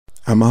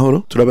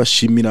amahoro.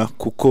 Turabashimira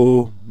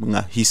kuko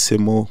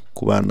mwahisemo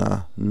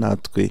kubana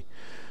natwe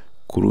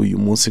kuri uyu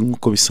munsi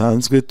nk'uko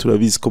bisanzwe.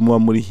 Turabizi ko muba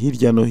muri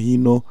hirya no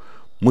hino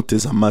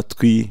muteze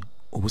amatwi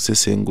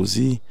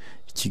ubusesenguzi.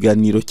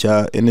 Ikiganiro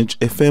cya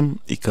NHFM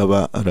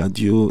ikaba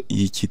radio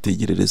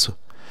y'icyitegererezo.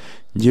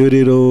 Ngiye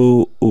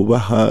rero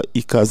ubaha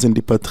ikaze,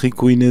 ndi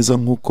Patrick Uwineza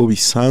nk'uko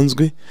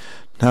bisanzwe.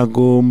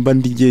 Ntago mba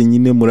ndi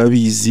jyenyine,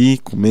 murabizi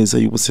ku meza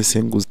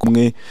y'ubusesenguzi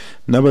kumwe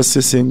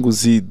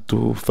n'abasesenguzi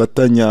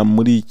dufatanya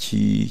muri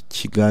iki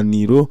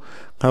kiganiro.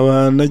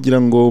 Nkaba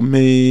nagira ngo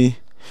mpe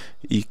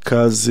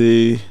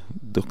ikaze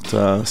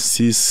Dr.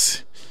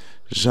 Sis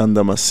Jean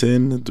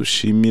Damascene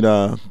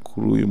dushimira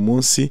kuri uyu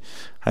munsi.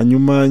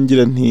 Hanyuma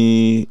ngira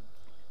nti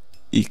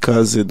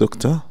ikaze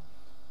Dr.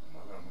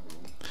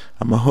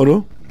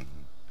 Amahoro.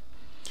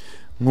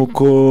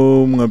 Nkuko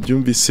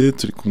mwabyumvise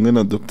turi kumwe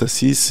na Dr.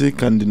 Sise,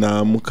 kandi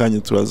na mukanya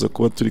turaza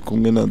kuba turi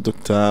kumwe na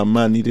Dr.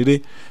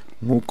 Manirere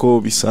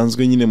nkuko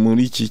bisanzwe nyine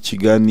muri iki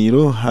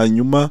kiganiro.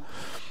 Hanyuma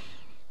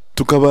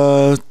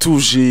tukaba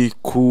tuje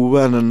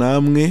kubana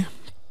namwe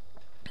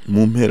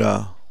mu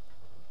mpera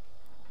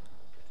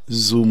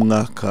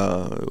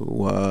z'umwaka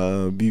wa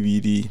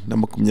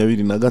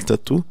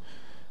 2023.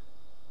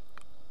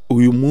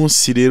 Uyu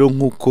munsi rero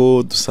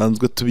nkuko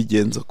dusanzwe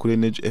tubigenza kuri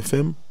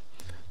NHFM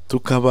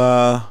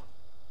tukaba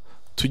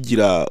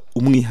tugira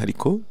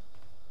umwihariko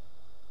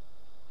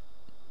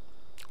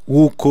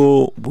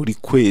wuko buri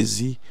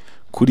kwezi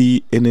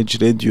kuri Energy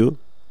Radio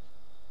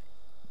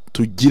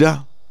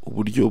tugira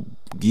uburyo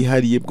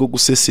bwihariye bwo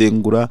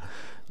gusesengura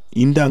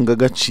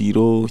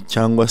indangagaciro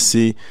cyangwa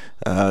se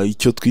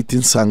icyo twita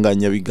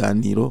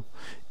insanganyabiganiro.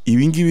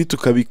 Ibi ngibi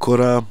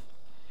tukabikora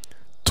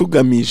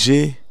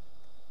tugamije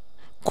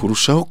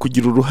kurushaho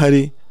kugira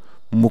uruhare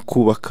mu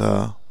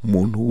kubaka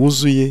umuntu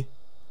wuzuye,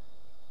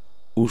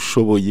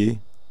 ushoboye,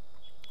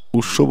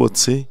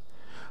 ushobotse,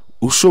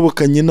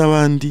 ushobokanye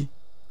n'abandi,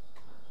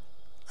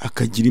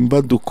 akagira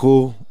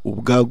imbaduko,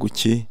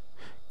 ubwaguke,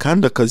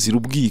 kandi akazira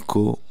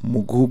ubwiko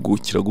mu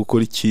guhugukira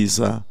gukora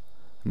icyiza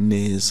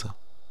neza.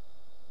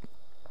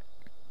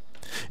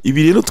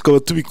 Ibi rero tukaba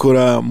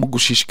tubikora mu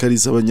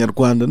gushishikariza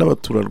abanyarwanda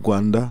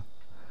n'abaturarwanda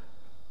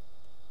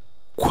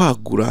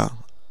kwagura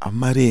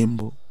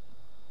amarembo,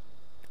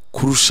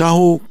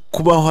 kurushaho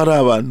kubaho hari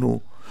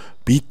abantu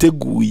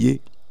biteguye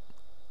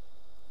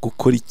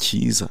gukora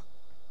icyiza.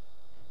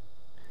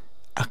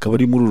 Akaba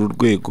ari muri uru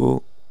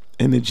rwego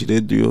Energy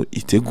Radio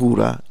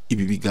itegura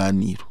ibi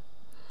biganiro.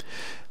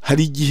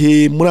 Hari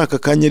igihe muri aka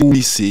kanya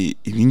wise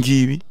ibi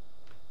ngibi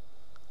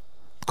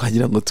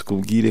twagira ngo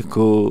tukubwire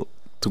ko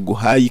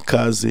tuguhaye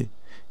ikaze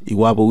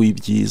iwabo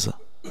w'ibyiza.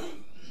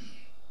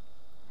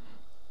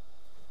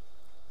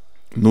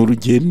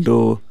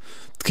 N'urugendo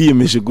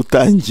twiyemeje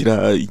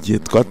gutangira igihe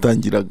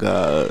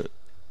twatangiraga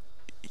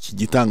iki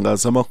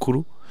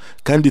gitangazamakuru,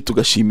 kandi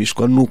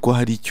tugashimishwa nuko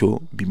hari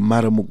icyo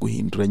bimara mu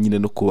guhindura nyine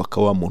no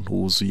kubaka wa muntu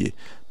wuzuye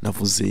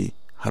navuze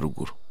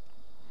haruguru.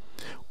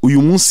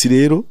 Uyu munsi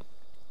rero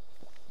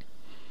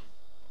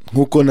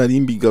nkuko nari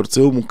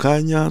mbigarutseho mu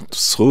kanya,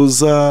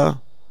 dusoza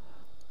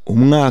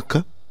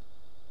umwaka.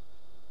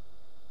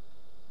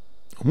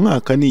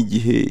 Umwaka ni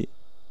igihe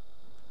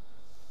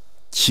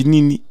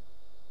kinini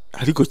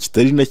ariko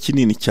kitari na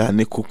kinini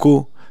cyane,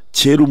 kuko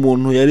kera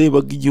umuntu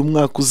yarebaga igihe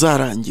umwaka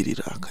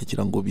uzarangirira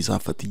akagira ngo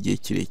bizafata igihe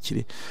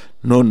kirekire.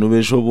 None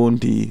ubejo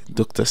bundi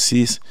Dr.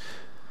 Sis,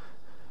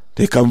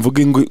 reka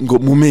mvuge ngo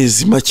mu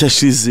mezi make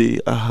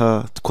ashize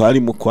aha twari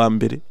mu kwa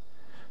mbere,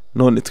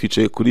 none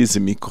twicaye kuri izi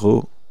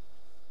mikro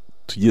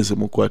tugeze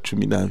mu kwa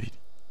 12.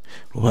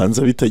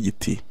 Ubanza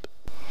bitagitinda.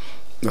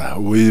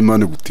 We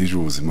Imana gutije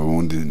ubuzima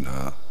bundi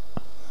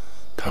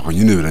ntabwo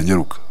nyine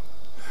biranyaruka.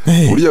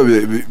 Burya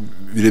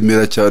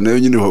biremera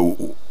cyane nyine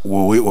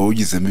wowe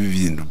wawugizemo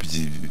ibintu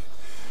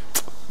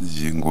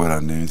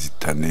by'ingorane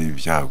zitane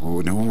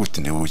ibyago, niho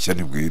ubuti ntibushya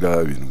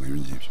ntibwira ibintu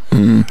nk'ibyo.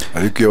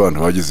 Ariko iyo abantu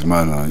bagize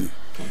Imana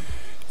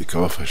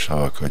ikabafasha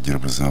bakagira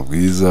ubuzima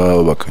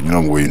bwiza,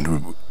 bakanyura mu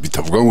bintu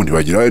bitavuga ngo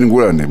ntibagira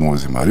ingorane mu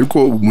buzima,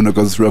 ariko umuntu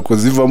akazishobora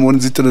kuzivamo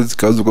nzitane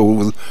zikazuka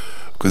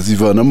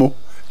ukazivanamo,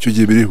 icyo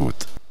gihe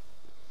birihuta.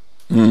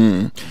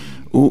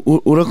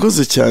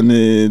 Urakoze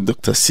cyane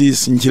Dr.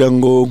 Sis. Ngira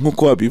ngo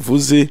nkuko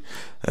wabivuze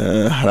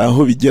hari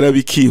aho bigera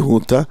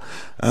bikihuta.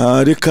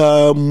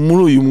 Reka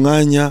muri uyu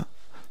mwanya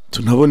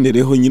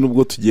tunabonereho nyine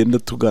ubwo tugenda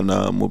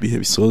tugana mu bihe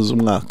bisoza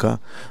umwaka,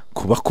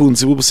 ku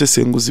bakunzi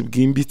b'ubusesenguzi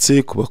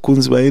bwimbitse, ku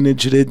bakunzi ba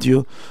Energy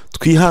Radio,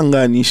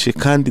 twihanganishe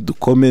kandi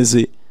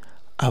dukomeze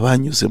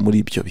abanyuze muri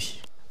ibyo bihe.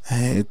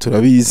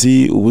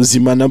 Turabizi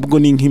ubuzima nabwo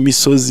ni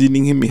nk'imisozi, ni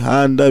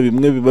nk'imihanda,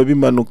 bimwe biba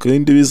bimanuka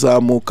ibindi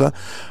bizamuka,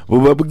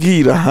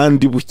 bubabwira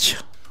handi bucya,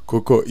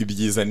 kuko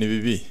ibyiza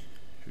n'ibibi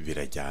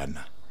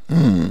birajyana.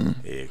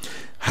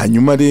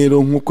 Hanyuma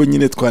rero nkuko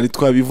nyine twari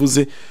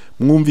twabivuze,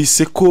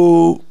 mwumvise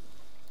ko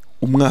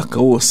umwaka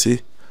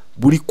wose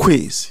buri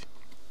kwezi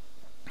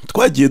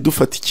twagiye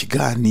dufata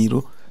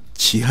ikiganiro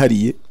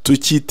cyihariye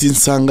tukita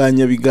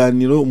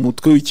insanganyabiganiro.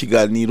 Umutwe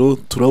w'ikiganiro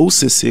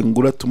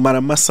turawusesengura tumara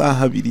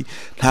amasaha 2.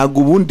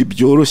 ntago ubundi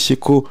byoroshye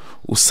ko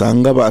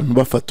usanga abantu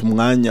bafata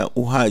umwanya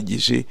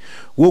uhagije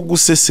wo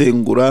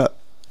gusesengura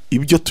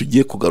ibyo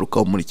tugiye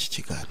kugarukaho muri iki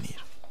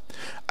kiganiro,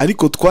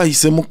 ariko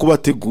twahisemo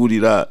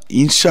kubategurira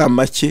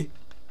inshamake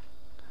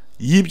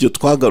y'ibyo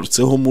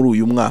twagarutseho muri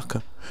uyu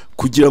mwaka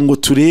kugira ngo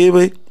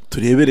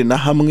turebere na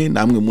hamwe,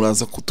 namwe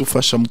muraza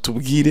kudufasha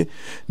mutubwire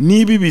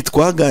niba ibi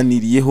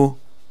twaganiriyeho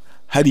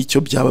hari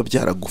icyo byaba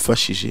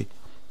byaragufashije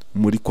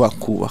muri kwa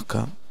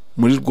kubaka,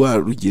 muri rwa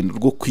rugendo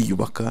rwo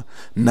kwiyubaka.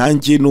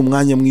 Nanjye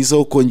n'umwanya mwiza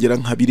wo kongera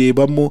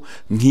nkabirebamo,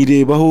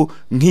 nkirebaho,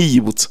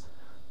 nkiyibutsa,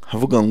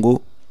 havuga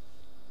ngo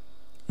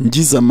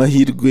ngize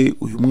amahirwe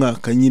uyu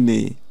mwaka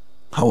nyine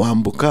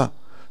nkawambuka,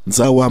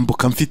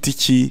 nzawambuka mfite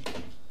iki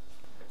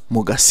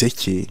mu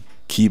gaseke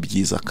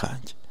k'ibyiza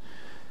kanjye.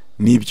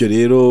 Nibyo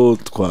rero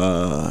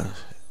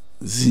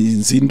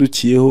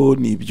twazindukiyeho,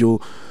 nibyo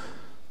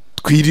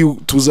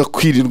tuza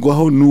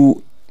kwirirwaho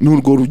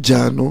n'urwo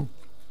rujyano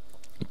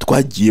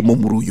twagiyemo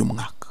muri uyu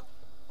mwaka.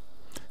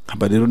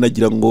 Nkaba rero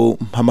nagira ngo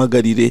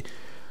mpamagarire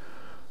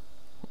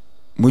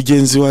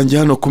mugenzi wanjye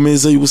hano ku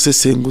meza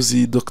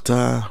y'ubusesenguzi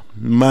Dr.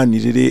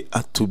 Manirere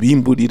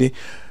atubimburire.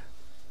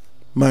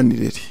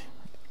 Manirere,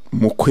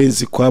 mu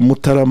kwezi kwa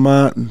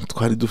Mutarama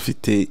twari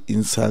dufite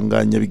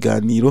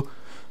insanganyabiganiro.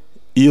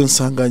 Iyo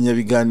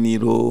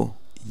nsanganyabiganiro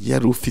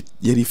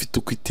yari ifite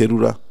uko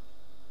iterura.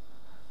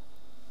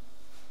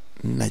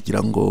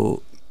 Nagira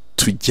ngo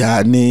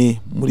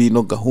tujyane muri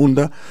ino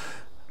gahunda.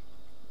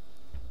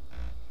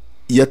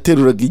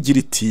 Yateruraga igira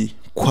iti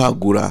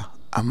kwagura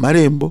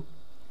amarembo,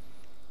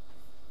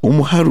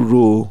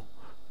 umuharuro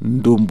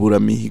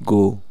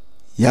ndumburamihigo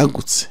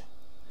yagutse.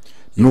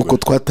 Nuko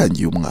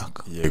twatangiye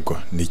umwaka. Yego,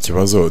 ni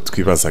ikibazo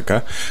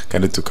twibazaga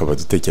kandi tukaba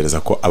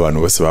dutekereza ko abantu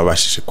bose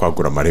babashije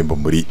kwagura amarembo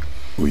muri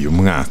uyu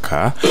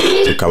mwaka,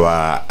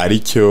 tukaba ari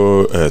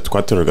cyo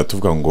twatoraga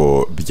tuvuga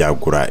ngo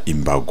byagura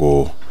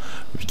imbago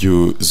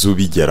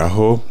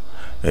z'ubigeraho,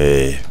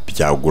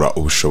 byagura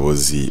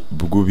ubushobozi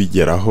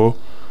bw'ubigeraho,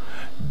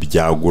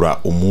 byagura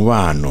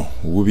umubano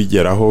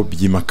w'ubigeraho,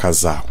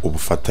 byimakaza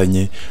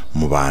ubufatanye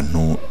mu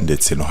bantu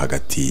ndetse no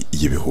hagati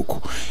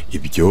y'ibihugu.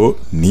 Ibyo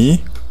ni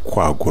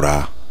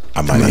kwagura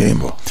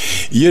amarembo.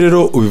 Iyo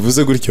rero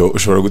ubivuze gutyo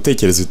ushobora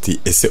gutekereza uti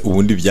ese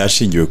ubundi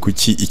byashingiwe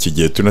kuki iki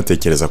gihe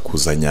tunatekereza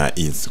kuzana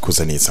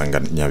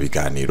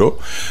insanganyabiganiro?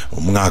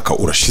 Umwaka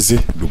urashize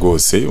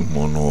rwose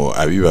umuntu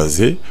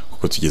abibaze,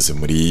 kuko tugeze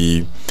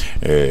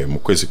mu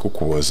kwezi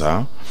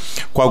k'Ukuboza.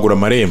 Kwagura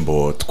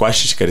amarembo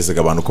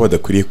twashishikarizaga abantu ko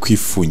badakwiriye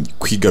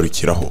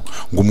kwigarukiraho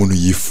ngo umuntu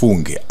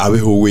yifunge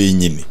abeho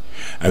wenyine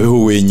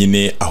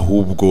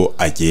ahubwo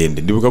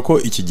agende. Ndibuka ko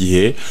iki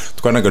gihe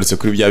twanagarutse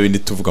kuri bya bindi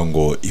tuvuga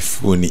ngo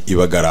ifuni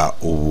ibagara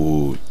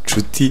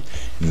ubucuti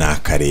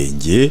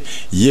n'akarenge,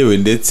 yewe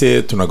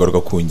ndetse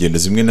tunagaruka ku ngendo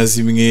zimwe na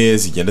zimwe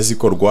zigenda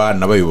zikorwa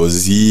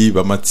n'abayobozi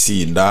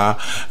b'amatsinda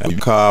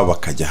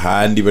bakajya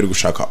ahandi bari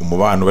gushaka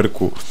umubano,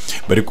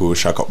 bari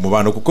gushaka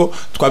umubano, kuko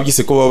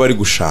twabyise ko baba bari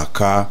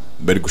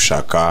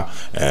gushaka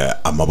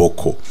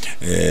amaboko.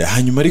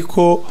 Hanyuma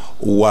ariko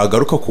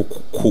wagaruka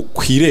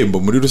ku irembo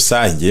muri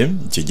rusange.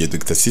 Icyo gihe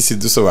Dr. Sisi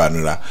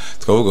dusobanura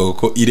twavuga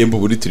ko irembo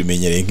buri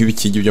turimenyereye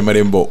nk'ibikingi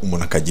by'amarembo,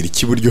 umuntu akagira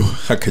ikiburyo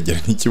akagira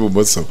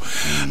n'ikibumoso,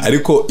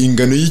 ariko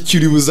ingano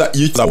y'ikiribuza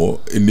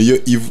niyo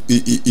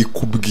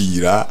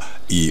ikubwira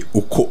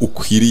uko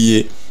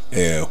ukwiriye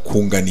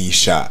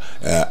kunganisha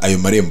ayo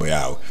marembo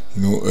yawe.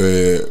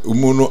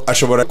 Umuntu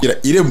ashobora kugira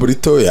irembo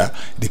ritoya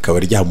rikaba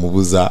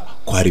ryamubuza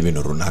ko hari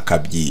ibintu runaka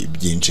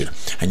byinjira.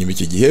 Hanyuma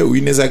icyo gihe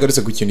Uwineza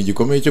yagarutse ku kintu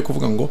gikomeye cyo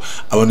kuvuga ngo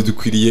abantu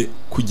dukwiriye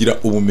kugira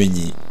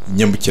ubumenyi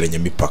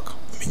nyambukiranyamipaka.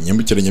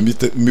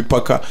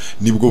 Nyambukiranyamipaka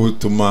nibwo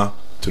butuma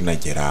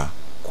tunagera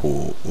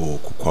ku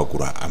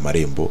kwagura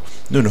amarembo,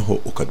 noneho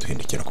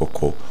ukaduhindukira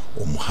koko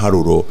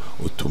umuharuro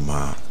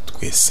utuma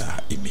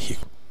twesa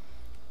imihigo.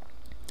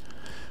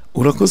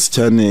 Urakoze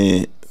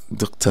cyane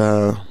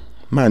Dr.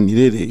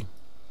 Manirere.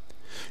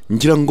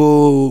 Ngira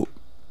ngo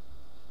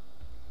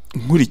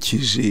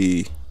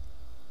nkurikije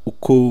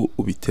uko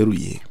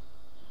ubiteruye,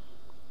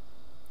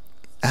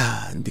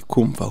 ndi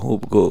kumva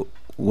ahubwo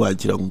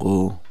wagira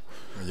ngo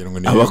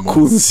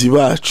abakunzi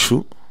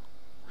bacu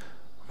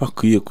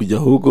bakwiye kujya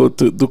ahubwo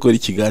dukora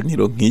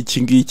ikiganiro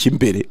nk'iki ngiki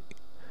imbere,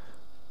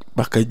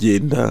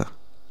 bakagenda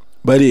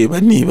bareba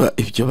niba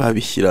ibyo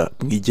babishyira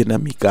mu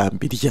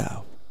igenamigambi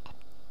ryabo.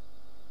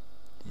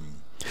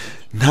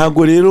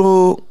 Ntago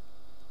rero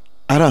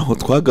ari aho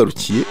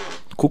twagarukiye,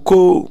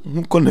 kuko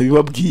nk'uko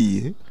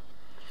nabibabwiye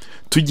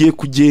tugiye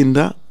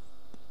kugenda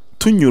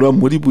tunyura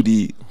muri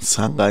buri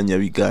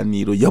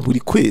nsanganyabiganiro ya buri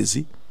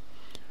kwezi.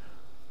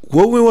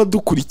 Wowe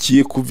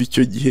wadukurikiye kuva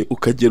icyo gihe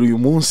ukagera uyu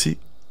munsi,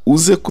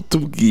 uze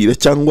kutubwira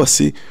cyangwa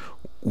se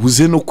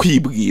uze no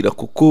kwibwira,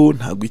 kuko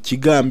ntabwo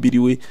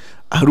ikigambiriwe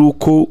ari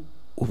uko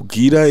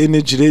ubwira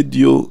Energy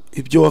Radio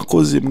ibyo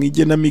wakoze mu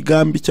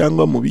igenamigambi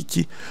cyangwa mu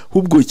biki,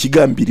 ahubwo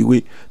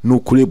ikigambiriwe ni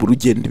ukureba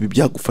urugendo ibi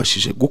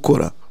byagufashije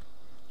gukora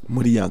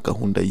muri ya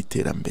gahunda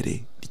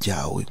y'iterambere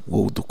ryawe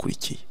wowe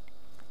udukurikiye.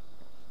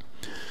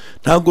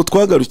 ntabwo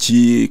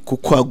twagarukiye ku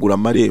kwagura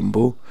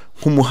amarembo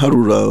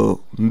nk'umuharura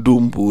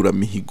ndumbura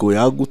mihigo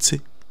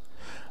yagutse,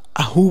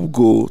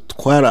 ahubwo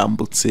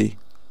twarambutse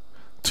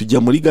tujya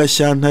muri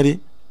Gashyantare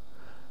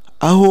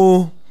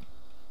aho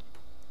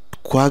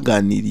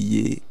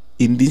twaganiriye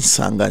indi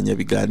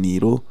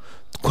nsanganyamabiganiro,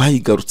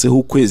 twayigarutseho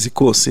ukwezi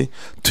kose,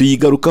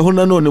 tuyigarukaho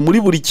nanone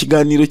muri buri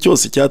kiganiro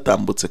cyose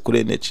cyatambutse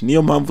kuri NH,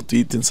 niyo mpamvu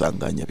tuyita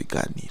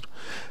insanganyamabiganiro.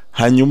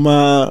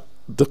 Hanyuma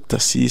Dr.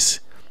 Sisi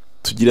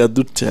tugira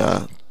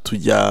dutya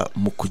tujya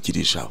mu kugira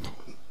ijambo.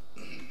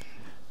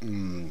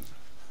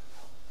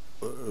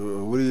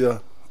 Buriya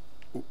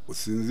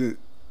usinzi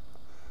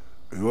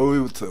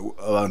wowe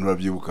abantu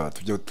babyibuka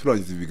tujya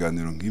turangiza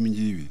ibiganiro nk'ibi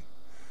ngibi,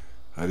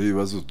 hari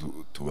ibibazo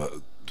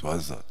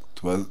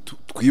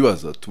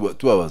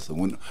tubabaza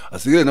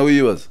asigaye nawe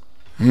yibaza.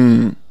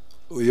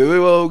 Yewe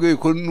wabwiye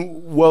ko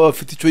waba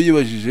afite icyo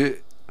yibajije,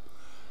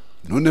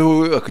 noneho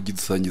we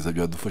akagidusangiza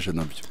byadufasha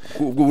nabyo.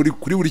 Ubwo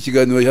kuri buri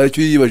kiganiro hari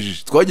icyo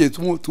yibajije, twagiye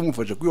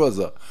tumufasha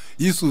kwibaza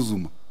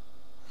yisuzuma.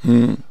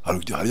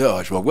 Hari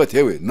ashobora kuvuga ati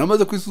yewe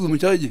namaze kwisuzuma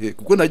cya gihe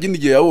kuko nta kindi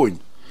gihe yabonye.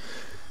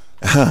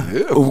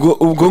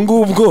 ubwo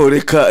ngubwo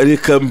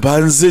reka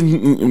mbanze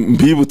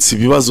mbibutse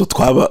ibibazo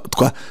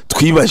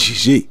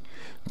twibajije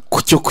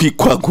ku cyo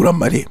kwagura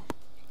amarembo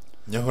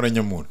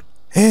nyahuranyamuntu.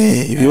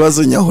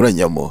 Ibibazo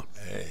nyahuranyamuntu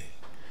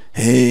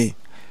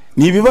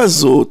ni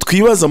ibibazo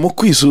twibaza mu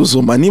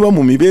kwisuzuma niba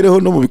mu mibereho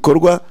no mu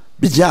bikorwa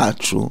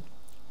byacu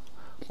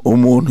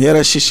umuntu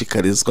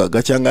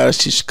yarashishikarizwaga cyangwa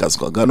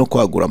yarashishikazwaga no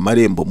kwagura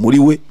amarembo muri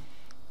we.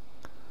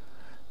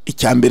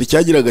 Icyambere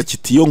cyagiraga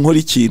kiti iyo nkora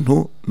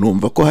ikintu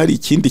numva ko hari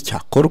ikindi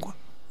cyakorwa.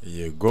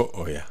 Yego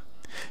oya.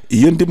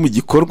 Iyo ndi mu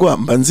gikorwa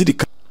mba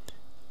nzirika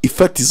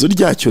ifatizo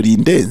ryacyo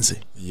rindenze.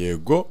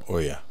 Yego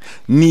oya.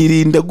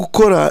 Nirinda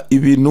gukora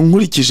ibintu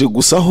nkurikije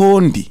gusa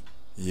hondi.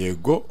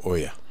 Yego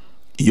oya.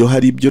 Iyo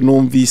hari ibyo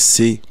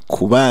numvise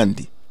ku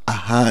bandi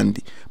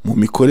ahandi mu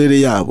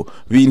mikorere yabo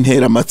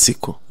bintera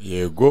amatsiko.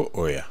 Yego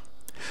oya.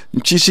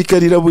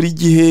 Nshishikarira buri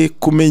gihe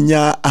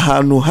kumenya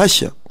ahantu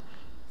hashya.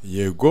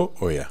 Yego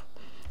oya.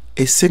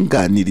 Ese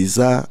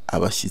nganiriza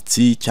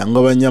abashyitsi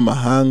cyangwa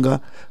abanyamahanga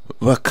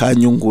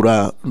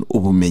bakanyungura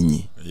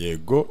ubumenyi.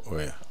 Yego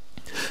oya.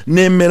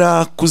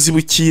 Nemera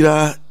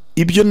kuzibukira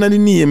ibyo nari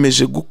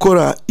niyemeje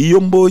gukora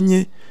iyo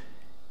mbonye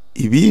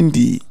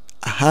ibindi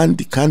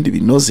ahandi kandi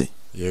binoze.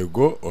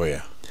 Yego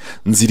oya.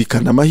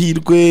 Nzirikana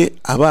amahirwe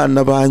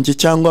abana banjye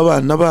cyangwa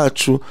abana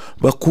bacu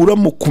bakura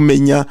mu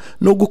kumenya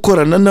no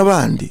gukorana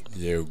n'abandi.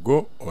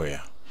 Yego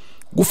oya.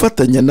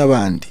 Gufatanya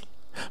n'abandi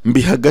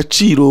mbiha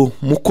agaciro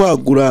mu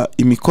kwagura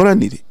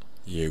imikoranire.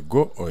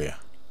 Yego oya.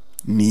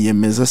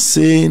 Niyemeza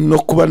se no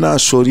kuba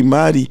nashora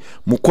imari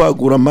mu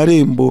kwagura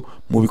amarembo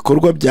mu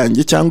bikorwa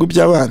byanjye cyangwa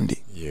iby'abandi.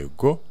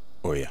 Yego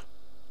oya.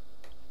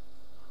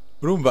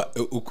 Urumva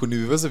ukuntu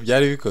ibibazo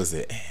byari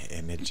bikoze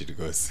energy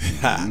rwose.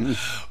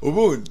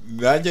 Ubu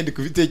nanjye ndi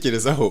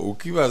kubitekerezaho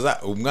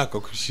ukibaza umwaka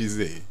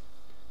kushize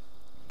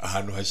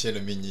ahantu hashye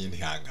namenye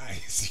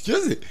ntihangahe.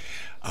 Sicyoze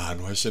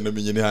ahantu hashye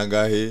namenye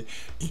ntihangahe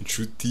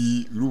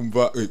inshuti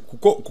urumva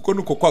kuko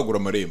nuko kwagura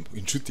amarembo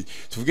inshuti.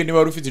 Tuvuge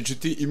niba ufite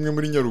inshuti imwe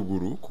muri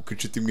Nyaruguru kuko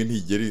inshuti imwe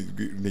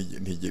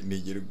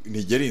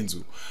ntigera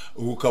inzu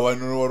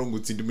ukabana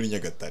n'uwarungutse indi muri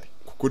Nyagatare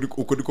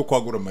kuko niko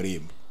kwagura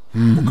amarembo.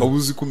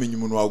 Ukabuzi kumenya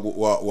umuntu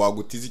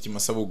wagutiza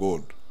ikimasa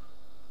bugondo.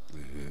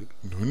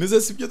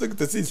 Ntuneze sibyo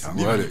Dr. Sisi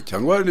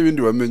cyangwa hari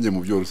n'ibindi wamenye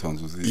mu byo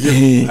rusanzwe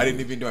uzi. Hari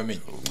n'ibindi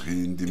wamenye.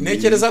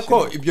 Nekereza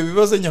ko ibyo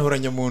bibazo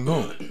nyahuranya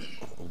muntu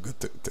ubwo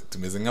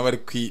tumeze nk'abari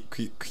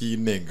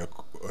kwinenga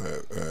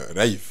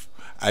live,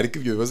 ariko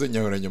ibyo bibazo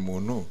nyahuranya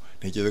muntu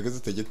ntekereza ko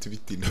tutajya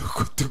tubitindaho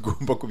ko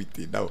tugomba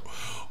kubitindaho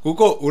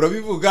kuko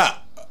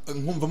urabivuga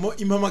nkumvamo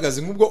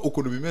impamagazi nk'ubwo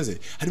ukuntu bimeze.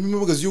 Harimo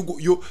impamagazi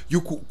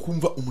yo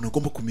kumva umuntu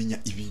agomba kumenya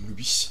ibintu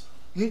bishya.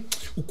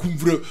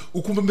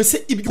 Ukumva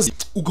mbese ibyo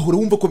ugahora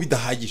wumva ko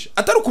bidahagije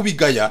atari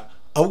ukubigaya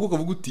ahubwo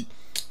ukavuga uti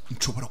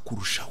nshobora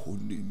kurushaho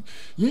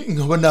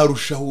nkaba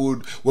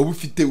narushaho. Waba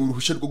ufite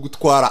uruhushya rwo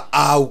gutwara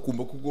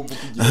ukumva ko ugomba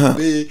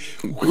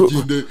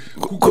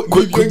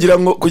kugenda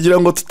kugira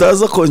ngo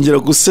tutaza kongera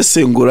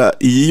gusesengura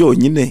iyi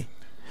yonyine.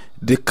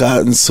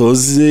 Reka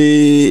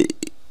nsoze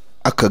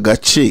aka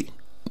gace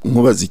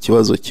nkubaza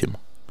ikibazo kimwe.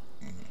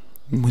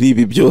 Muri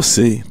ibi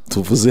byose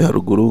tuvuze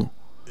haruguru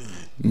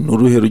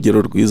n'uruhe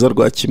rugero rwiza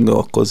rwa kimwe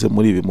wakoze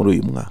muri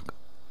uyu mwaka?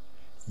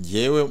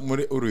 Yewe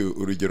muri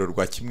urugero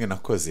rwa kimwe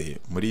nakoze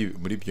muri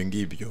ibyo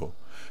ngibyo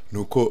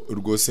nuko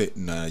rwose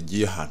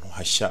nagiye ahantu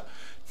hashya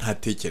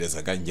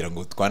ntatekerezaga, ngira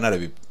ngo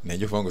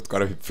najye vuga ngo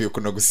twarabipfuye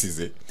ko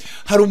nagusize.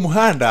 Hari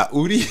umuhanda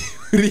uri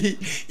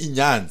i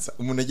Nyanza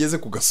umuntu ageze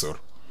ku Gasoro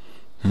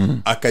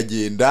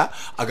akagenda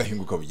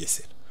agahinguka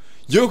Bugesera.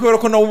 Yewe kubera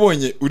ko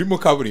nawubonye urimo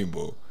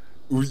kaburimbo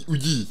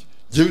ugiye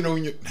yewe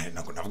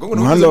navuga ngo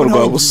umuhanda wa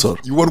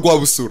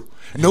Rwabusoro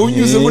nawe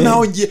unyuzemo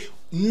naho ngiye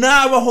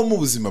nabaho mu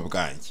buzima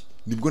bwanjye.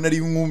 Nibwo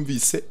nari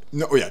mwumvise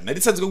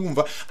nari sanzwe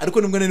ngumva,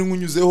 ariko nibwo nari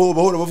nkunyuzeho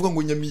bahora bavuga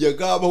ngo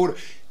Nyamiyaga bahora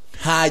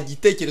nta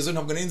gitekerezo.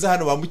 Ntabwo nari nzi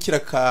hano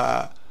bambukira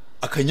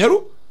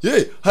Akanyaru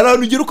hari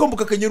ahantu ugera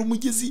ukambuka akanyera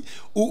umugezi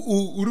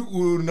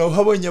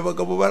nahabonye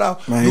abagabo baraho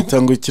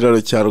bahita ngo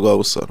ikiraro cya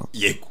Rwabusoro.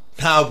 Yego,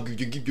 ntabwo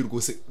ibyo ngibyo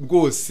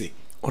rwose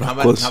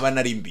ntaba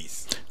nari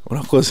mbizi.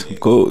 Urakoze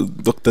ko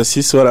Dr.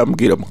 Sisi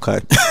warambwira mu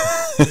kanya.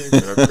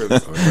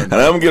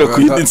 Arambwira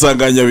ku yindi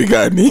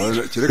nsanganyabigani.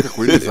 Kereka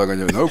ku yindi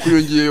nsanganyabigani naho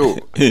kuyongiyeyo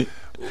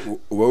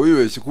uba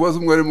wibeshye kubaza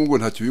umwarimu ngo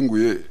ntacyo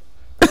binguye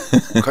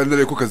kandi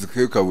ariko kazi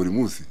ke ka buri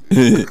munsi.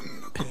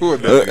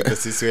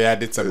 Sisi we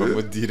yanditse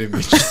amamodire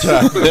menshi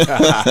cyane.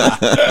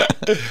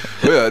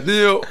 Oya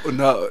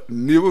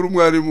niba uri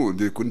umwarimu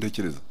ndi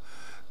kuntekereza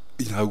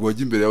ntabwo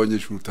wajya imbere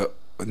y'abanyeshuri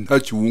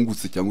ntacyo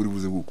wungutse cyangwa uri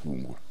buze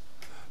gukungura.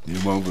 Niyo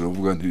mpamvu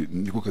navuga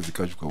niko kazi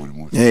kacu ka buri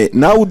munsi.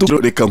 Nawe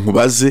reka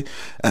nkubaze,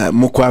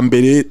 mu kwa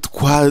mbere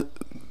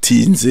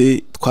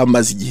twatinze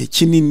twamaze igihe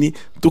kinini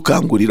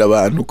dukangurira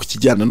abantu ku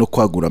kijyana no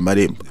kwagura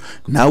amarembo.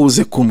 Nawe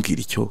uze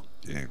kumbwira icyo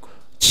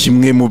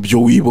kimwe mu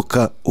byo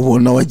wibuka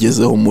ubona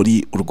wagezeho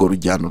muri urwo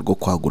rujyano rwo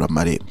kwagura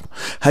amarembo.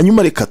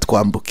 Hanyuma reka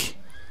twambuke.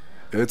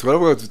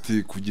 Twaravuga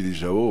tuti kugira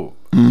ijabo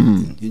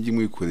inkingi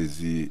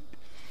mwikorezi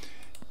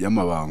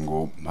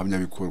y'amabango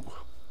mpamyabikorwa.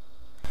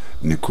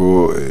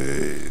 Niko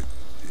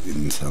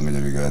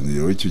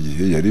Nsanganyabiganiro icyo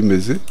gihe yari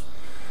imeze.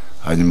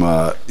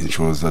 Hanyuma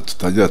inshoza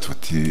tutagira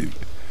tuti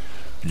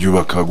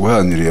byubaka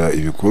guhanirira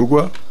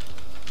ibikorwa.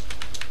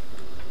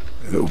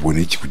 Ubwo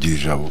ni iki kugira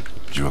ijabo?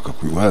 Byubaka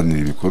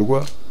guhanirira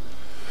ibikorwa,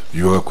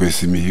 byubaka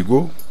kwesa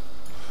imihigo,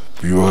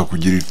 byubaka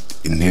kugira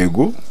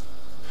intego,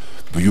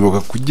 byubaka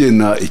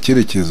kugena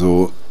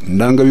icyerekezo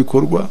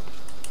ndangabikorwa,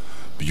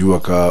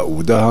 byubaka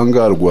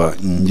ubudahangarwa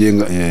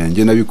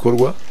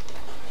ngenabikorwa.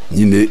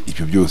 Nyine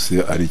ibyo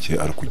byose ari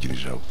kugira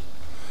ijabo.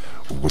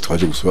 Ubwo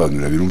twaje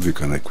gusobanurira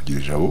birumvikana kugira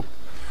ijabo,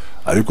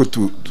 ariko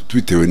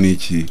twitewe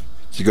n'iki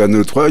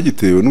kiganiro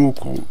twagitewe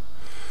nuko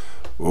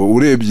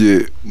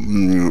urebye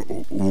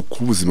uko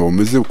ubuzima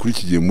bumeze kuri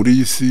iki gihe muri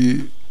iyi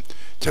si,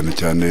 cyane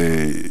cyane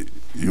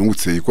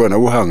yungutse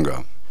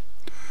ikoranabuhanga,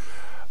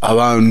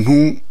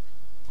 abantu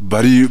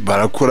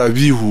barakora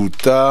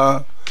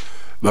bihuta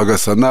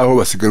bagasa naho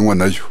basiganwa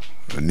nayo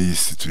n'iyi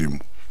si turimo.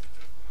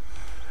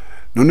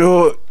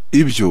 Noneho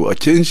ibyo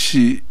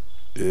akenshi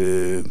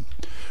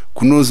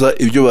kunoza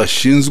ibyo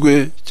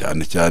bashinzwe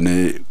cyane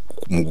cyane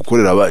mu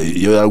gukorera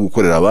iyo yari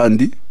gukorera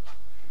abandi,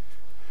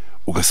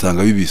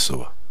 ugasanga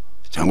bibisoba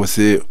cyangwa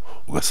se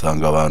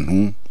ugasanga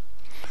abantu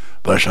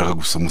barashaka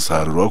gusa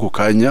umusaruro w'ako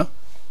kanya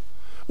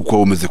uko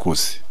wumeze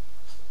kose.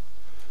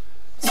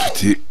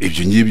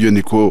 Ibyo ngibyo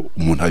niko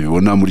umuntu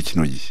abibona muri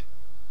kino gihe.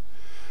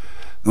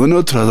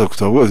 Noneho turaza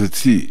kutavuga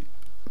tuti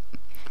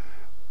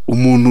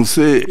umuntu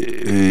se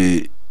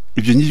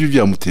ibyo ngibyo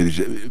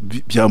byamutereje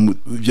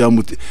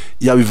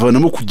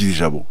yabivanamo kugira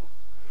ijabo.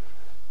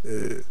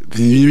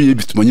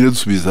 Bituma nyine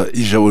dusubiza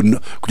ijabo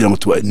kugira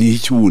ngo ni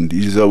iki wundi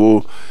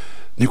ijabo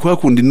ni kwa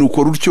kundi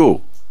nuko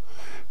rutyo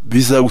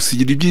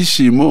bizagusigira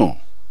ibyishimo,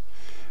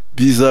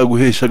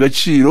 bizaguhesha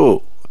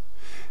agaciro,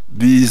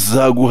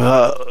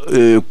 bizaguha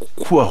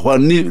kubahwa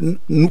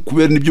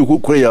kubera n'ibyo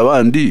ukoreye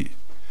abandi,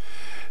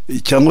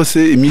 cyangwa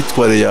se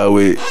imyitwarire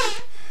yawe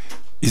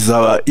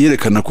izaba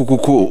yerekana ko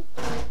kuko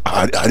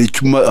hari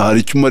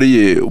icyo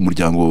umariye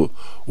umuryango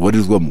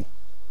ubarizwamo.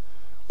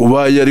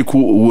 Ubaye ariko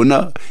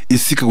ubona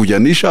isi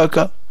ikakujyana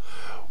ishaka,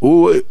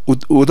 wowe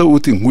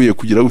uti nkwiye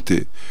kugira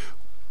gute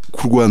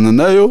kurwana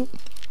nayo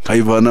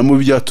nkayivanamo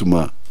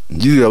byatuma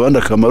ngirira abandi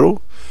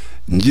akamaro,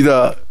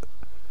 ngira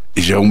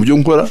ijambo mu byo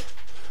nkora,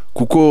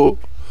 kuko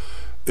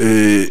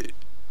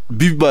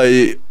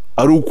bibaye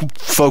ari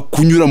ukupfa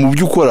kunyura mu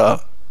byo ukora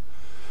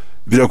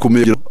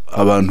birakomeye.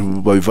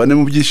 Abantu babivane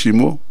mu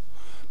byishimo,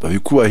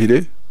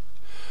 babikubahire.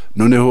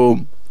 Noneho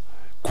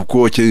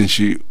kuko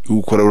kenshi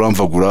ukora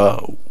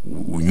uramvagura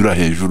unyura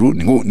hejuru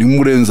ni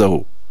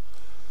murenzaho,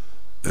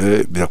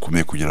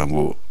 birakomeye kugira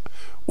ngo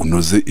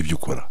unoze ibyo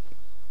ukora.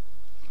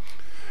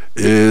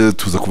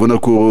 Tuza kubona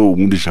ko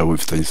ubundi ijambo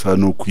bifitanye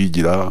isano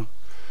kwigira,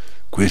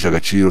 kwesha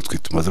agaciro twe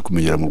tumaze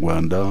kumenyera mu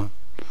Rwanda,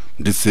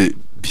 ndetse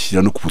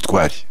bishyira no ku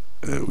butwari.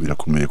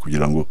 Birakomeye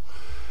kugira ngo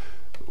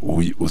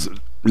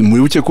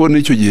mwibuke ko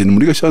n'icyo gihe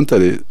muri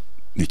Gashantare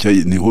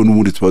niho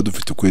n'ubundi tuba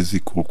dufite ukwezi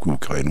ko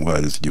kwibuka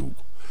indwara z'igihugu.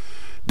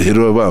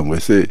 Rero bangwa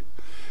ese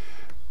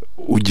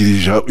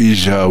ugira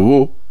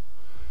ijabo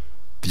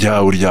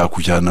ryawe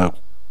ryakujyana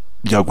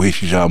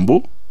byaguhesha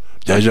ijambo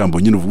rya jambo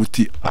nyine uvuga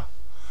uti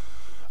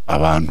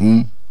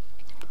abantu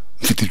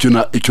mfite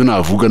icyo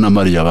navuga na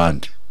Mariya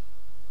abandi,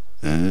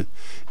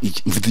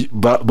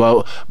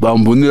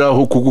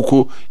 bamboneraho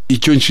kuko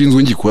icyo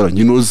nshinzwe ngikora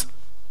nkinoza.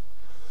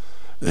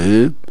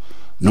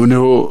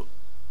 Noneho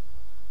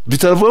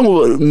bitaravuga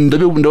ngo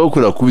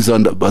ndabakorera ku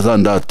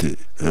bazandate,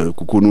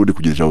 kuko n'uri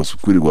kugira ijambo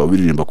kwirirwa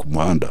biririmba ku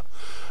muhanda.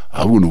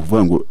 Ahubwo ni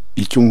ukuvuga ngo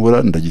icyo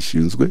nkora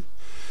ndagishinzwe,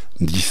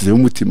 ndishyizeho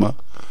umutima,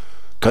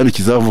 kandi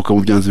kizavuka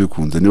mu byanze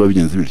bikunze. Niba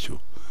bigenze bityo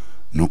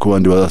nuko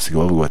abandi bazasiga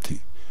bavuga bati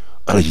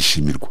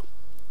aragishimirwa.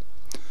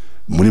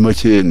 Muri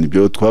make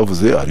nibyo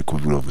twavuze, ariko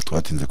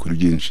twatinze kuri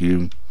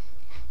byinshi.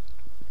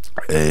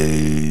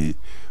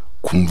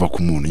 Kumva ko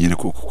umuntu nyine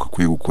ko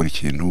akwiye gukora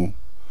ikintu,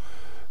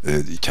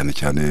 cyane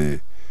cyane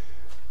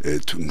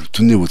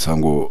tunibutsa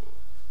ngo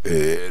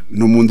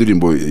no mu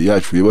ndirimbo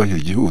yacu yubahiye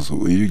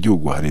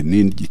igihugu hari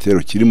n'igitero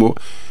kirimo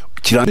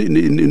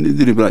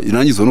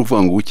irangizwa no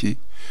kuvuga ngo uki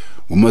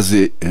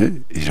umaze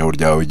ijabo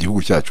ryawe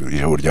igihugu cyacu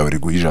ijabo ryawe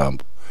riguha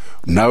ijambo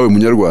nawe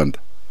munyarwanda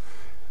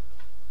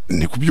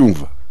ni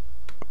kubyumva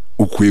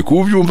ukwiye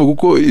kubyumva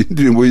kuko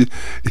indirimbo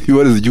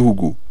ibariza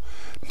igihugu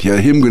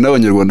ntiyahimbwe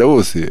n'abanyarwanda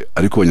bose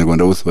ariko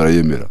abanyarwanda bose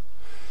barayemera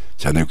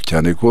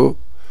cyane ko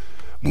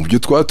mu byo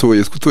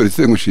twatoye twutora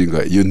itegeko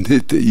nshinga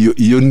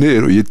iyo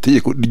ntero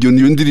itegeko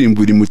niyo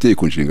ndirimbo iri mu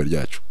itegeko nshinga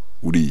ryacu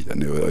uriya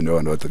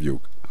n'abantu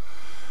batabyuka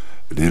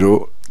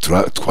rero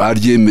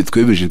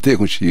twemeje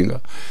itegeko nshinga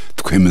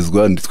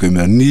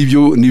twemera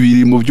n'ibyo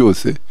n'ibirimo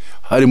byose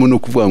harimo no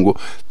kuvuga ngo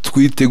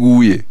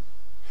twiteguye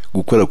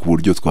gukora ku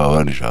buryo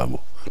twabana ijambo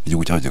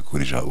igihugu cyacu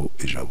gikora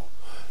ijambo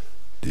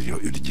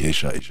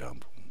rigihesha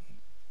ijambo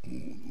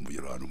mu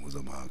ruhando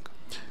mpuzamahanga.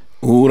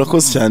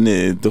 Urakoze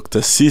cyane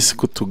Dr. Sisi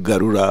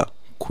kutugarura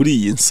kuri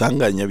iyi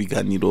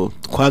nsanganyamabiganiro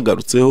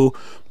twagarutseho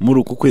muri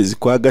uku kwezi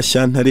kwa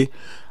Gashyantare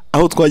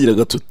aho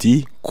twagiraga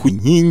tuti ku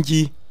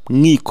nkingi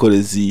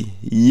mwikorezi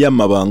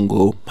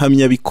y'amabango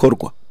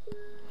mpamyabikorwa.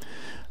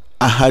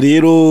 Aha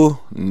rero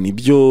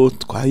nibyo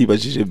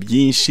twahibajije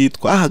byinshi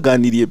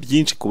twahaganiriye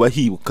byinshi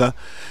kubahibuka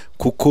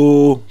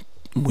kuko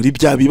muri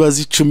bya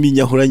bibazo 10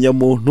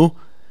 nyahuranyamuntu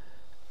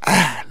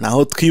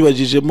naho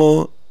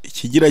twibajijemo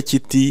ikigira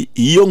kiti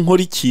iyo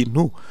nkora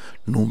ikintu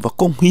numva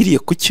ko nkwiriye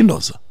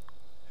kukinoza.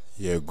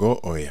 Yego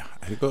oya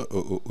ariko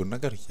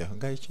unagarukiye aho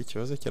ngaho iki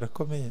kibazo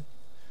kirakomeye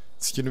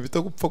si ikintu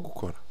bita gupfa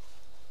gukora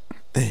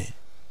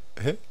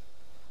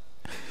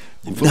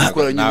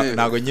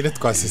ntago nyine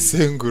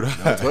twasesengura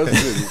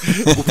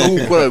gupfa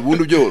gukora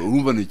ubundi byo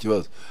urumva ni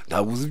ikibazo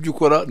ntabwo uzi ibyo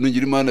ukora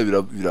nugira imana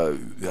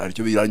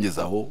biraricyo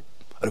birangezaho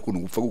ariko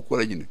nugupfa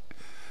gukora nyine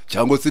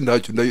cyangwa se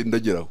ntacyo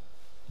ndageraho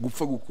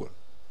gupfa gukora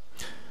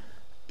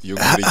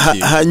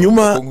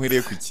hanyuma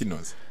nkwiriye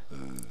kukinoza.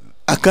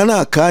 Aka ni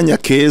akanya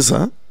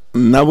keza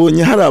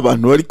nabonye hari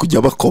abantu bari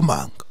kujya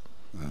bakomanga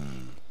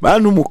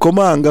bantu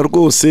mukomanga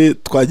rwose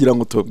twagira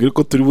ngo tubabwire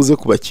ko turi buze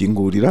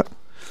kubakingurira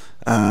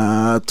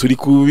turi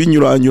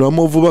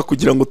kubinyuranyuramo vuba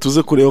kugira ngo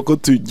tuze kureba ko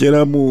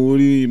tugera mu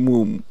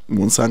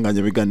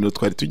nsanganyamabiganiro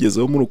twari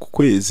tugezeho muri uku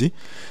kwezi.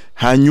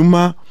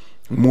 Hanyuma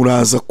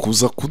muraza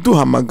kuza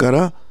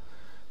kuduhamagara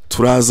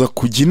turaza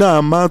kujya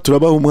inama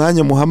turabaha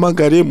umwanya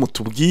muhamagare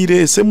mutubwire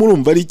ese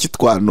murumva ari iki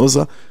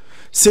twanoza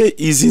se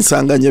izi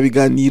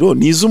nsanganyamabiganiro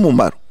ni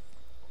iz'umumaro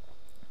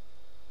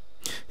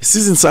ese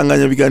izi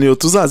nsanganyamabiganiro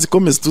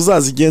tuzazikomeza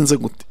tuzazigenze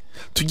gute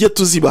tujye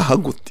tuzibaha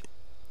gute.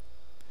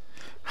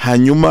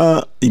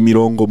 Hanyuma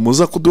imirongo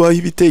muza kuduhaho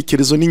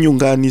ibitekerezo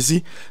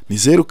n'inyunganizi ni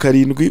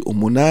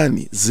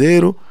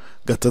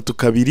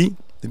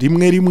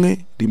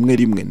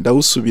 0780321111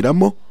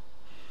 ndawusubiramo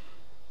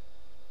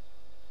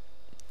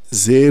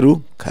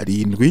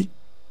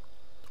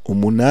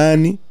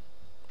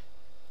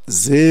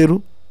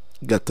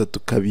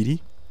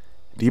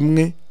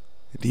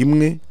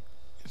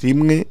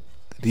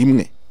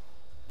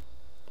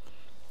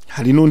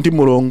Hari n'undi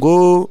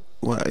murongo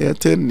wa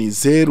Airtel ni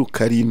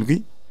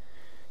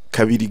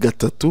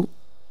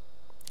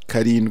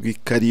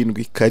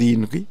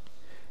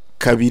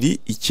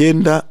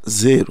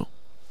 0723777290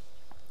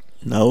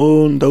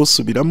 naho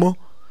ndawusubiramo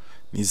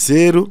ni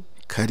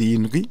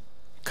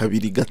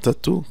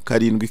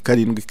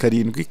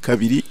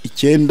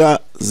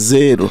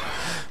 0723777290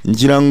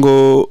 ngira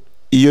ngo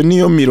iyo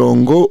niyo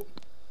mirongo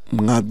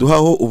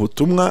mwaduhaho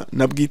ubutumwa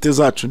na bwite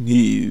zacu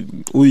nti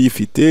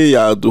uyifite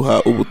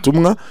yaduha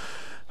ubutumwa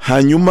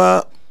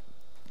hanyuma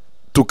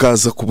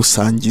tukaza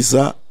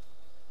kubusangiza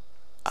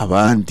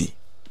abandi.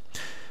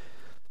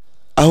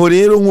 Aho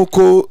rero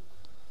nkuko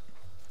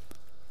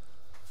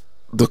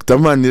Dr.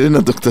 Manire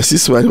na Dr.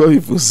 Sisi bari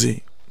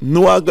babivuze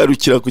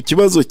nuwagarukira ku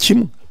kibazo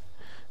kimwe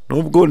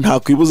nubwo nta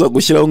kwibuza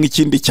gushyiraho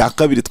nk'ikindi cya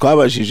kabiri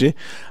twabajije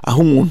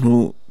aho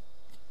umuntu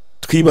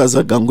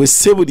twibazaga ngo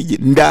ese buri gihe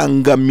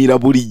ndangamira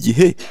buri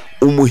gihe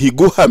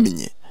umuhigo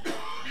uhamye.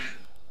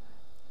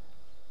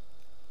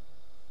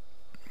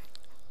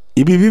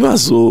 Ibi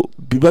bibazo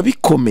biba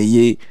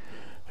bikomeye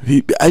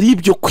ari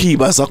ibyo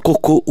kwibaza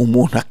koko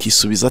umuntu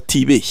akisubiza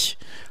atibeshye.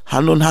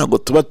 Hano ntago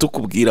tuba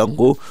tukubwira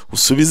ngo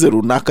usubize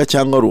runaka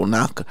cyangwa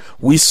runaka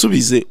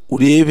wisubize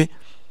urebe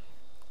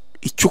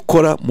icyo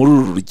ukora muri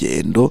uru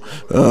rugendo.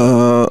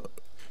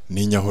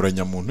 Ni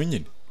nyahuranyamuntu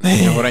nyine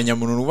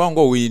nyahuranyamuntu nuvuga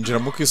ngo winjira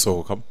mu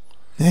kwisohokamo.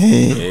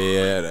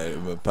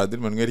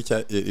 Padiri Manuel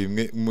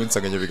imwe mu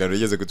nsanganyamabiganiro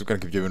yageze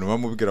gutukana ibyo bintu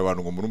bamubwira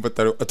abantu ngo murumva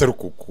atari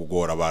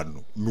kugora abantu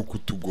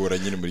n'ukutugora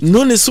nyine muri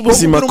none se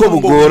ubuzima ko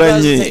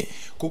bugoranye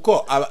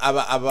kuko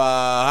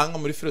abahanga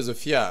muri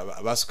filozofiya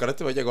ba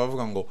Socrate bajyaga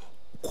bavuga ngo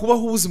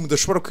kubaho ubuzima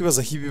udashobora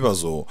kwibazaho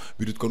ibibazo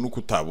birutwa nuko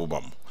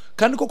utabubamo.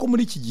 Kandi koko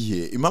muri iki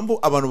gihe impamvu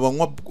abantu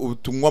banywa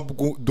ubutumwa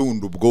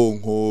bw'udundo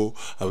ubwonko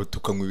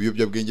tukanywa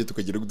ibiyobyabwenge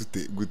tukagira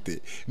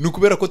gute ni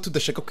ukubera ko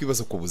tudashaka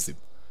kwibaza ku buzima.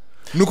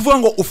 Ni ukuvuga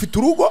ngo ufite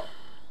urugo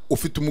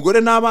ufite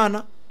umugore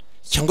n'abana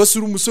cyangwa se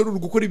uri umusore uri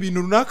gukora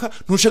ibintu runaka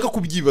ntushaka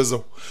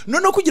kubyibazaho,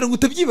 noneho kugira ngo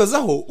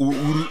utabyibazaho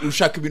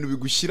ushaka ibintu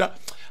bigushyira,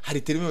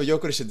 hari terime bajya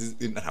bakoresha,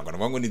 ntabwo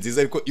navuga ngo ni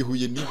nziza ariko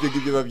ihuye n'ibyo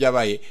ngibyo biba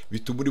byabaye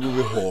bituma uri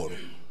bube horo,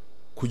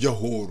 kujya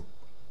horo,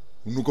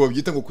 nuko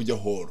babyita ngo kujya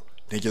horo.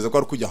 Ntekereza ko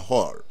ari kujya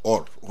horo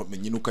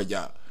nyine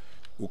ukajya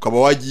ukaba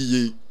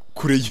wagiye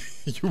kure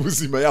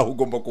y'ubuzima yaho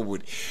ugomba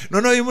kuburi.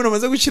 Noneho iyo umuntu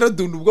amaze gushyira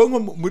dundu ubwonko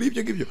muri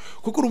ibyo ngibyo,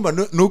 kuko urumva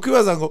ni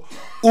ukwibaza ngo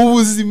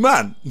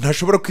ubuzima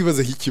ntashobora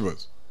kwibazaho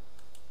ikibazo,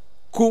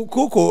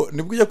 kuko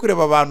nibwo ujya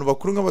kureba abantu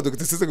bakuru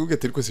nk'abadogiteri seze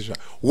gugete ariko sisha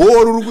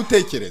wowe uri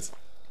gutekereza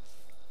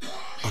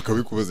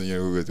akabikubaza nyine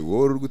gugete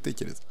wowe uri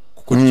gutekereza,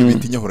 kuko nicyo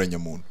bita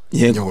inyahoranyamuntu.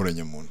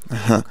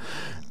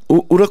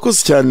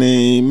 Urakoze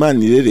cyane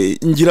Manirere,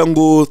 ngira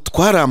ngo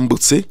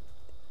twarambutse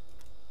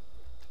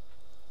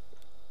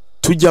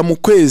tujya mu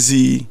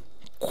kwezi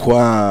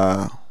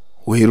kwa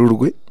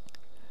Werurwe.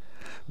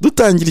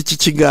 Dutangira iki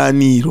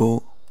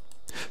kiganiro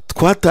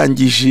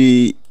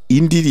twatangije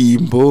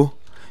indirimbo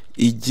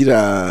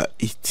igira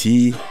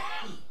iti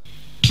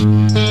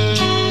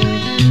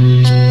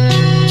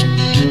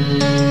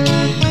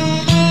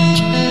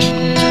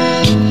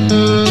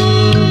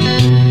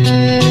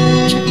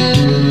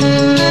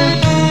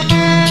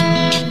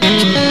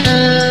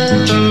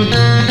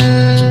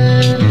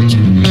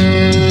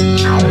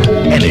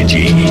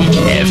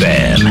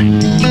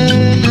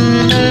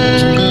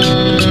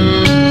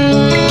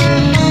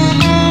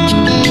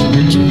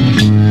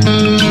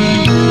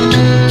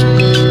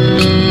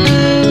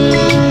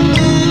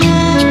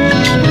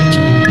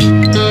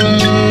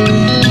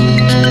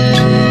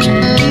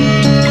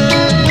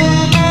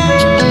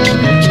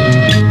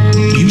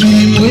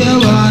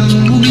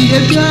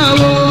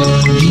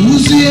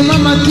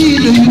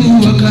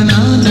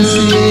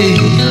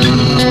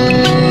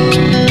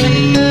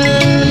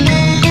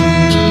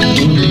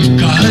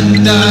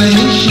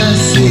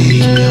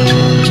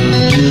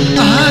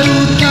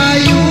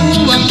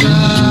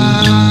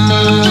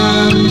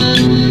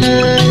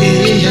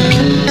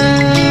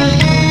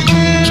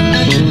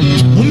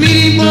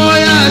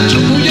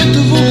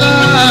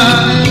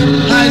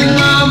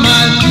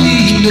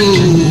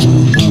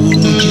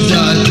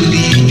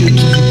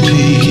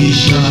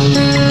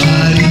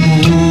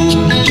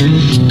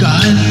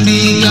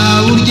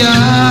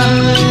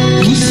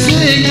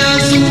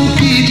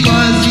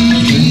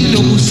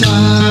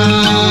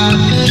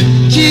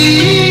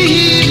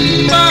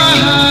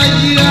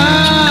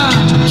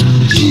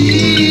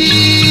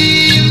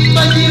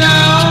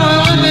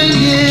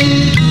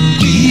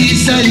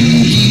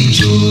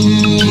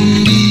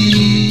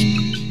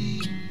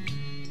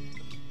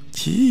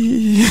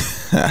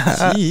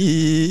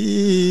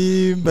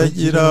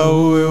bagira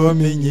wowe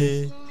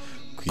wamenye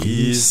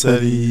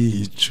kwisari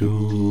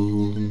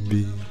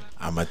icumbi.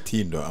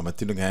 Amatindo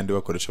nk'ayandi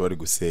bakoresha bari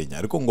gusenya,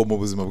 ariko ngo mu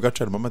buzima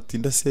bwacu harimo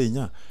amatindo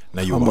asenya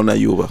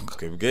nayubaka.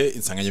 Twebwe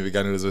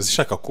Insanganyabiganiro zose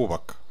ishaka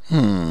kubaka.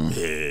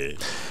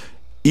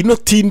 Ino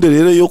tindo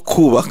rero yo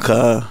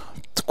kubaka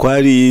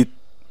twari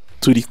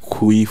turi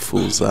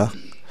kuyifuza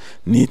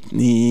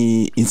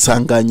ni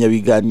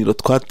Insanganyabiganiro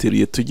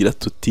twateruye tugira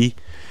tuti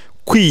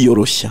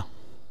kwiyoroshya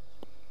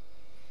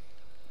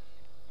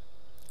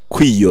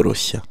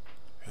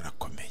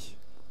birakomeye,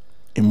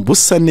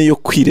 imbusane yo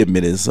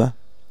kwiremereza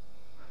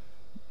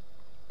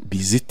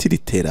bizitira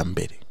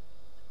iterambere.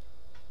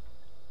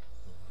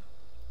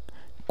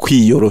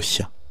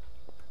 Kwiyoroshya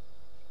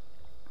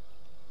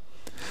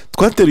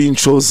twateruye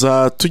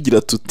inshoza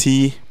tugira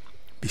tuti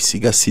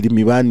bisigasira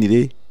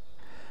imibanire,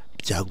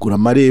 byagura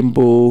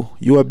amarembo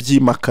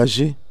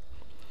y'uwabyimakaje,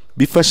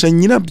 bifasha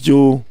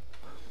nyirabyo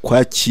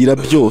kwakira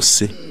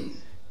byose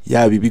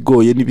yaba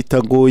ibigoye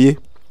n'ibitagoye,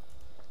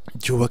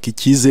 byubaka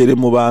icyizere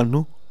mu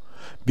bantu,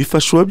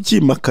 bifasha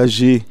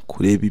uwabyimakaje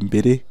kureba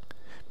imbere,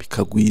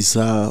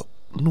 bikagwiza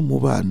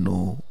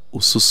n'umubano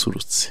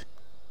ususurutse.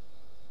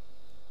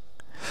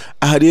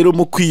 Aha rero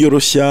mu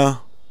kwiyoroshya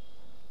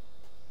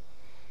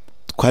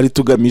twari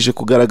tugamije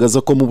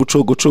kugaragaza ko mu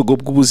bucogocogo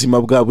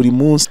bw'ubuzima bwa buri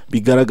munsi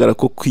bigaragara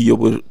ko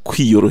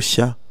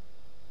kwiyoroshya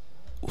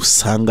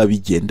usanga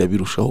bigenda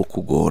birushaho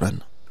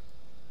kugorana.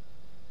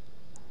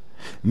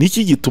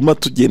 Niki gituma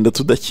tugenda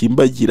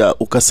tudakimbagira,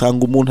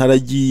 ukasanga umuntu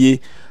aragiye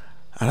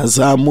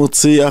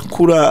arazamutse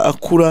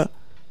akura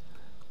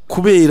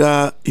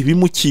kubera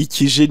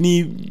ibimukikije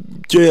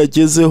n'ibyo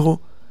yagezeho,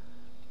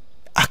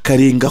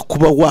 akarenga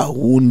kuba wa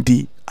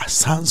wundi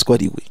asanzwe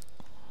ari we.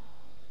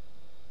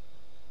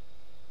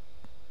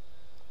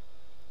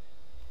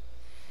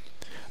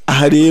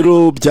 Aha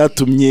rero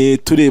byatumye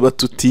tureba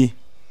tuti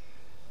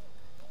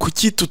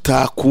kuki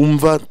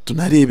tutakumva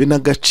tunarebe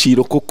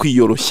n'agaciro ko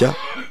kwiyoroshya,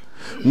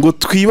 ngo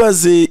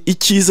twibaze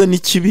icyiza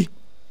n'ikibi,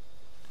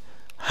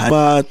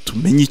 hanyuma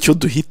tumenye icyo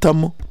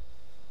duhitamo,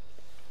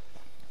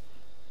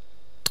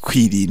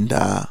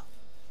 twirinda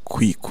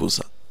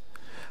kwikuza.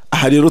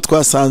 Aha rero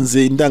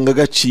twasanze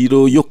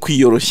indangagaciro yo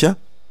kwiyoroshya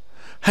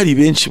hari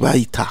benshi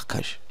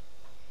bayitakaje,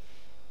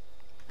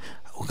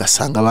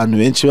 ugasanga abantu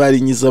benshi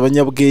barinyiza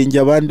abanyabwenge,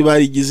 abandi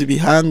barigize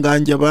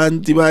ibihangange,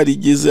 abandi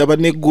barigize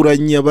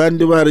abaneguranye,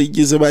 abandi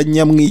barigize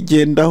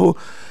banyamwigendaho,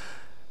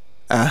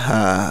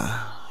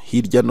 aha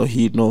hirya no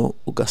hino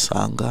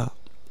ugasanga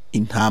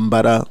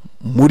intambara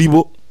muri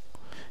bo,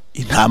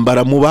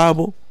 intambara mu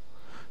babo,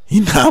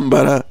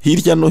 intambara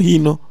hirya no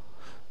hino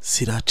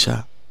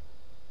ziraca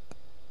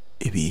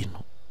ibintu.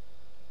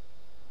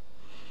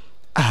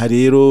 Aha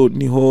rero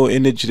niho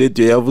Energy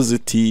Radio yavuze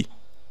iti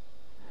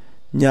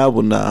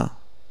nyabuna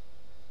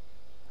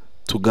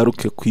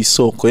tugaruke ku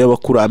isoko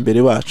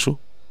y'abakurambere bacu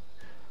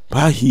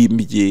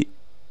bahimbye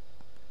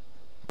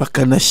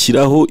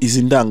bakanashyiraho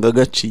izi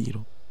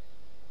ndangagaciro.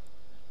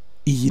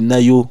 Iyi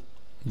nayo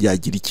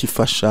yagira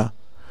ikifasha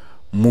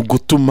mu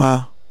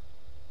gutuma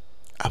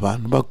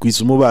abantu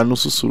bagwiza umubano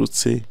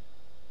ususurutse,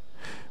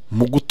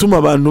 mu gutuma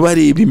abantu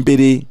bareba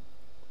imbere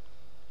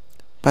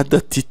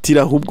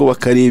badatitira, ahubwo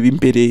bakareba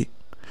imbere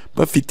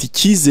bafite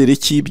icyizere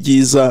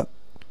cy'ibyiza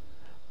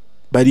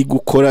bari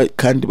gukora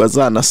kandi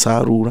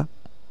bazanasarura,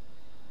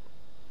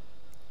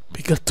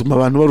 bigatuma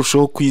abantu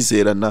barushaho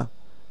kwizerana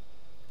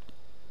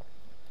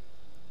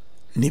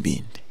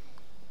n'ibindi.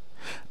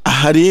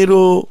 Aha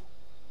rero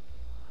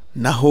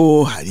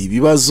naho hari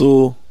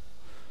ibibazo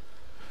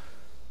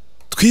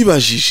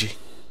twibajije,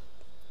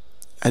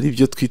 ari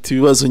byo twita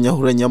ibibazo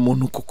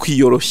nyahuranyamuntu ku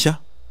kwiyoroshya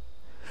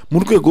mu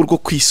rwego rwo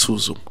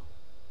kwisuzuma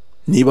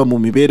niba mu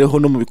mibereho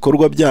no mu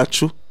bikorwa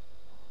byacu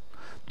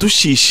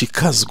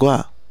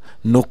dushishikazwa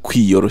no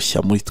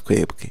kwiyoroshya muri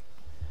twebwe.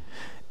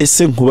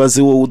 Ese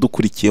nkubaze wowe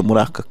udukurikiye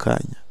muri aka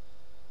kanya,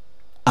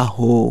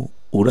 aho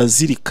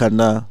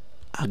urazirikana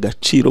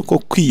agaciro ko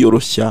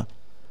kwiyoroshya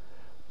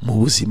mu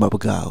buzima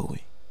bwawe?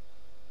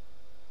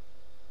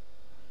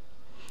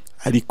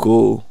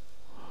 Ariko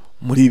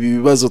muri ibi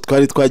bibazo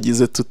twari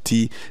twagize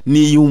tuti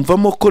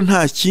niyumvamo ko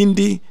nta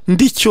kindi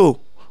ndicyo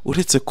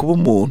uretse kuba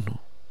umuntu.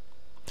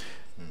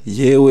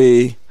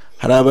 Yewe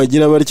hari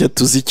abagira batya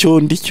tuzi icyo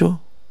ndicyo,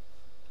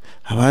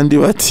 abandi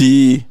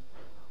bati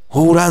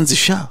wowe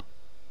uranzisha.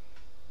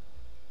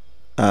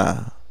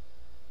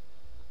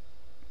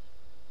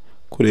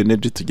 Kuri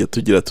Energy tujya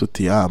tugira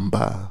tuti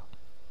yamba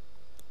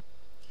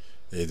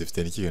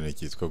dufite n'ikiganiro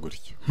cyitwa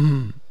gutyo.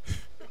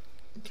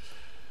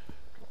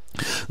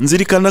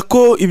 Nzirikana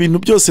ko ibintu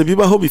byose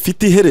bibaho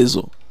bifite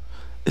iherezo.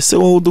 Ese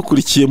wowe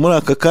udukurikiye muri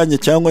aka kanya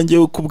cyangwa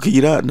ngewe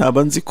kubwira,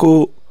 ntaba nzi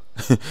ko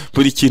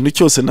buri kintu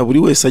cyose na buri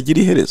wese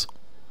agira iherezo.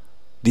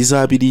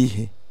 Rizaba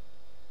irihe?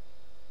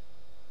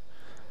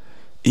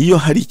 Iyo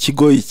hari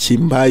ikigoyi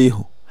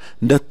kimbayeho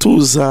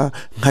ndatuza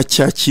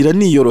nkacyakira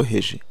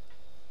niyoroheje.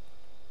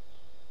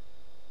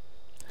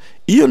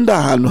 Iyo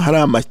ndahantu hari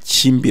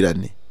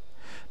amakimbirane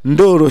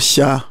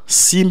ndoroshya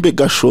simbe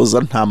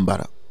gashoza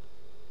ntambara.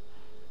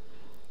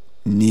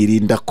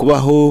 Nirinda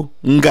kubaho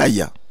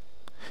ngaya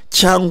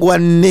cyangwa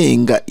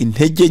nenga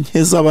intege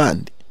nke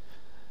z'abandi.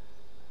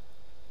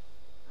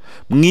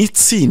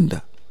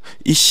 Mwitsinda,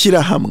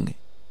 ishyirahamwe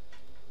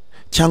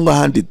cyangwa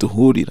ahandi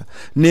duhurira,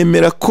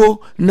 nemera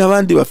ko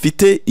n'abandi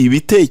bafite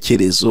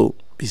ibitekerezo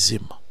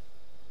bizima.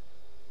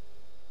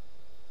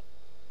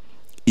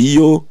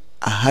 Iyo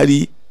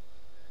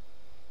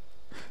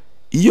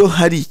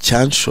hari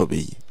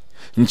icyanshobeye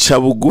nca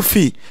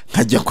bugufi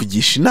nkajya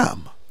kugisha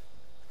inama.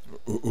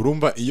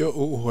 Urumva iyo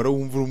uhora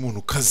wumva umuntu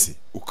ukaze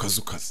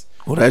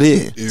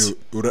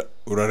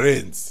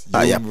urarenze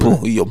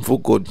iyo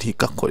mvugo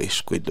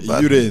ntikakoreshwe.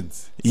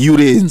 Iyo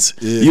urenze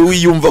iyo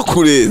wiyumva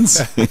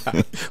kurenze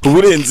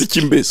uburenze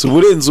iki mbese?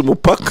 Uburenze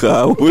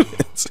umupaka,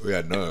 uburenze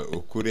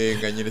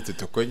ukurenga nyine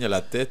tutokonya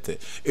la tete.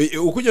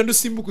 Uko ugenda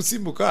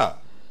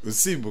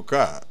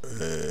usimbuka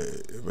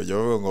bajya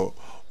bavuga ngo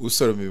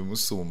usoroma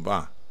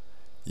ibimusumba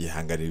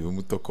yihanganira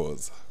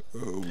ibimutokoza.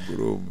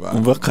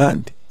 umva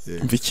kandi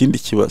umva ikindi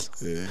kibazo,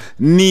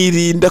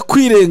 nirinda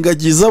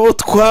kwirengagiza abo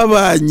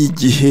twabanye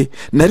igihe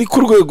nari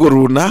ku rwego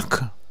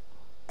runaka.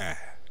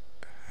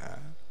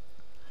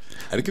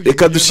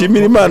 Reka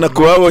dushimire Imana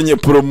ko babonye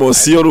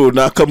poromosiyo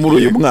runaka muri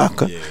uyu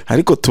mwaka,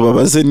 ariko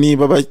tubabaze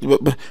niba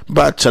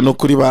baca no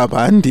kuri ba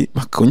bandi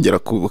bakongera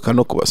kubuka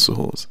no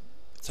kubasuhuza,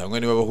 cyangwa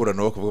niba bahura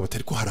nabo bakavuga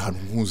batari ko hari ahantu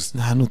nkuzi,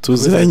 ahantu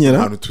tuziranye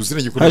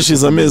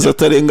hashize amezi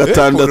atarenga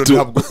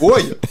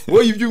 6.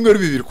 Oya ibyumweru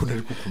 2 ko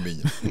ntari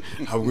kukumenya,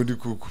 ntabwo ndi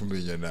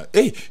kukumenyana.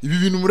 Ibi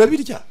bintu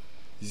murabirya,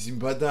 izi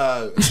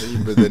mbada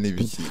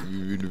n'ibiki,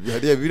 ibi bintu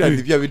bihariya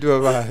birandi bya bindi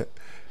baba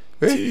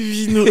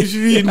ibintu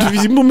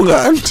birimo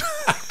umwanda.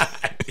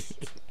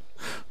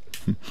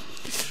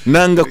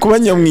 Nanga kuba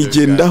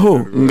nyamwigendaho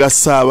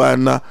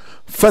ngasabana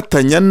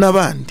fatanya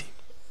n'abandi.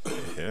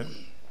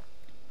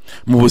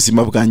 Mu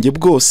buzima bwanjye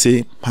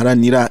bwose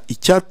mparanira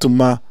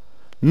icyatuma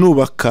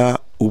nubaka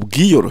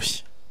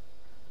ubwiyoroshye.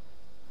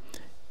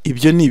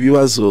 Ibyo ni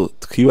ibibazo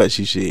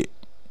twibajije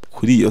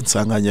kuri iyo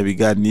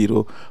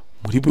nsanganyamabiganiro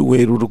muri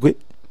Werurwe.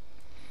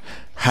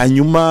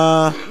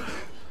 Hanyuma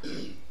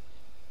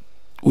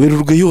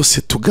Werurwe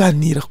yose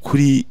tuganira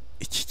kuri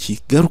iki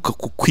kigaruka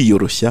ku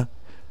kwiyoroshya,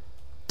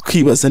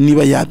 twibaza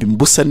niba yaba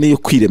imbusane yo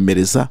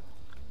kwiremereza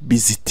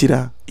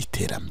bizitira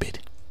iterambere.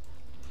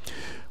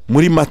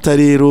 Muri Mata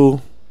rero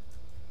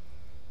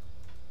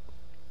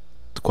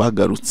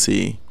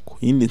twagarutse ku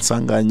yindi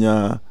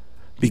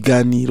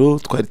nsanganyamabiganiro,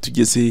 twari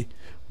tugeze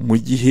mu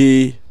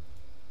gihe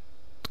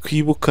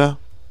twibuka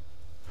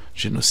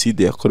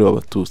jenoside yakorewe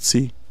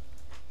abatutsi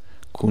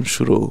ku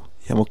nshuro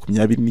ya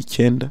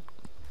 29.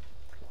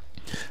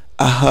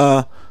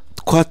 Aha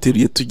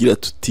twateruye tugira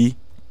tuti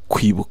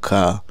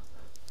kwibuka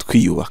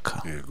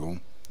twiyubaka. Yego,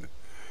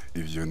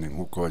 ibyo ni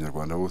nk'uko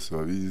abanyarwanda bose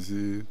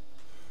babizi,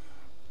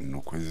 ni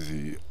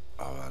ukwezi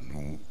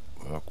abantu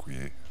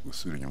bakwiye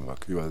gusubira inyuma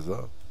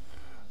bakibaza,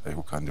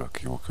 ariko kandi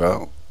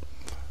bakibuka.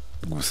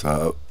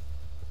 Gusa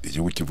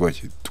igihugu kivuga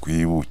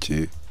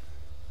twibuke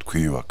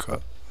twiyubaka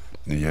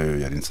niyo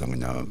yari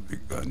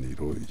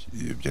insanganyamabiganiro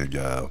byari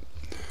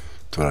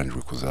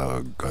byatoranijwe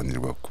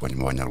kuzaganirwa ku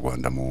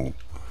banyarwanda mu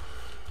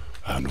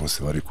ahantu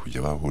hose bari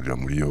kujya bahurira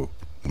muri yo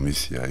mu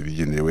minsi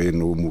yabigenewe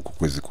no mu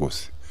kwezi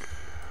kose.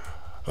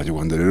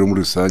 Abanyarwanda rero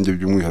muri rusange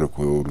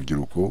by'umwihariko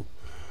urubyiruko,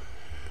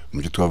 mu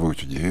byo twavuga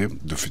icyo gihe,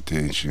 dufite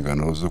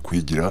inshingano zo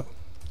kwigira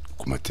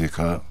ku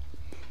mateka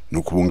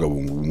no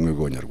kubungabunga ubumwe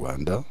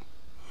bw'abanyarwanda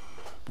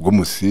bwo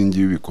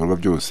musingi w'ibikorwa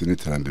byose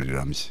n'iterambere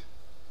rirambye.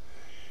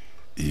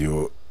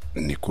 Iyo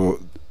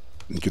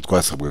nicyo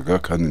twasabwaga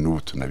kandi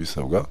n'ubu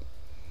tunabisabwa.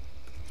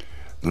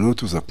 Noneho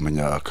tuza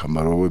kumenya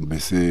akamaro,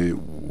 mbese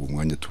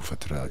umwanya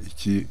tufatira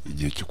iki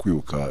igihe cyo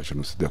kwibuka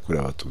jenoside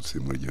yakorewe abatutsi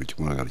muri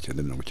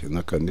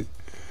 1994.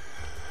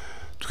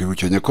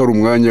 Twibukanya ko ari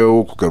umwanya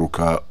wo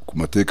kugaruka ku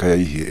mateka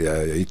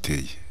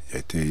yayiteye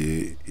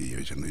iyo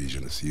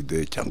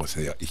jenoside, cyangwa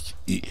se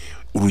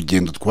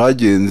urugendo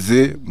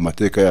twagenze mu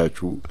mateka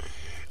yacu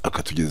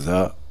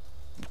akatugeza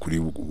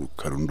kuri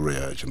karundura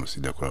ya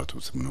jenoside yakorewe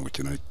abatutsi muri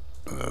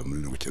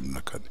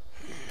 1994.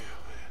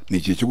 Ni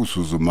igihe cyo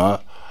gusuzuma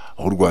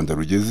aho u Rwanda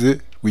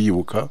rugeze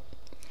rwiyibuka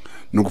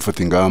no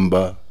gufata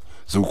ingamba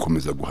zo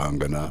gukomeza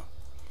guhangana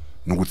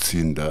no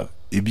gutsinda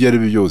ibyo ari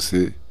byo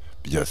byose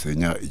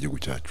byasenya igihugu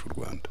cyacu u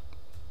Rwanda.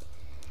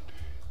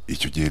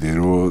 Icyo gihe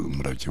rero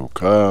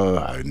murabyibuka,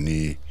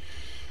 ni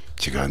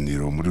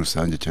ikiganiro muri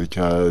rusange cyari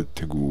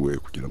cyateguwe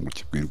kugira ngo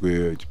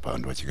kibwirwe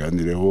abantu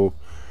bakiganireho.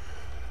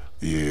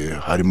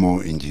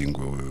 Harimo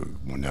ingingo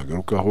umuntu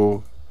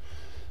yagarukaho,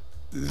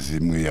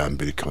 zimwe ya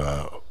mbere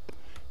ikaba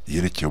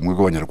yerekeye ubumwe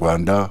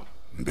bw'abanyarwanda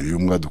mbere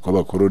y'umwaduko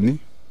w'abakoloni,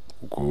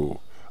 kuko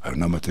hari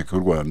n'amateka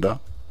y'u Rwanda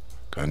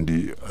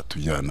kandi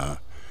atujyana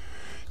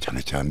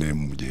cyane cyane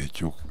mu gihe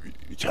cyo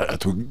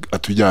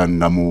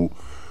atujyana mu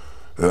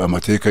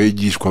amateka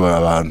yigishwa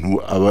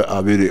abantu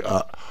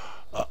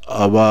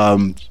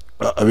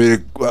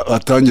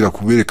atangira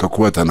kubereka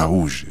ko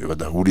batanahuje,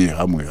 badahuriye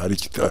hamwe.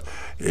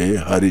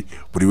 Hari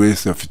buri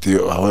wese afite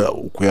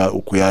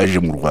uko yaje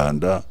mu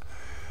Rwanda,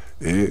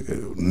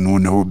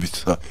 noneho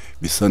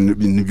bisa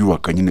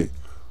n'ibyubaka nyine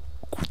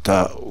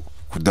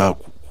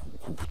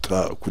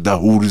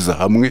kudahuriza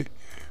hamwe,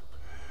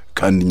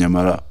 kandi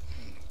nyamara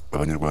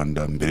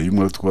abanyarwanda mbere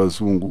y'umwaduko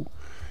w'abazungu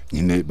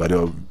nyine bari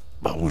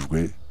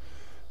bahujwe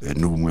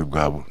n'ubumwe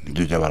bwabo.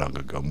 Nibyo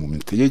byabarangaga mu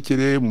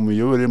mitegekere, mu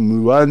miyoborere, mu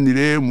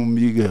mibanire, mu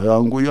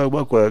mihango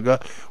bakoraga.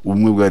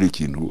 Ubumwe bwari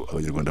ikintu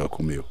abanyarwanda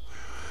bakomeyeho.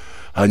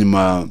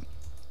 Hanyuma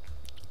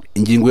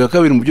ingingo ya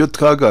kabiri mu byo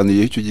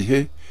twaganiye icyo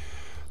gihe,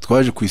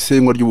 twaje ku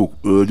isenywa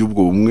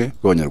ry'ubwo bumwe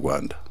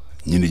bw'abanyarwanda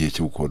nyine igihe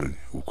cy'ubukoloni.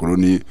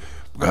 Ubukoloni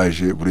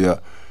bwaje buriya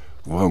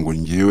buvuga ngo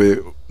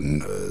ngewe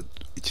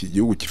iki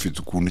gihugu gifite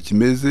ukuntu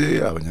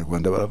kimeze,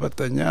 abanyarwanda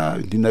barafatanya,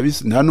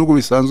 nta nubwo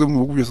bisanzwe mu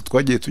bihugu byose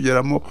twagiye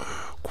tugeramo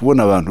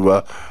kubona abantu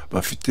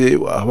bafite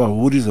aho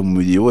bahuriza mu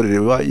miyoborere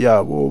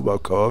yabo,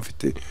 bakaba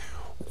bafite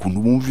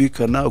ukuntu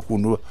bumvikana,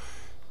 ukuntu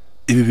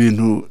ibi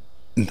bintu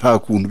nta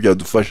kuntu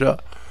byadufasha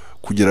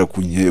kugera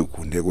ku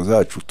ntego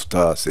zacu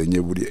tutasenye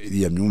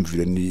iriya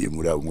myumvire ni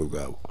muri abumwe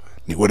bwabo.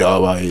 Niho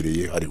rero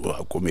bahereye, hariho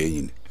hakomeye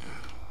nyine.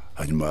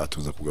 Hanyuma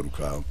tuza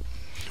kugaruka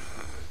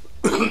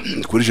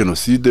kuri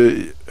jenoside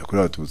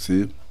yakorewe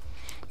abatutsi.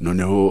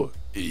 Noneho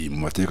mu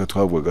mateka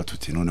twavugaga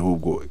tuti noneho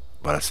ubwo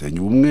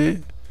barasenya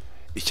ubumwe,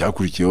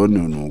 icyakurikiyeho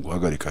ni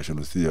uguhagarika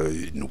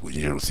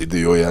jenoside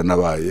yo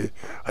yanabaye,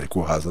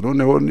 ariko haza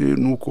noneho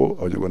nuko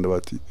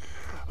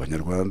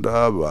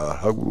abanyarwanda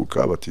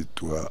bahaguruka bati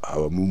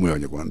habamo umwe.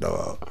 Abanyarwanda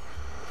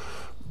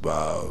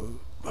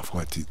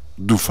bavuga ati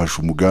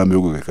dufashe umugambi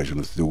wo guhagarika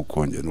jenoside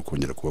no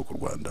kongera kubaka u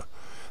Rwanda.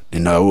 Ni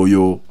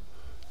nawo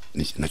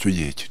nacyo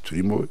gihe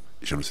turimo.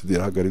 Jenoside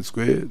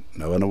yarahagaritswe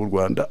n'abana b'u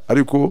Rwanda,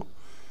 ariko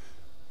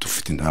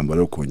dufite intambara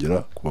yo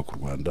kongera kubaka u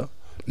Rwanda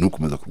no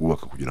gukomeza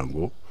kurwubaka kugira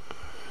ngo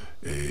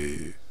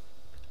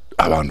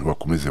abantu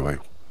bakomeze bayo,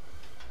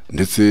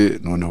 ndetse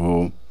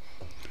noneho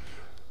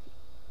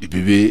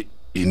bibe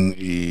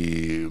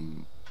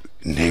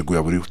intego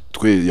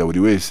ya buri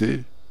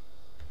wese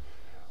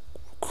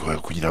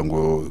kugira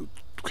ngo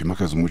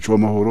twimakaze umuco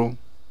w'amahoro,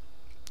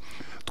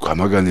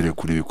 twamaganire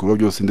kuri ibikorwa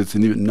byose ndetse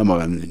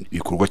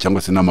n'ibikorwa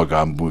cyangwa se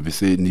n'amagambo,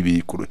 bise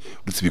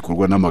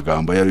ibikorwa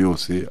n'amagambo ayo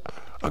yose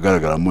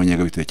agaragaramo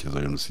ingengabitekerezo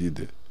ya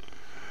jenoside.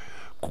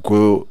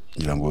 Kuko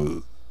ngira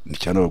ngo ni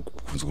cyane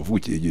bakunze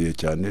kuvuga igihe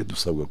cyane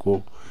dusabwa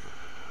ko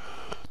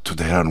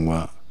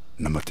tudaheranwa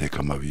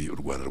n'amateka mabi u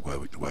Rwanda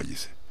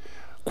rwagize,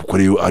 kuko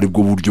rero ari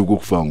bwo buryo bwo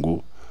kuvuga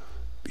ngo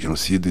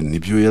jenoside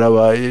nibyo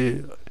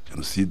yarabaye,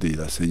 jenoside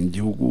irasenya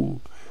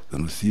igihugu,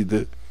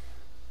 jenoside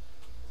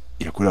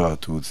yakorewe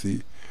abatutsi,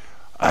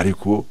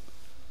 ariko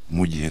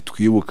mu gihe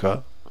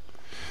twibuka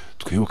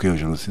iyo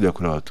jenoside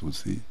yakorewe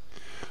abatutsi,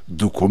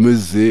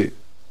 dukomeze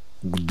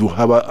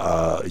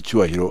duha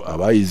icyubahiro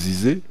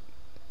abayizize,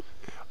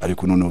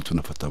 ariko noneho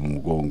tunafata mu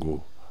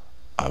mugongo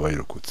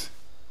abayirokotse,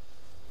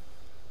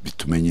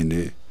 bitume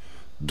nyine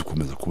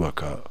dukomeza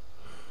kubaka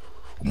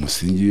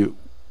umusingi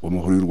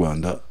w'amahoro y'u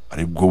Rwanda,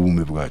 ari bwo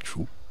bumwe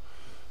bwacu.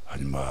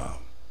 Hanyuma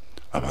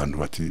abantu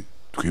bati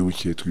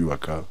twibuke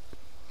twiyubaka,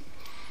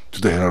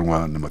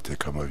 tudaheranwa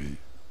n'amateka mabi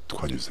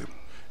twanyuzemo.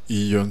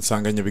 Iyo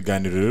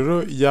nsanganyamabiganiro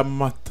rero ya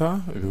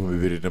Mata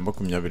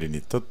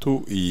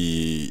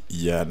 2023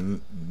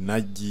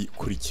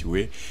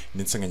 yanagikurikiwe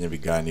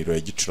n'insanganyamabiganiro ya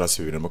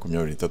Gicurasi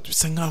 2023,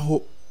 bisa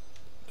nkaho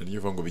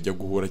niyo ngo bijya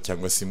guhura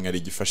cyangwa se imwe ari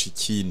gifasha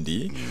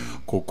ikindi,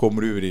 kuko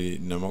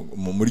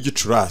muri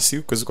Gicurasi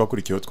ukwezi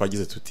kwakurikiyeho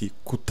twagize tuti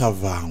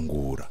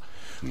kutavangura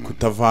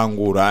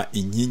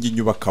inkingi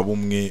nyubaka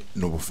bumwe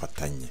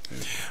n'ubufatanye.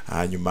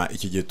 Hanyuma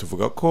iki gihe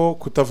tuvuga ko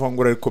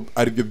kutavangura ariko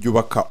ari byo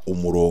byubaka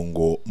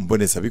umurongo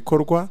mboneza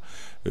bikorwa,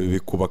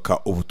 bikubaka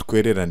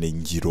ubutwererane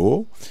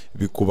ngiro,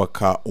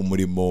 bikubaka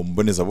umurimo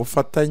mboneza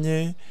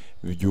bufatanye,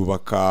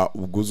 byubaka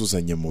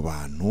ubwuzuzanye mu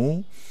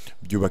bantu,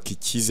 byubaka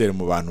icyizere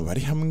mu bantu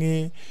bari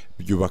hamwe,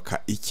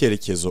 byubaka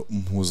icyerekezo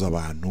mpuza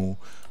abantu,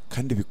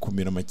 kandi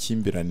bikumira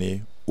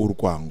amakimbirane,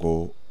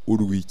 urwango,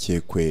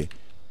 urwikekwe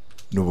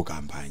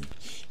n'ubugambanyi.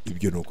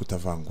 Ibyo no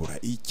kutavangura.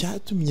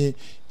 Icyatumye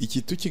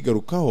iki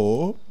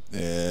tukigarukaho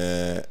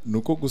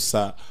nuko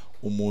gusa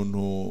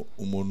umuntu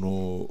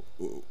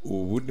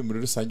ubundi muri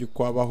rusange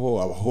uko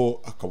abaho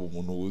akaba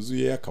umuntu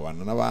wuzuye,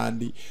 akabana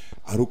n'abandi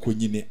ari uko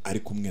nyine ari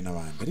kumwe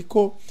n'abandi,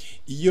 ariko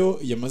iyo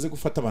yamaze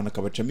gufata abantu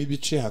akabacamo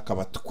ibice,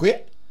 hakaba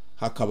twe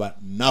hakaba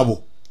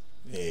nabo,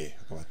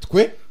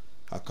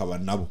 hakaba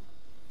nabo,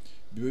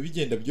 biba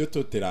bigenda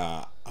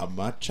byototera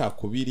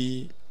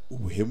amacakubiri,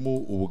 ubuhemu,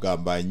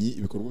 ubugambanyi,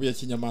 ibikorwa bya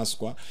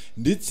kinyamaswa,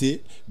 ndetse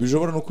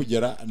bishobora no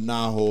kugera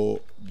naho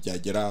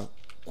byagera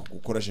ku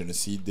gukora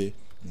jenoside,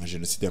 nka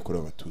jenoside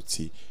yakorewe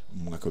abatutsi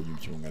mu mwaka wa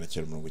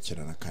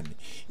 1994.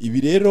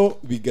 Ibi rero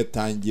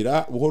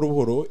bigatangira buhoro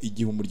buhoro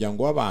igihe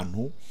umuryango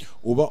w'abantu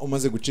uba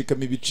umaze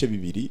gucikamo ibice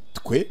bibiri,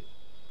 twe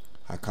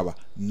hakaba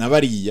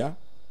nabariya.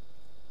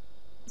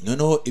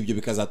 Noneho ibyo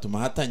bikazatuma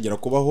hatangira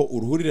kubaho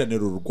uruhurirane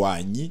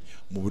rurwanyi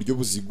mu buryo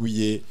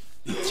buziguye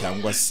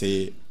cyangwa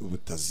se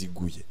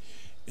butaziguye.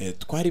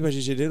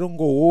 Twaribajije rero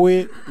ngo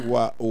wowe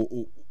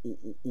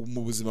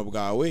mu buzima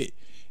bwawe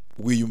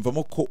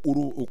wiyumvamo ko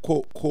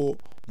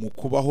mu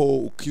kubaho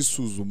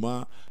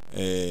ukisuzuma,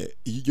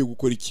 iyo ugiye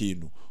gukora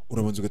ikintu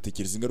urabanza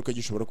ugatekereza ingaruka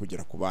gishobora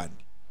kugera ku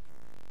bandi.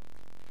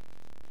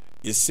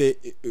 Ese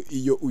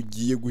iyo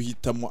ugiye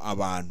guhitamo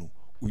abantu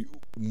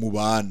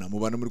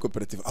mubana muri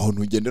koperative, aho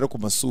ntugendera ku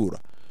masura,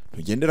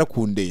 ntugendera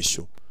ku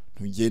ndeshyo,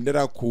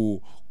 ntugendera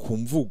ku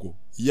mvugo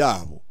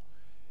yabo.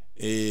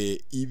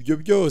 Ibyo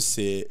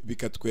byose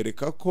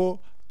bikatwereka ko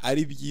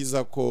ari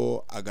byiza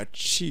ko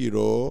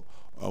agaciro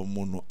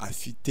umuntu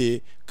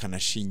afite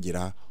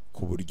kanashingira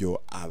ku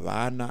buryo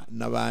abana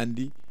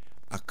n'abandi,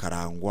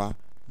 akarangwa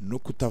no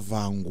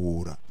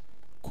kutavangura,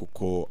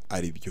 kuko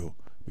ari byo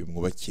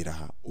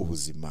bimwubakira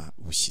ubuzima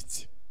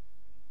bushyitse.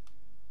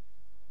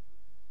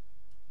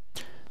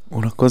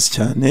 Urakoze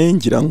cyane.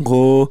 Ngira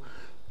ngo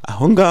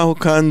aho ngaho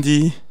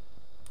kandi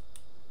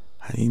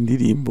hari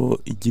indirimbo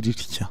igira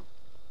itya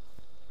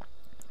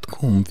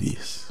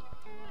twumvise.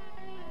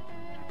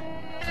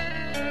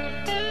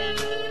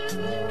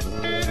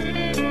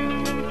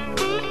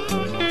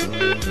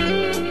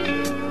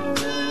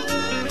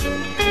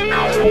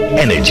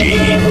 Energy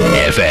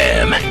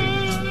FM.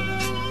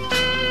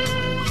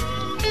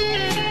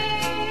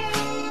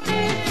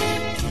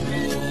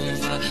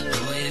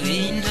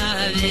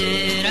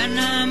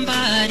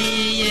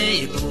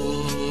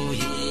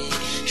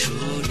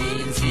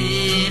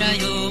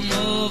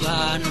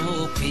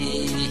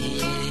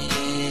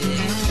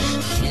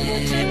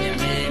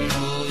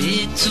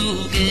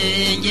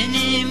 Tugenge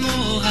ni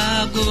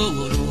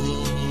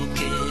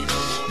muhaguruke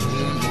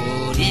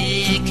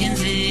mumurike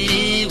nzira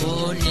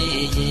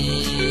iboneye,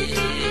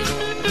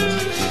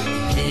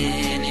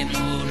 bene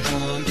muntu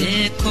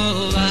mbeko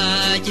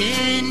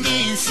bagenda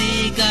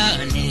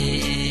insigane,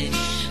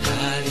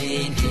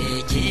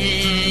 ab'intege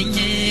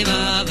nke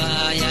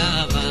babaye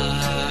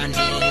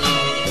abandi,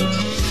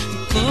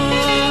 ko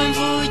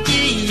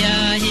mvugiye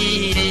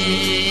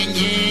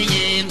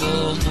ahirengeye ngo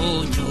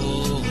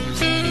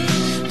munyumve,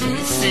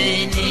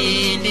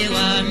 ninde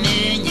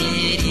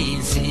wamenyera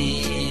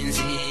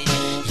insinzi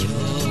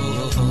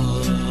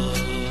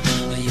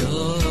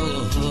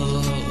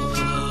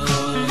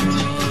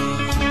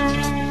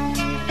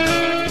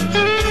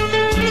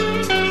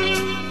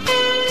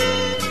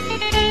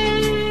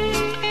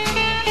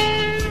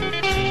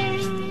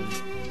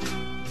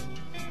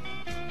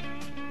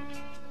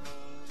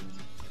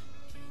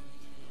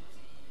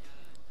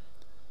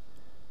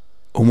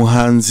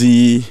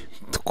Umuhanzi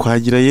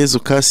Twagirayezu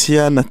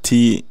Cassian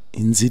ati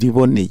inzira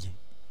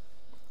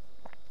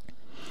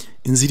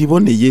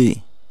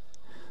iboneye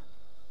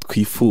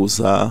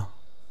twifuza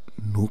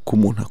nuko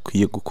umuntu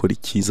akwiye gukora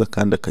icyiza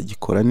kandi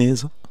akagikora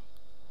neza,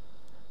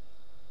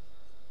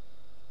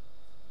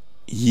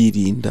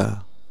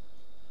 yirinda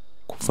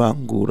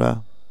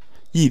kuvangura,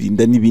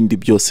 yirinda n'ibindi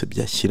byose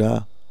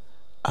byashyira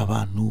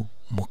abantu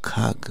mu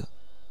kaga.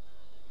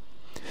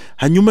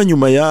 Hanyuma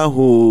nyuma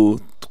yaho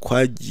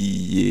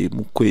twagiye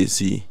mu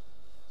kwezi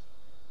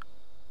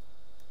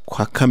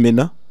kwa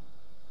Kamena.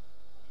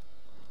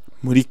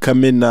 Muri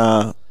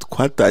Kamena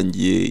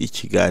twatangiye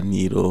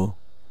ikiganiro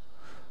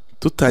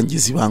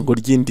tutangiza ibango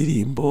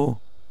ry'indirimbo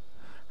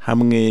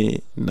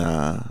hamwe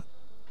na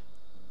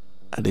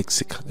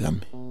Alex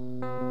Kagame.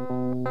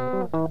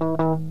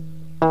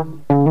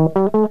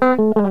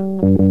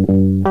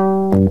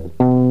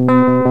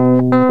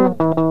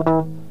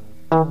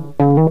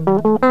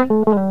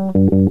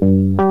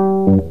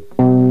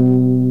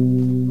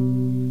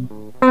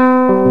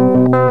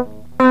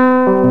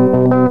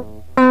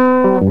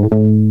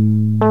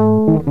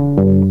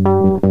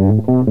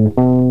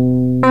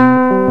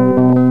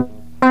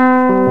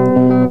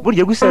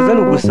 Burya gusaza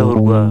no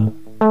gusahurwa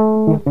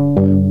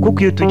kuko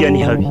iyo tujya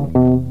ni habi.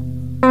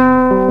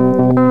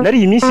 Nari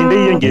iyi minsi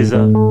ndayiyongeza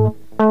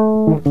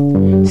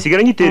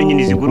sigara nyitera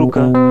inyoni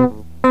ziguruka,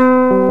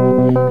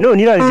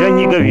 none iranzira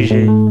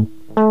nyigabije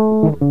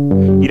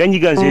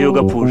iranyiganze yo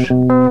gapfusha.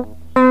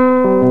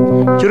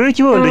 Cyorora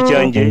ikibondo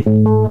cyanjye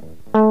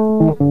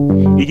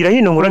igira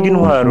hino nkuraga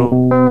intwaro,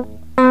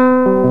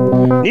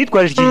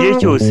 nitwaje iki gihe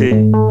cyose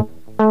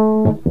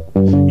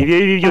ibihe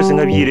bibi byose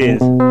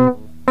nkabyirenza.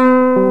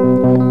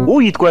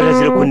 Uyitwaje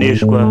azira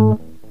kuneshwa,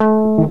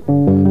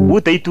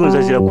 utayitunza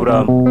azira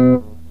kuramba.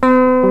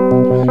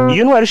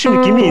 Iyo ntwara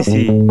ishimika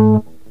iminsi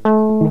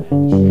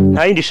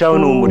nta yindi shaho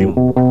ni umurimo.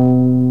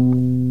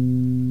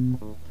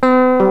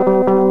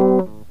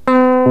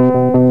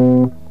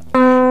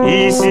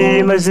 Isi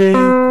imaze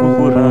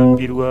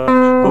kukurambirwa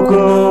kuko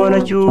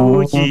nacyo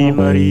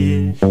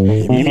ukimariye,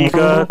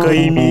 imikaka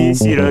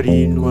y'iminsi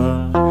irarindwa.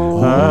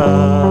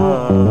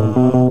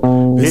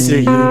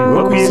 Mbese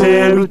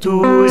wakwizera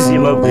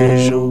utuzima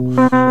bw'ejo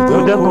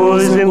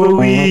udakoze ngo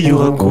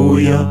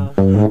wiyuhakuya,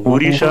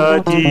 uri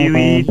shati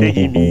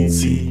witega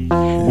iminsi,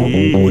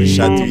 uri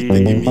shati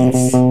witega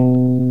iminsi.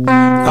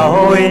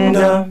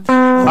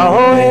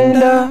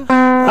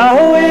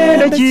 aho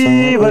wenda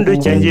kibondo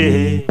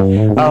cyanjye,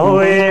 aho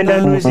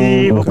wenda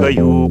ntuzibuka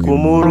yuko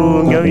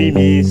umurunga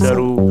w'iminsi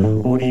ari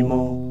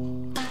umurimo.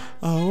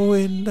 Aho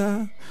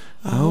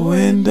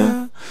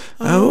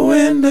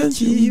wenda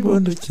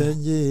kibondo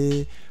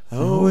cyanjye,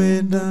 aho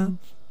wenda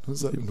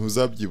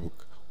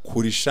ntuzabyibuka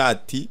kuri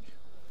shati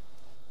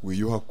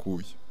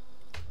wiyuhakuye,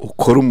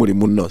 ukora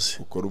umurimo unoze.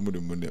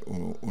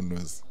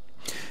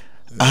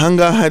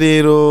 Ahangaha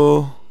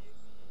rero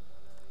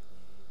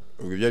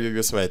ubwo ibyo ari byo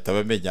byose bahita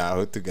bamenya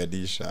aho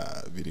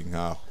tuganisha, biri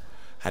nkaho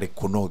hari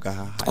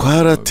kunoga.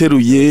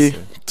 Twarateruye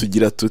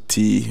tugira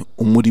tuti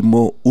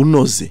umurimo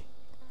unoze,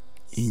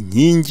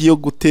 inkingi yo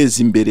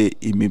guteza imbere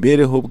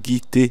imibereho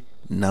bwite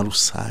na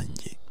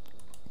rusange.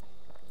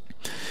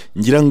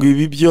 Ngira ngo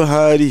ibi byo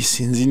hari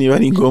sinzi niba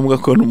ari ngombwa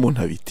ko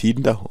n'umuntu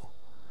abitindaho.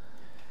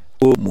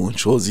 Mu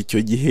nshoza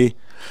icyo gihe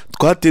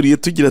twateruye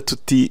tugira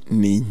tuti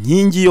ni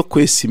inkingi yo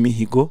kwesa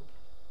imihigo,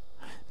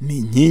 ni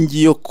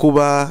inkingi yo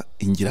kuba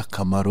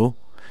ingirakamaro,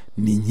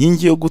 ni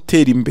inkingi yo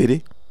gutera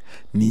imbere,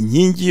 ni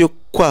inkingi yo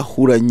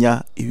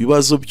kwahuranya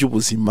ibibazo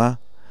by'ubuzima,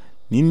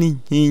 ni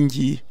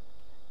n'inkingi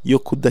yo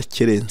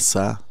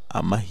kudakerensa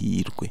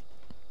amahirwe.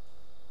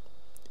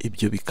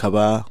 Ibyo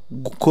bikaba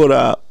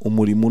gukora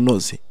umurimo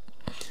unoze.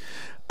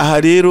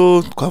 Aha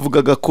rero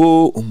twavugaga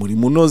ko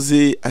umurimo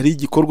unoze ari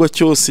igikorwa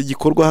cyose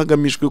gikorwa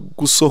hagamijwe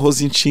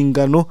gusohoza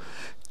inshingano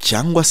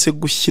cyangwa se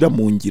gushyira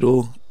mu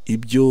ngiro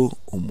ibyo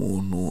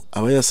umuntu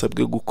aba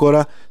yasabwe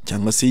gukora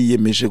cyangwa se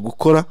yiyemeje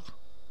gukora.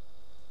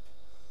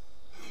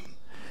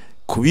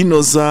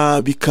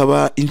 Kubinoza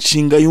bikaba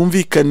inshinga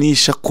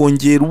yumvikanisha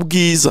kongera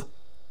ubwiza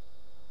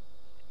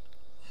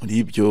muri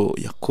ibyo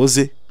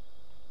yakoze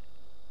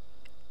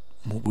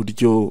mu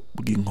buryo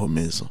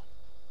bw'inkomezo.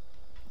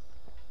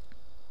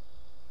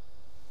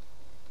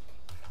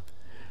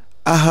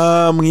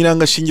 Aha mu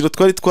irangashingiro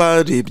twari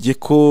twarebye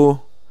ko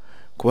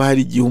kuba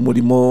hari igihe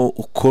umurimo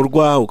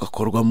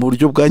ugakorwa mu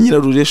buryo bwa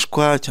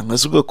nyirarureshwa cyangwa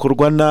se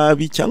ugakorwa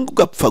nabi cyangwa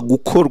ugapfa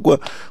gukorwa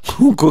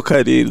nk'uko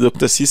kare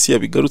Dr. Sisi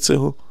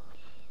yabigarutseho,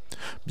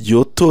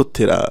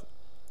 byototera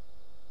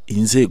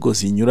inzego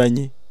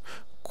zinyuranye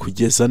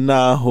kugeza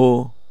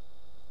n'aho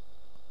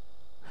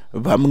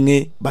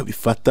bamwe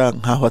babifata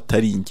nk'aho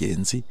atari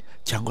ingenzi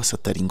cyangwa se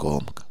atari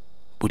ngombwa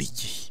buri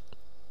gihe.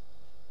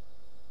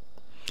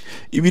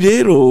 Ibi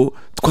rero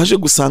twaje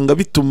gusanga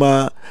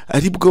bituma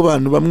aribwo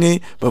abantu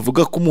bamwe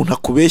bavuga ko umuntu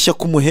akubeshya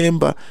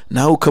kumuhemba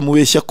nawe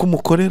ukamubeshya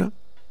kumukorera.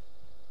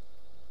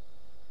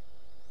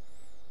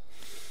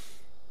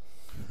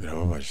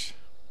 Birababaje.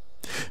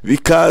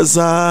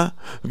 Bikaza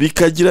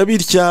bikagira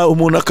bitya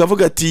umuntu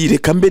akavuga ati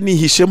reka mbe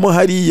nihishemo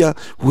hariya,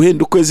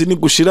 wenda ukwezi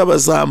nigushira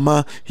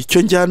bazampa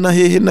icyo njyana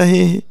hehe na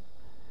hehe.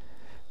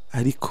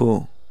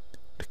 Ariko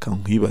reka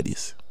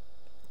nkwibarize,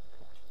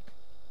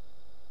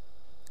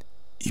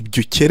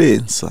 ibyo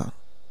ukerensa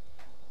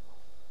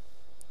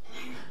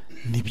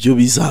nibyo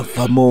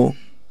bizavamo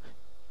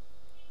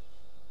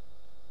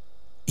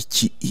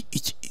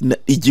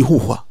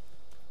igihuhwa.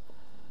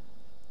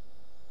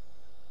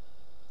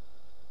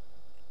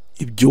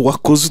 Ibyo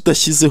wakoze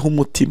udashyizeho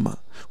umutima,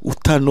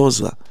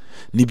 utanoza,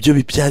 nibyo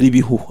bibyara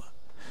ibihuhwa.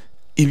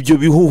 Ibyo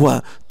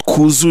bihuhwa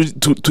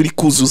turi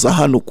kuzuza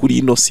hano kuri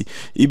ino si,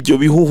 ibyo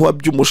bihuhwa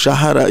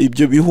by'umushahara,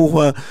 ibyo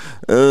bihuhwa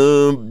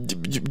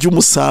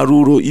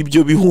by'umusaruro,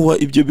 ibyo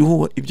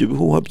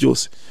bihuhwa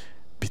byose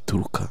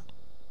bituruka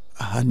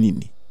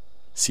ahanini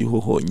siho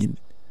honyine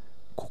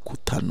kuko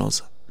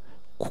utanoza,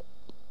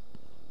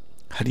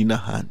 hari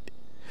n'ahandi.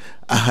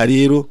 Aha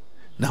rero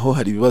naho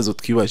hari ibibazo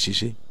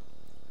twibajije.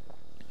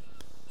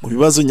 Mu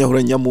bibazo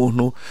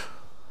nyahuranyamuntu,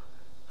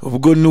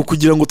 ubwo ni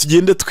ukugira ngo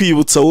tugende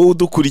twibutsa wowe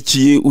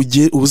udukurikiye,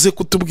 uze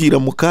kutubwira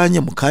mu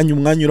kanya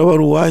umwanya uraba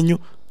ari uwanyu,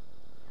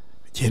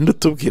 ugende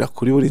utubwira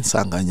kuri buri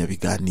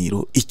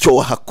Nsanganyabiganiro icyo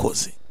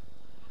wahakoze.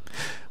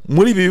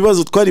 Muri ibi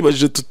bibazo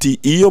twaribajije tuti,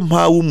 iyo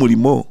mpawe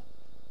umurimo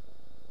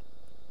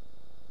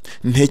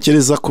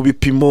ntekereza ku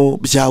bipimo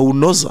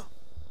byawunoza.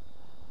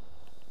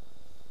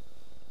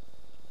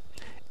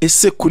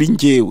 Ese kuri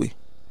njyewe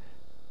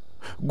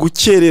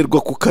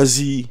gukererwa ku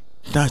kazi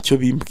ntacyo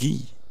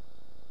bimbwiye?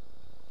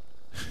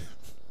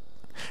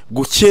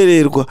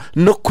 Gukererwa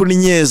no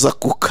kunyeza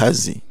ku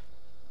kazi,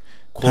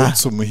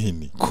 konsa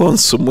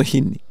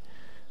umuhini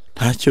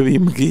ntacyo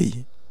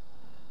bimbwiye.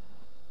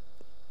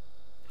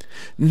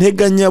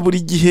 Nteganya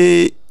buri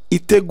gihe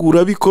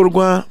itegura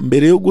bikorwa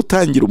mbere yo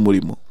gutangira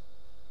umurimo.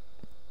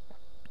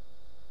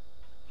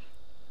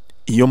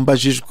 Iyo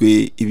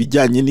mbajijwe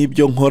ibijyanye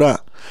n'ibyo nkora,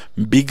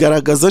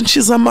 mbigaragaza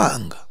nshize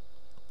amanga.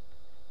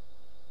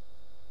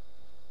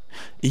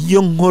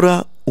 Iyo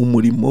nkora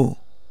umurimo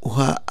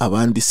uha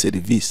abandi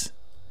serivisi,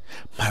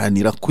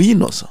 mparanira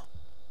kuyinoza.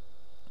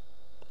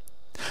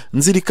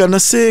 Nzirikana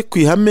se ku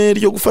ihame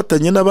ryo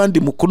gufatanya n'abandi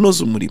mu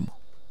kunoza umurimo.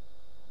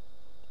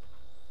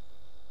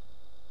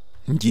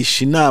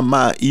 Ngisha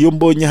inama iyo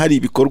mbonye hari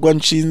ibikorwa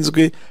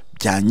nshinzwe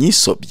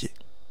byanyisobye.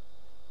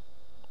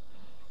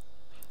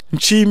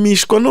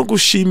 Nshimishwa no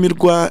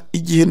gushimirwa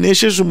igihe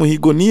nesheje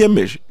umuhigo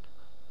niyemeje.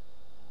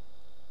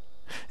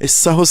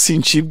 Ese aho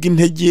sincibwa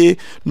intege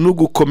no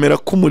gukomera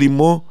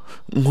k'umurimo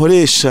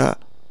nkoresha,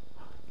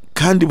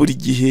 kandi buri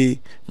gihe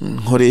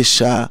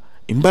nkoresha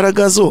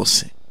imbaraga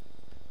zose.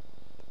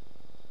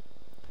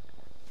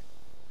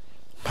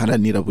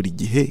 Mparanira buri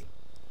gihe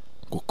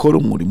gukora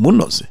umurimo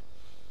unoze.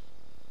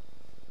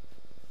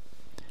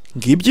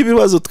 Ngibyo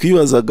ibibazo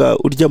twibazaga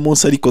urya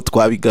munsi, ariko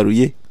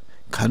twabigaruye,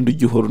 kandi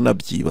ujye uhora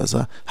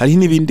unabyibaza. Hari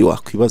n'ibindi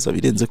wakwibaza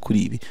birenze kuri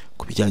ibi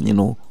ku bijyanye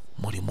no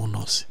murimo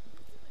unoze.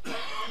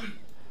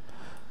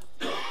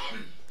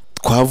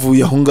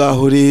 Twavuye aho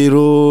ngaho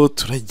rero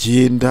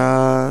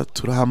turagenda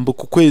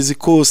turambuka ukwezi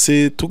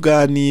kose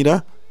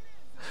tuganira,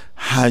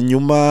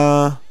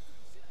 hanyuma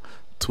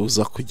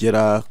tuza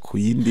kugera ku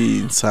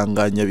yindi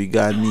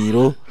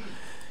Nsanganyabiganiro.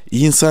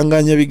 Iyi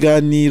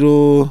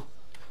Nsanganyabiganiro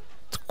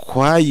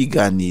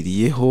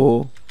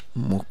twayiganiriyeho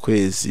mu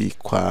kwezi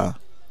kwa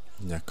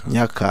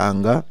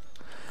Nyakanga.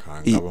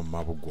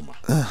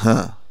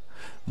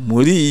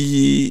 Muri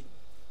iyi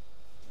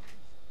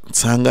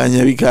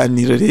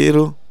Nsanganyabiganiro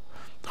rero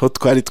aho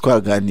twari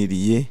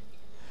twaganiriye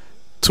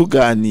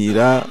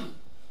tuganira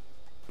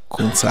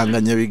ku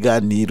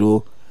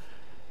Nsanganyabiganiro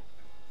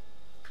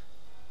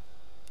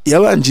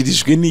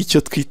yabanjirijwe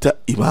n'icyo twita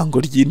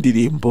ibango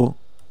ry'indirimbo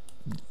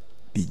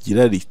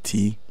rigira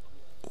riti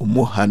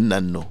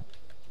umuhanano.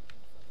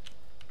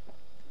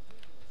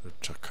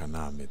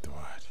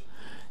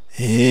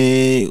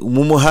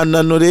 Mu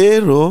muhanano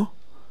rero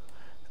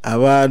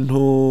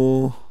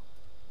abantu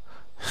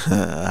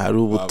hari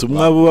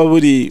ubutumwa buba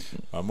buri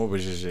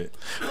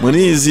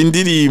muri izi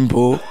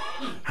ndirimbo,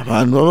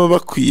 abantu baba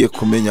bakwiye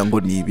kumenya ngo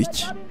ni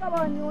ibiki.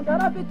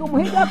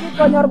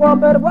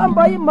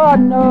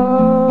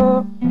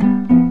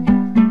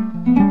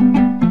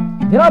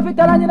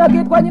 Irafitana nyina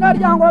kitwa nyina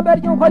ryangombe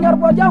ryuko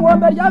nyarwo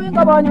ryangombe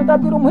ryabinga banyu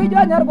ndabwira umuhige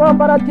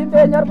nyarwamba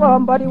ratimbe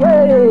nyarwamba ari we.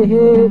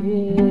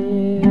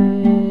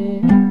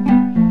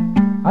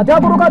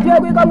 Ataguruka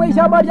twegwiga mu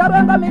ishyamba rya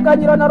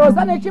Rwengamiganyiro na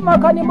Rosa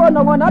n'Icimaka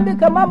n'imbono ngo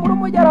nambike mamuru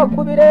mugera ku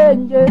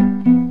birenge.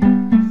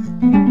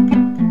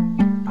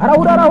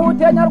 Arahura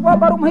arahute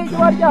nyarwamba ari umuhige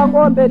wa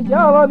ryangombe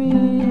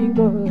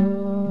ryababinga.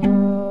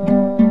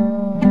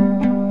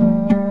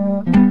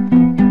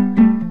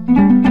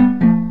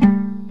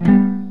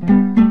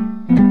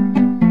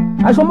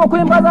 Ashumukwe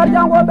imbaza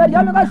ryangombe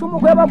ryamiga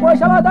ashumukwe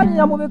bagosha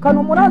badaniya mu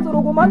bikano umuranzi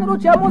urugumana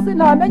uruciye munsi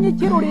ntamenye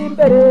ikiruri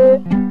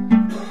imbere.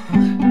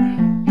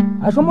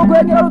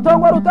 Ashumukwe nyira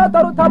rutongo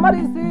rutata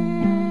rutamarisi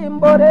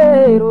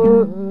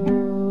imborero.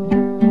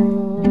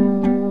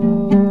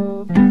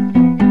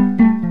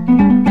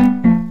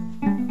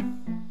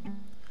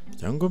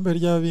 Ryangombe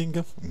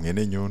ryabinga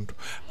mwene Nyundo.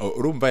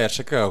 Urumva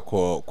yashakaga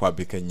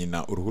kwambika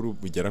nyina uruhuru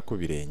bugera ku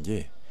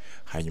birenge,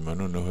 hanyuma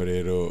noneho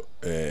rero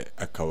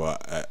akaba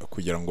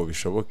kugira ngo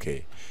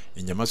bishoboke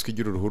inyamaswa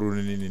igira uruhuru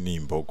runini ni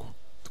imbogo.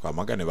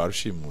 Twamagane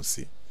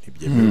barushimusi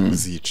ntibyemewe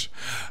kuzica,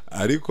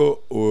 ariko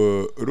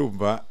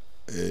urumva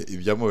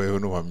ibyamubayeho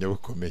n'ubuhamya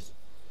bukomeye.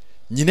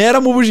 Nyina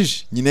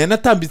yaramubujije, nyina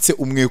yanatambitse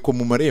umweko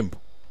mu marembo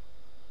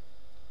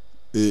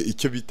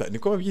icyo bita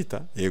niko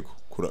babyita yego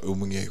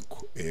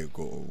umweko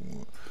yego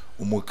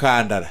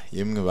umukandara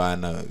yemwe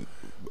bana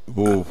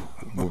bo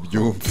mu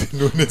byumve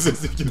none se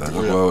sibyo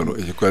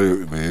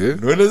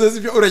none se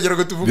sibyo uragira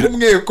ngo tuvuge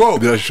umweko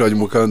birashushanya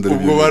umukandara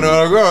ubwo bantu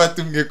baravuga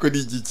bati umweko ni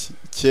igiki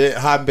cye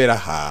hambere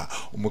aha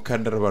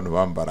umukandara abantu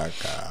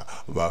bambaraga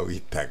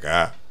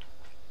bawitaga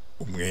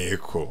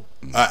umweko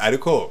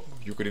ariko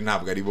byukuri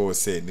ntabwo ari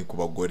bose ni ku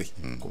bagore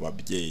ku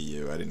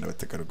babyeyi bari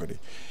n'abategarugori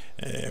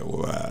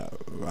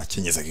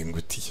bakenyezaga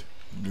ingutiya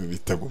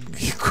bitaga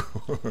umwiko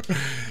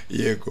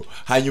yego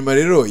hanyuma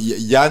rero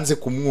yanze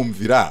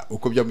kumwumvira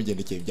uko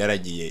byamugendekeye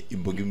byaragiye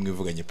imboga imwe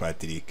ivuganye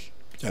Patrick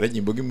byaragiye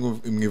imboga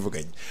imwe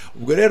ivuganye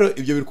ubwo rero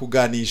ibyo biri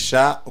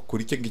kuganisha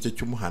kuri cyo ngicyo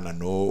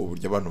cy'umuhanano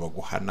uburyo abantu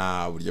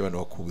baguhana uburyo abantu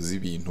bakubuza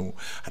ibintu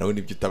hariho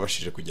n'ibyo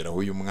utabashije kugeraho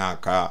uyu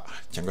mwaka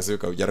cyangwa se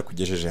bikaba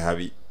byarakugejeje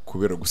habi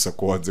kubera gusa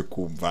ko wanze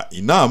kumva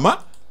inama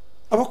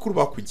abakuru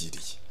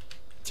bakugiriye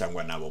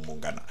cyangwa nabo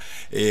mungana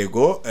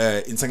yego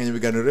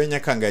insanganyamabiganiro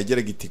Nyakanga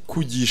yageraga iti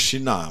kugisha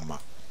inama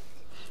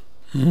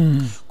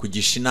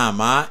kugisha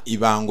inama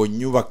ibango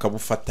nyubaka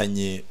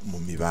bufatanye mu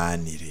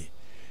mibanire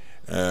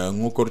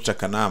nk'uko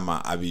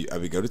Rucakanama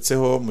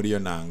abigarutseho muri iyo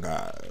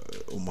nanga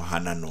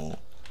umuhanano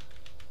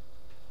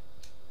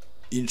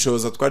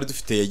inshoza twari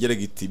dufite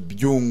yageraga iti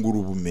byungura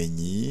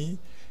ubumenyi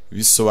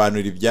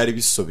bisobanura ibyari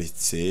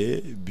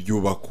bisobetse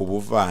byubaka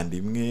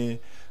ubuvandimwe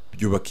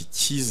byubaka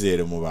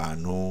icyizere mu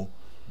bantu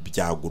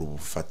byagura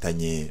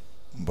ubufatanye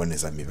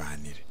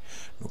mbonezamibanire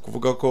ni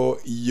ukuvuga ko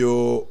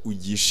iyo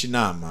ugisha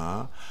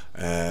inama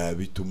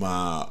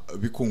bituma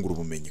bikungura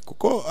ubumenyi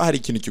kuko hari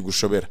ikintu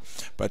kigushobera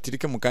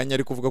Patrick Mukanya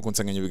ari kuvuga ku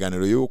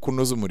nsanganyamabiganiro yo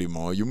kunoza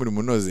umurimo y'umurimo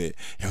unoze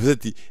yavuze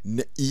ati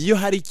iyo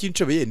hari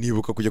ikinshobeye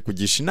nibuka kujya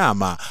kugisha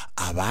inama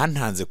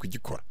abantanze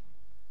kugikora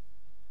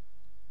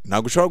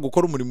ntabwo ushobora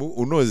gukora umurimo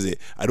unoze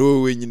ari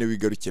wowe wenyine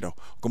wigarukiraho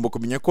ugomba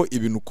kumenya ko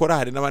ibintu ukora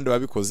hari n'abandi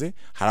babikoze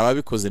hari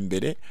ababikoze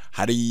mbere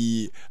hari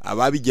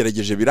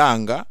ababigerageje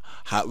biranga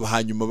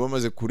hanyuma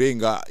bamaze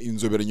kurenga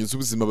inzoberanyo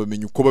z'ubuzima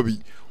bamenya uko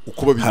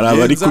babigenza hari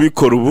abari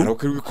kubikora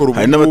ubu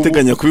hari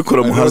n'abateganya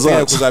kubikora mu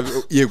hazaza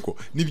yego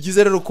ni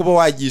byiza rero kuba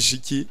wagisha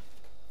iki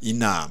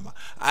inama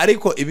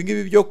ariko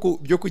ibingibi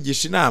byo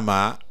kugisha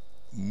inama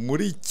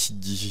muri iki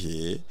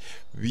gihe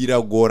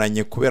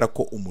biragoranye kubera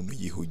ko umuntu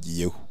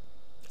yihugiyeho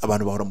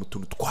abantu bahora mu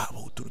tuntu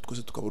twabo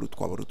twose tukabura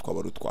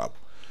utwabo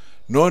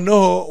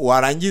noneho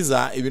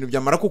warangiza ibintu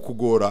byamara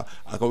kukugora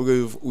akavuga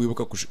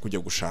wibuka kujya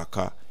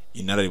gushaka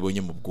inararibonye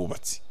mu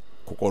bwubatsi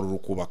kuko wari uri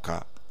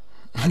kubaka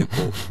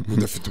ariko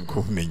udafite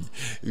ubwo bumenyi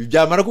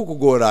byamara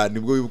kukugora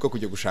nibwo wibuka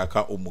kujya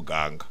gushaka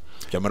umuganga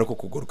byamara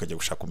kukugora ukajya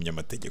gushaka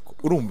umunyamategeko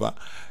urumva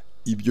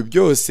ibyo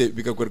byose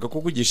bikagoreka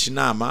ko kugisha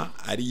inama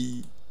ari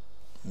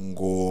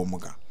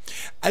ngombwa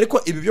ariko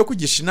ibi byo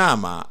kugisha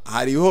inama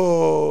hariho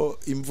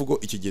imvugo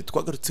icyo gihe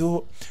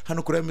twagarutseho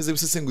hano kuri ameze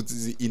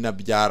bisesenguzi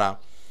inabyara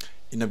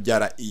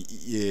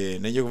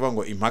nenge kuvuga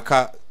ngo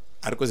impaka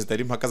ariko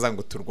zitari impaka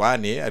zango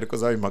turwane ariko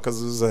zaba impaka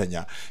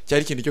zuzuzanya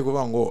cyari ikintu cyo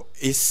kuvuga ngo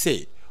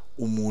ese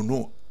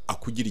umuntu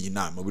akugiriye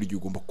inama buri gihe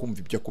ugomba kumva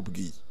ibyo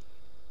akubwiye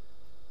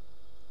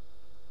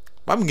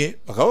bamwe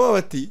bakaba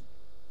bati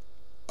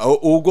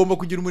ugomba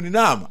kugira umuntu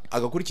inama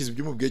agakurikiza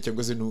ibyo umubwiye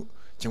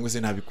cyangwa se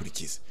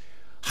ntabikurikize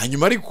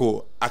hanyuma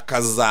ariko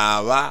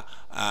akazaba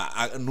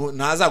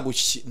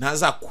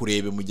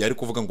ntazakurebe mu gihe ari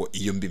kuvuga ngo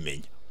iyo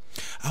mbimenya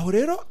aho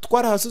rero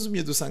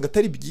twarahasuzumye dusanga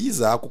atari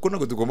byiza kuko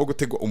ntabwo tugomba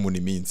gutega umuntu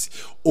iminsi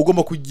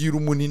ugomba kugira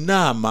umuntu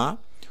inama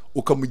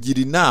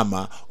ukamugira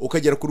inama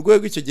ukagera ku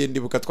rwego icyo gihe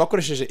ndibuka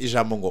twakoresheje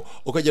ijambo ngo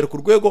ukagera ku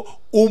rwego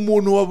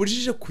umuntu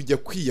wabujije kujya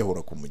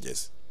kwiyahura ku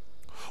mugezi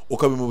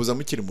ukabimubuza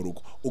mukiri mu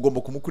rugo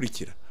ugomba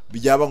kumukurikira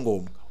byaba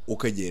ngombwa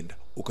ukagenda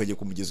ukajya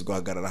ku mugezi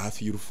ugahagarara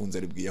hafi y'urufunzo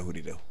ari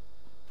bwiyahurireho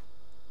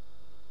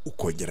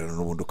ukongerana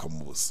n'ubundi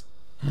ukamubuza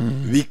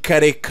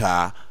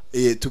bikareka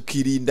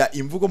tukirinda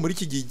imvugo muri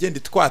iki gihe igenda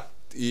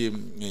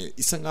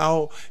isa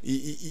nkaho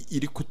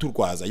iri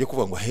kuturwaza yo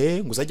kuvuga ngo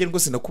ngo uzagere ngo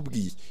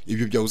sinakubwiye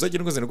ibyo byawe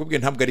uzagere ngo sinakubwiye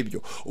ntabwo ari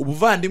byo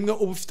ubuvandimwe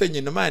uba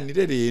ufitanye na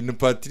Manirere na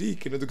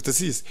Patrick na Dr.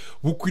 Sis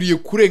bukwiriye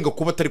kurenga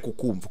kuba atari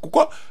kukumva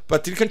kuko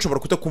Patrick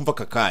nshobora kutakumva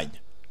aka kanya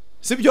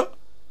sibyo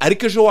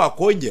ariko ejo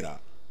wakongera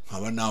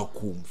nkaba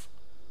nakumva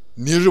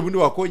n'ejo bundi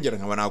wakongera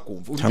nkaba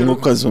nakumva cyangwa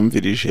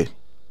ukazumvirije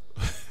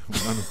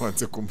umwana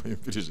wanze kumva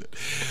yumvirije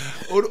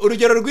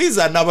urugero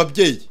rwiza ni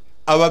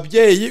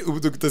ababyeyi ubu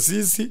Dr.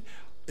 Sisi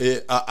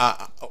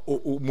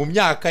mu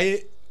myaka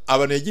ye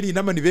abantu yagiriye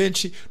inama ni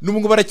benshi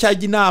n'ubwo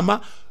baracyajya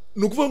inama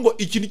ni ukuvuga ngo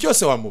ikintu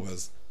cyose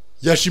wamubaza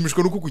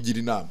yashimishwa no kukugira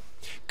inama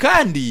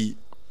kandi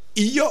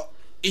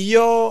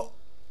iyo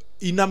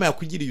inama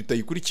yakugiriye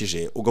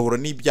utayikurikije ugahura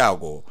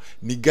n'ibyago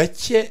ni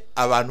gake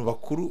abantu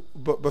bakuru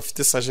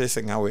bafite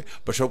sagesse nkawe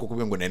bashobora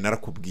kukubwira ngo nari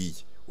narakubwiye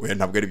oya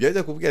ntabwo ari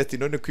byo kubwira ati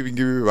none ko ibi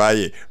ngibi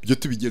bibaye byo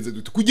tubigenze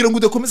dute kugira ngo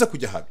udakomeza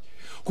kujya habi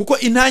kuko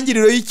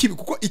intangiriro y'ikibi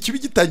kuko ikibi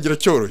gitangira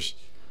cyoroshye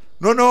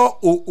noneho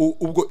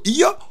ubwo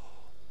iyo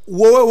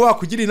wowe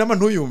wakugira inama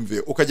ntuyumve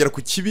ukagera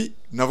ku kibi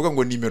navuga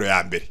ngo nimero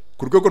ya mbere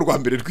ku rwego rwa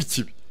mbere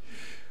rw'ikibi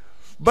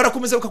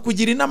barakomeza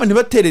bakakugira inama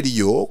ntibaterere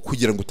iyo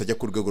kugira ngo utajya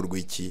ku rwego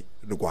rw'iki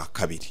rwa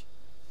kabiri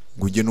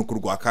ngo ujye no ku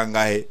rwa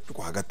kangahe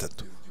rwa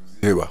gatatu.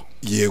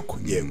 Yego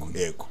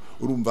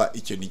urumva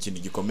icyo ni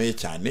ikintu gikomeye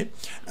cyane.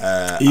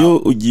 iyo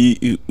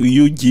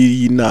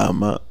ugiye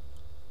inama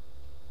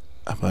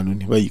abantu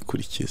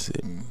ntibayikurikize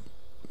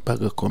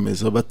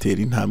bagakomeza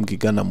batera intambwe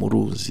igana mu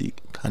ruzi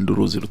kandi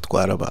uruzi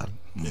rutwara abantu.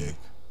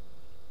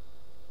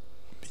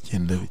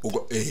 Bigenda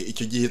bite?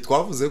 Icyo gihe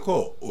twavuze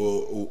ko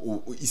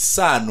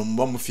isano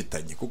muba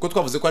mufitanye, kuko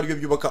twavuze ko aribyo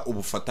byubaka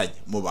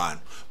ubufatanye mu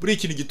bantu. Buri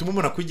ikintu gituma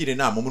umuntu akugira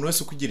inama, umuntu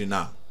wese ukugira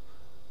inama,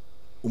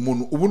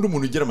 ubundi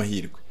umuntu ugira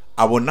amahirwe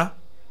abona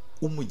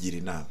umugira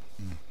inama.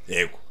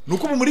 Yego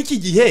nuko muri iki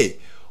gihe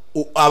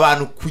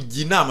abantu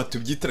kujya inama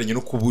tubyitiranye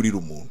no kuburira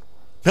umuntu.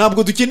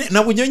 Ntabwo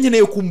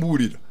nkeneye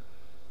kumburira,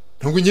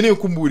 ntabwo nkeneye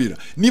kumburira.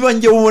 Niba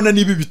njye ubona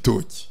niba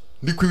ibitoki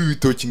ndi kwiba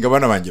ibitoki ngo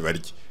abana banjye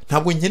barye,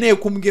 ntabwo nkeneye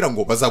kumbwira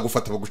ngo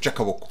bazagufata baguca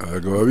akaboko.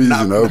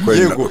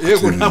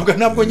 Yego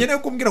ntabwo nkeneye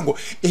kumbwira ngo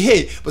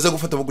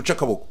bazagufata baguca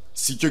akaboko.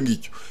 Si icyo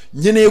ngicyo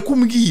nkeneye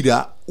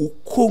kumbwira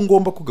uko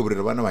ngomba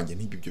kugaburira abana banjye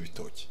n'ibyo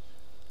bitoki.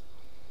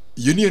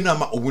 Iyo niyo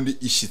nama ubundi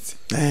ishitse.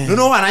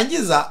 Noneho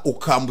warangiza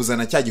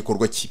ukambuzana cya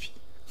gikorwa kibi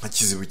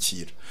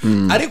nkakizibukira.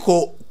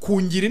 Ariko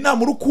kungira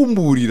inama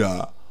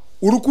urukumburira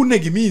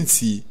urukuntega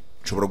iminsi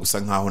nshobora gusa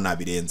nkaho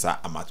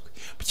nabirenza amatwi.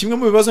 Kimwe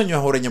mu bibazo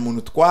nyahoranya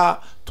muntu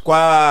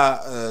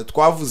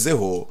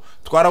twavuzeho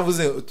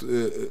twaravuze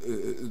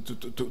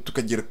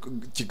tukagira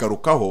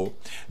kigarukaho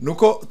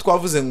nuko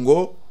twavuze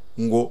ngo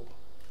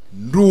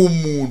ndi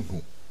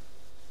umuntu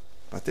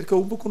batereka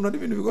wumva ukuntu ari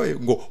ibintu bigoye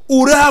ngo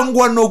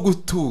urangwa no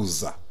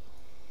gutuza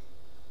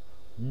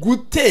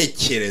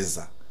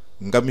gutekereza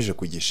ngamije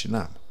kugisha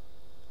inama.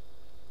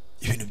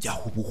 Ibintu bya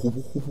hubu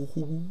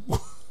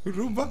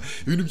urumva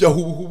ibintu bya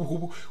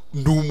hubu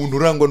ndi umuntu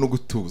urangwa no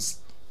gutuza,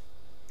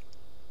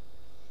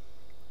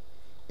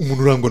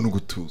 umuntu urangwa no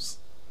gutuza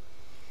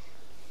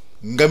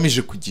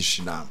ngamije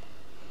kugisha inama.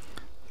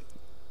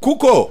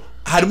 Kuko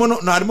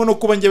harimo no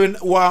kuba njyewe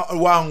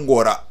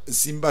wangora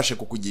simbashe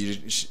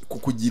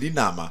kukugira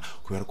inama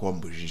kubera ko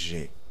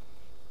wambujije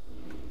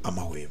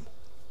amahwemo.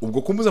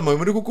 Ubwo kumbuza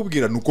amahwemo uri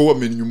kukubwira nuko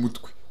wamenye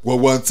umutwe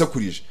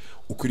wawansakurije.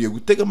 Ukwiriye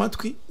gutega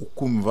amatwi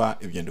ukumva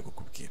ibyo ndi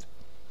kukubwira.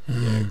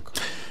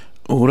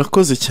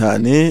 Urakoze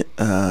cyane.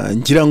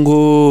 Ngira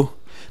ngo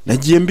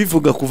nagiye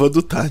mbivuga kuva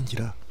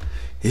dutangira.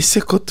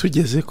 Ese ko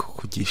tugeze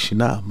kukugisha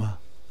inama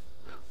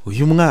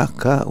uyu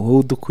mwaka wowe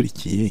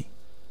udukurikiye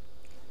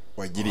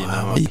wagiriye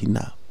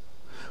inama,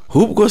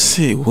 ahubwo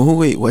se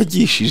wowe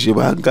wagishije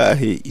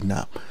bangahe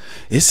inama?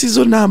 Ese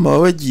izo nama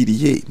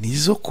wabagiriye ni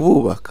izo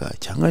kububaka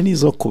cyangwa ni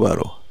izo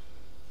kubaroha?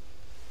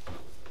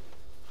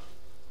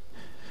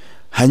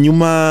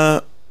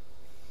 Hanyuma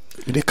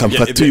reka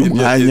mfate uyu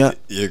mwanya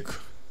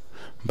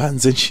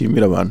mbanze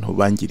nshimira abantu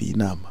bangiriye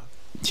inama.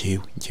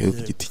 Ngewe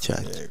ku giti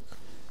cyanjye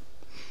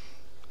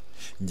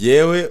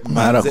ngewe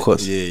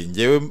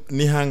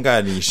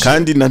nihanganisha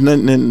kandi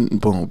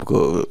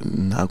ubwo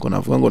ntabwo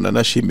navuga ngo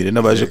nanashimire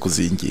n'abaje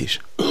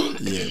kuzingisha.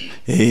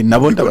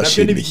 Nabo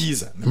ndabashimiye.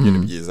 Nabyo ni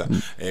byiza.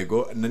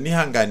 Yego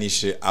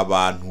nihanganishe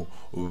abantu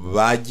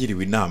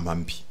bagiriwe inama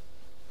mbi.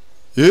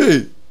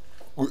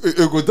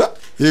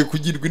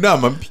 Kugirwa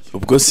inama mbi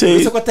ubwo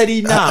se ko atari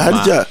inama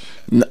harya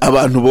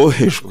abantu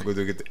bohejwe.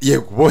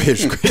 Yego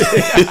bohejwe.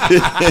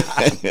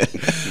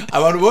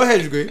 Abantu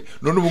bohejwe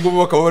none ubu ngubu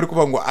bakaba bari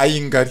kuvuga ngo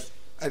ayingari.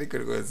 Ariko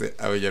rwose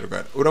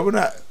abanyarwanda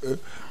urabona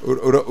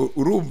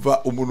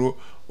urumva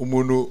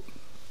umuntu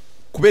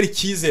kubera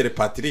icyizere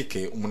Patrick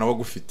umuntu aba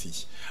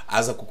agufitiye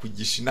aza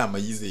kukugisha inama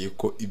yizeye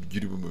ko ibyo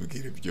uri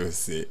bumubwire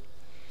byose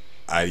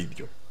ari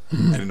byo.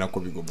 Ari nako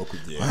bigomba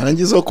kugenda.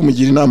 Warangiza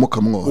kumugira inama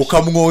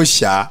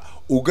ukamwoshya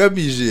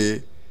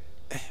ugamije.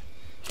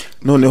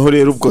 Noneho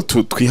rero ubwo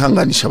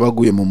twihanganisha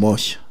abaguye mu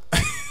moshya.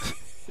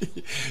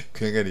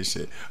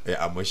 Kwihanganishe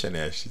amoshya na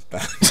ya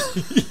shitani.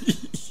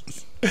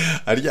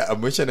 Arya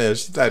amoshya na ya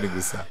shitani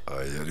gusa.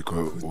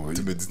 Ariko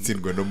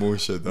tumeditsindwa no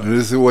mushya da.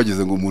 Nese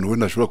wageze ngo umuntu we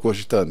ntashobora kuba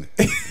shitani.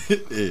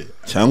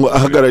 Cyangwa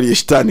ahagarariye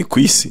shitani ku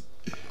isi.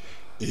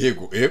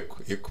 Yego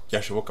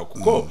byashoboka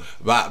kuko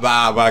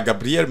ba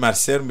Gabriel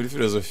Marcel muri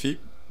philosophie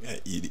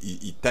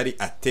itari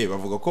ate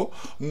bavuga ko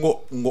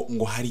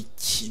ngo hari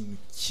ikintu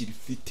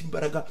kirifite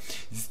imbaraga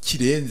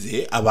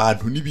kirenze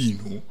abantu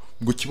n'ibintu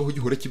ngo kibaho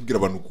gihora kibwira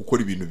abantu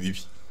gukora ibintu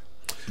bibi.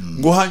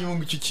 Ngo hanyuma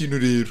ngo icyo kintu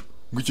rero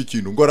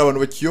ngo abantu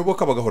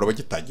bakiyoboka bagahora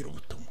bagitangira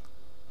ubutumwa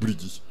buri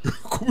gihe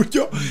ku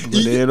buryo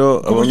rero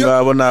abo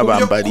ngabo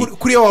nabambari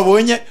kuri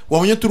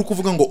wabonye turi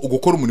kuvuga ngo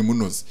ugukora umurimo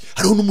unoze.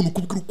 Hariho n'umuntu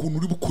ukubwira ukuntu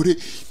uri bukore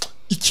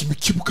ikintu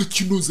kibuka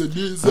kinoza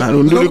neza. Hari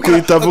undi uri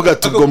kwita avuga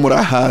ati ubwo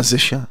murahaze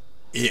sha.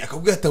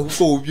 Akabwira ati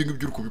ahubwo ibyo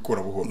ngibyo uri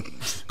kubikora buhoro.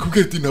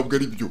 Akabwira ati ntabwo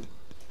ari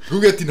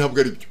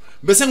byo.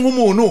 Mbese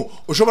nk'umuntu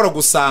ushobora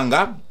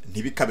gusanga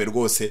ntibikabe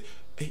rwose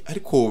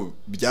ariko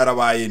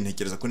byarabaye.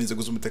 Ntekereza ko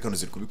n'inzego z'umutekano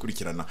ziri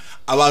kubikurikirana.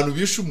 Abantu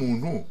bishe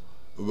umuntu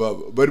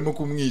barimo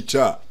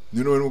kumwica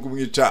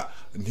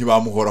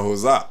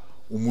ntibamuhorahoza.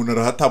 Umuntu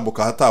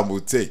arahatambuka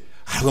hatambutse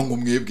haba ngo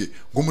mwebwe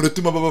ngo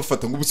muratuma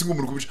babafata ngo ubusingo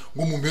muri kubisha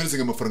ngo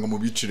mumpereze amafaranga mu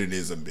bicire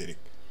neza mbere.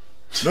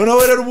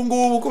 Noneho rero ubu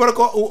ngubu kubera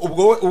ko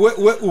ubwo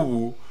we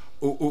ubu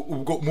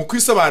ubwo mu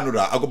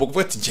kwisobanura agomba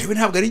kuvuga ati njyewe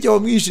ntabwo ari njye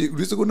wamwishe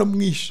uretse ko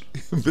namwishe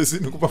mbese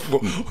ni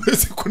ukuvuga ngo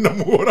uretse ko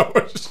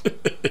namuhorahoje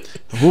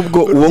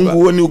ahubwo uwo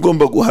nguwo ni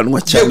ugomba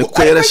guhanwa cyane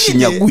ko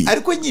yarashinyaguye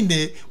ariko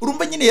nyine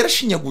urumva nyine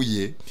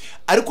yarashinyaguye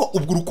ariko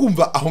ubwo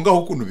urukumva aho ngaho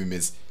ukuntu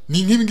bimeze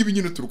ni nk'ibi ngibi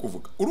nyine turi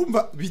kuvuga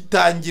urumva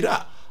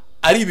bitangira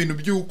ari ibintu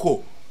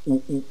by'uko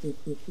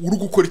uri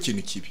gukora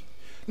ikintu kibi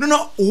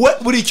noneho uwe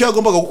buri icyo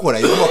yagombaga gukora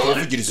yagomba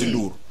kubavugiriza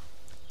induru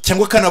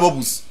cyangwa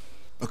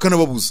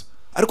akanababuza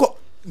ariko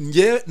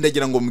nge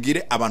ndagira ngo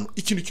mbwire abantu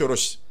ikintu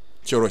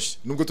cyoroshye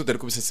nubwo tutari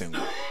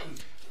kubisesengura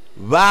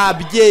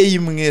babyeyi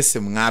mwese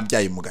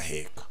mwabyaye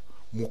mugaheka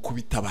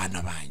mukubita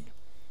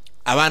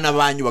abana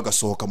banyu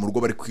bagasohoka mu rugo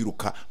bari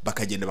kwiruka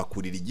bakagenda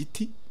bakurira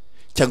igiti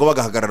cyangwa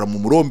bagahagarara mu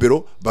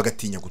murombero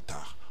bagatinya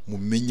gutaha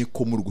mumenye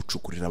ko muri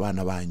gucukurira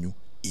abana banyu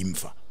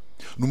imva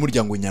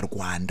n'umuryango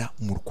nyarwanda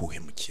muri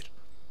kuhemukira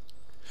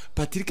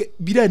Patrick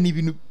biriya ni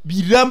ibintu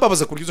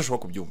birambabaza ku buryo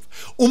udashobora kubyumva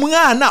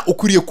umwana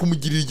ukuriye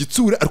kumugirira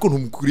igitsura ariko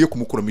ntumukuriye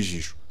kumukuramo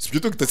ijisho sibyo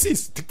Dr.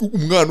 Sisi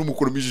umwana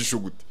umukuramo ijisho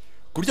gute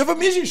kurya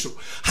avamo ijisho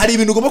hari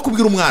ibintu ugomba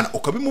kubwira umwana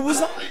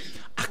ukabimubuza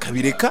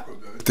akabireka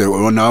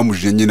nawe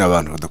mujije nyine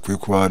abantu badakwiye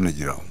kuba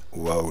banagira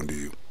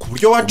undi ku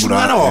buryo wacu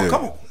umwana wawe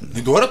akaboko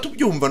ntiduhora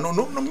tubyumva no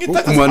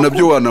mwitagaza umwana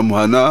byo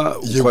wanamuhana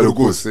uko ari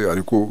rwose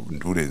ariko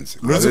nturenze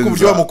ku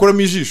buryo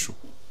wamukuramo ijisho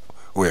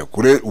oya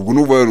kure ubwo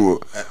n'ubwo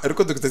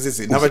ariko Dr.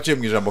 Sisi nabaciye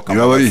mu ijambo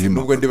kamwe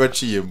nubwo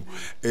ndibaciyemo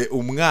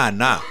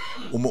umwana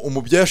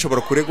umubyeyi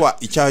ashobora kuregwa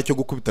icyaha cyo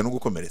gukubita no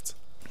gukomeretsa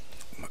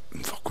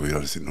mfa kubira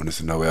none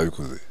se nawe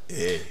yabikoze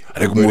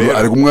ariko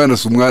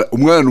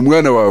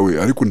umwana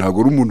wawe ariko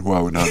ntago ari umuntu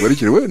wawe ntago ari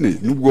kire wene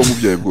nubwo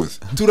wamubyaye bwose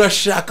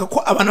turashaka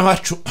ko abana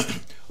bacu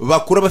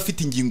bakura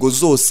bafite ingingo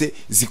zose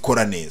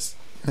zikora neza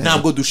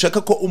ntabwo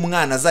dushaka ko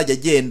umwana azajya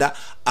agenda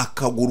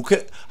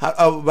akaguruke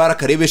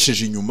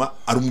barakarebesheje inyuma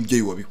ari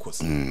umubyeyi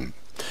wabikoze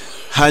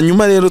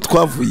hanyuma rero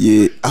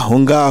twavuye aho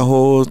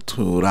ngaho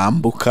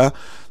turambuka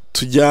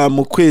tujya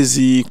mu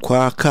kwezi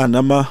kwa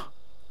Kanama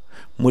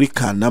muri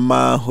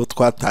Kanama aho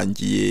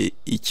twatangiye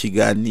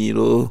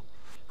ikiganiro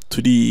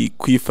turi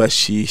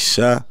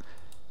kwifashisha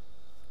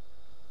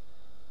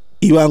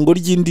ibango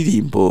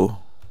ry'indirimbo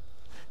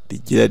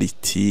rigira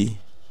riti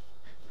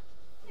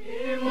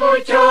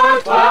mucyo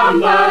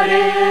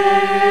twambare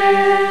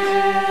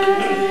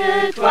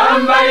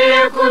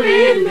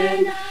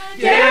kubimenya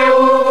yewe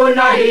ubu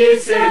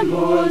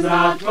nahisemo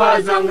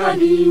nzatwazanga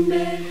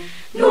nimbe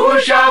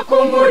nushaka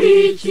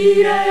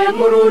umurikire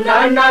mu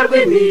runana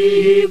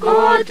rw'imihigo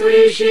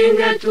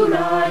tuyishinge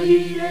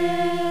turahire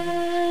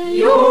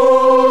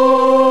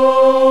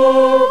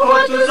yuko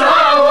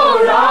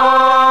tuzahora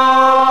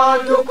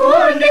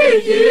dukunda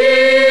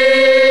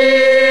ibyiza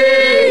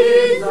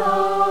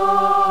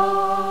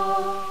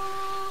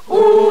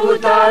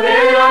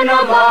ubutabera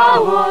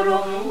n'amahoro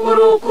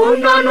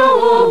urukundo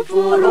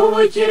n'ubupfura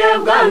ubukire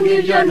bwange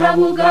ibyo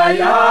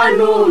ntabugaya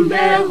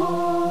numbeho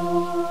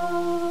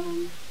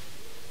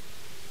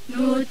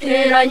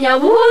nuteranya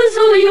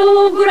buzuye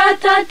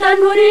uratata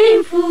nturi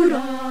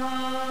imfura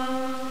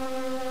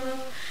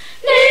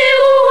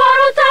niba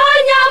uhora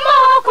utanya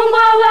amoko ngo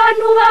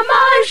abantu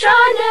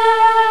bamashane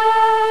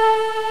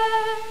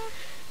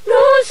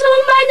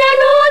ntusumbanya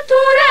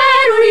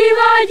n'uturere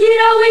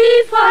uribagira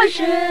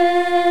wifashe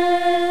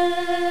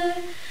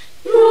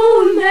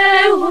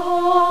numbeho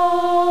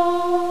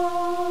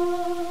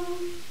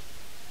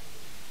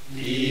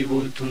niba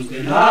utunzwe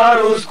nta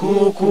ruswa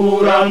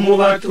ukura mu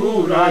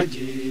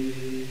baturage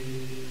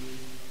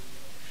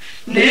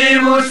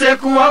niba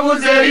useka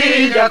uwabuze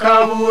hirya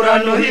akabura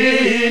no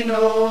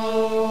hino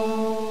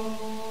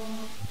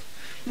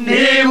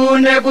niba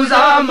uneguza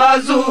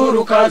amazuru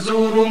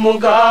ukazura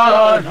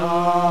umugara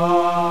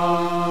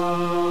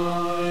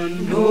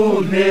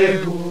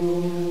ntumbeho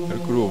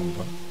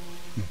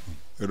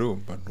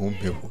urumva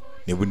ntumbeho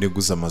niba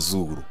uneguza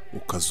amazuru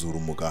ukazura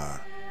umugara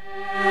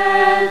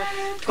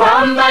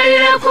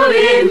twambarire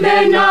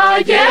kubimena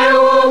yewe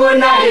ubu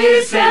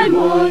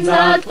nahisemo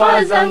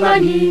nzatwazanga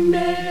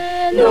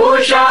n'imbere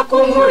nushaka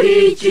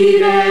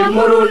umurikire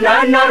mu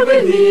runana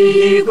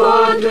rw'imihigo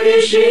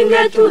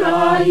turishinge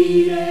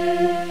turahire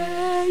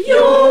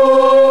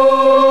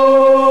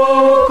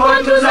yuko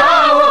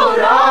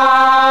tuzahora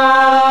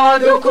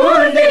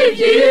dukunda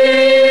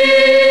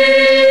ibyiza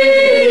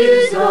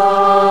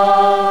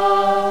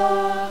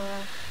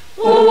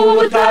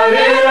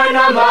ubutabera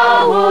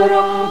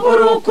n'amahoro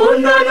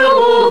urukundo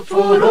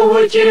n'ubupfura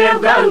ubukire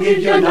bwange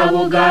ibyo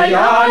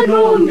ntabugaya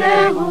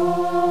numbeho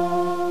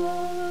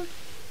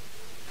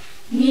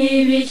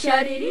niba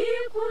ishyari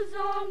riri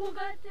kuzonga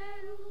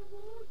ugatera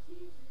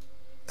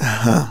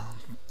aha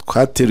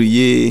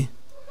twateruye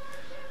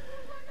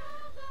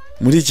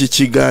muri iki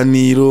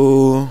kiganiro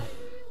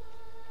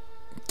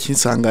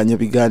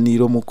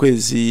cy'insanganyabiganiro mu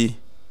kwezi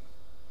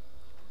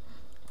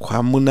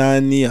kwa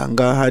munani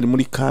ahangaha hari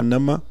muri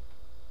Kanama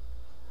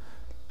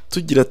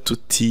tugira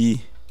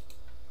tuti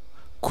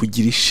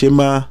kugira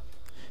ishema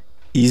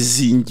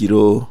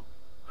izingiro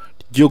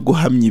ryo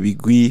guhamya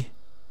ibigwi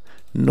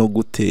no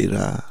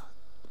gutera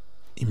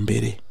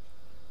imbere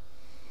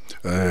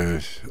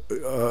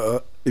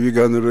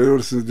ibiganiro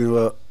rero sinzi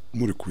niba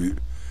muri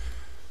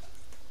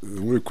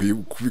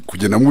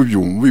kugenda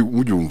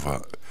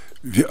mubyumva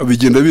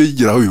bigenda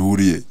bigira aho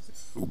bihuriye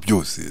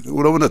byose.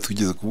 Urabona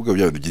tugeze kuvuga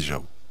bya bintu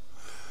by'ijabo,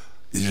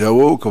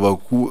 ijabo ukaba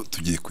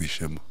tugiye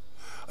kwishema,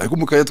 ariko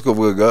mu kanya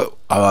tukavugaga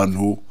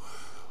abantu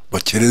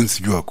bakerense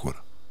ibyo bakora.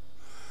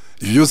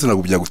 Ibyo byose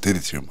ntabwo byagutera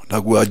ishema,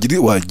 ntabwo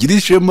wagira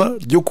ishema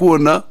ryo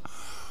kubona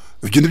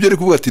ibyo nibyo ari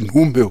kuvuga ati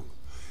ntumbeho.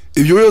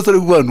 Ibyo byose ari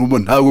kuvuga ntumba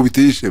ntabwo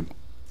biteye ishema.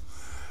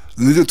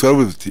 Nibyo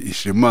twaravuze tuti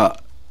ishema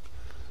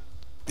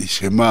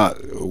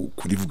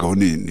kurivugaho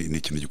ni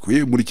ikintu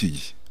gikuye muri iki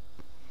gihe,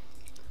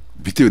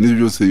 bitewe n'ibyo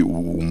byose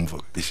wumva.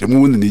 Ishema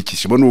ubundi ni iki?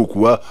 Ishema ni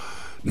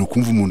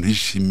ukumva umuntu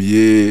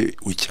yishimiye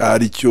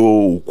icyari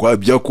cyo, uko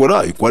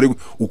byakora,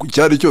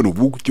 icyari cyo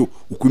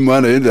uko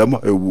Imana yenda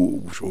yamuhaye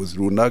ubushobozi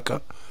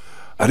runaka,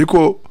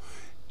 ariko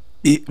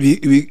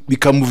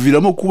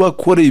bikamuviramo kuba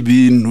akora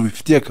ibintu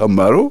bifitiye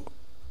akamaro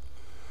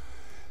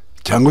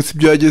cyangwa se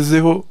ibyo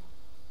yagezeho,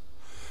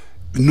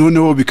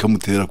 noneho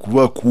bikamutera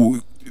kuba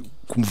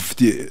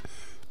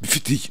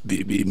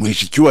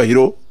bimuhisha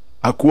icyubahiro,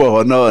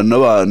 akubahwa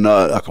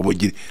n'abana,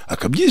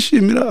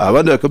 akabyishimira,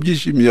 abandi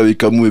bakabyishimira,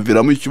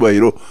 bikamuviramo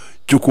icyubahiro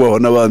cyo kubahwa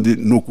n'abandi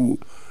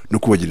no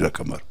kubagirira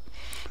akamaro.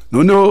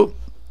 Noneho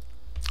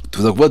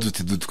tuza kuba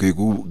dukwiye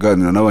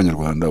kuganira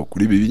n'abanyarwanda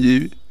kuri ibi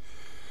ngibi,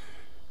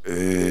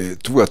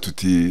 tuvuga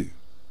tuti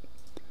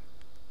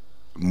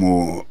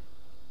mu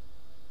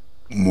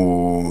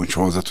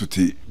nshoza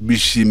tuti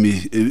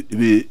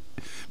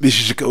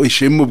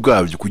ishema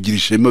ubwabyo, kugira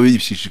ishema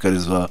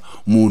bishishikariza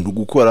umuntu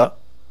gukora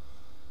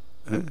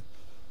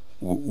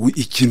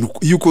ikintu.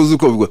 Iyo ukoze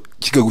ukavuga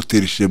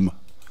kikagutera ishema,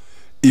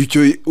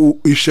 icyo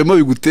ishema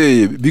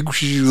biguteye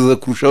bigushishikariza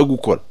kurushaho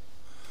gukora.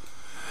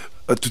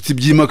 Tuti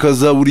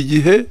byimakaza buri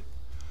gihe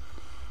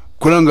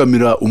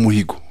kurangamira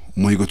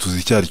umuhigo tuzi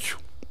icyo ari cyo.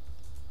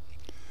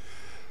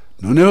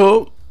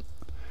 Noneho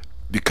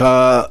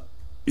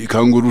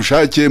bikangura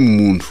ubushake mu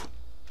muntu,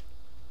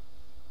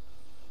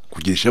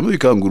 kugira ishema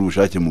bikangura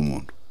ubushake mu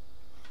muntu.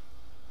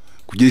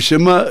 Kugira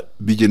ishema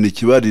bigena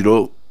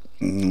ikibariro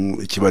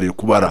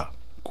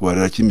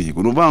kubarira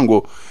cy'imihigo. Nuvuga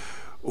ngo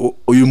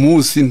uyu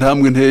munsi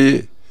ntambwe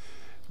nteye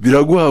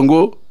biraguha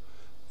ngo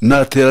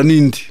natera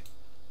n'indi,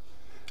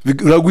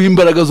 biraguha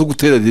imbaraga zo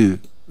gutera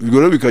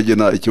rero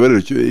bikagena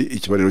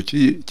ikibariro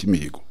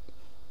cy'imihigo.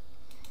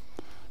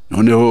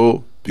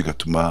 Noneho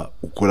bigatuma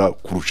ukora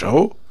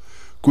kurushaho,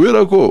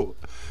 kubera ko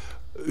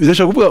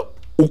birashaka kuvuga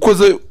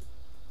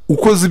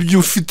ukoze ibyo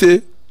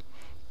ufite,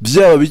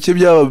 byaba bike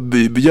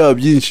byaba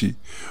byinshi,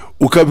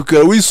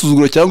 ukabikora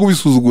wisuzugura cyangwa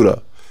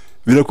ubisuzugura,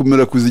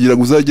 birakomera kuzigira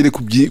ngo uzagere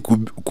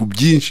ku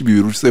byinshi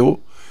bibiruseho,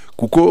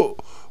 kuko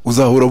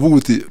uzahora uvuga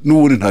uti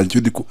n'ubundi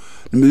ntacyo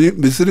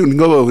mbese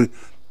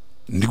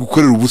ndi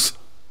gukorera ubusa.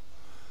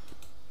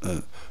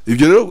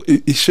 Ibyo rero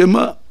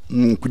ishema,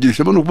 kugira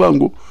ishema ni ukuvuga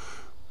ngo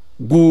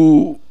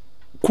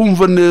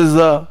kumva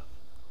neza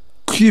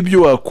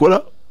kw'ibyo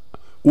wakora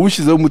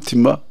uwushyizeho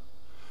umutima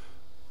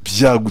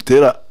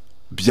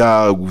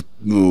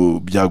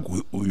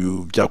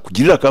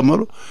byakugirira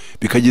akamaro,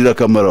 bikagirira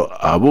akamaro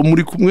abo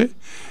muri kumwe,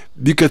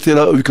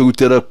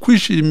 bikagutera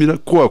kwishimira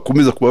ko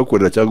wakomeza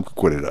kubakorera cyangwa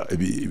kwikorera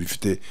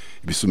ibifite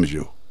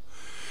ibisumijeho.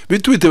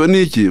 Bitewe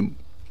n'iki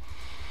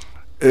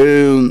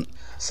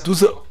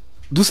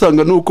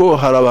dusanga nuko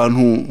hari abantu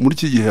muri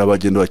iki gihe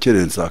abagenda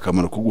bakerensa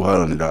akamaro ko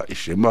guharanira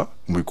ishema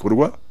mu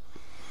bikorwa,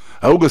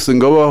 aho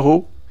ugasanga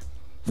baho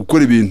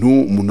gukora ibintu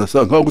umuntu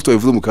asa nkaho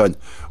twabivuze mu kanya,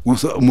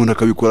 umuntu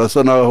akabikora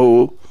asa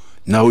naho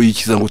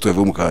yikiza, ngo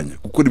twabivuze mu kanya,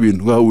 gukora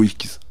ibintu nkaho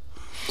wikiza.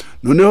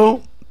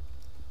 Noneho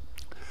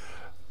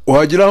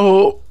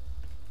wageraho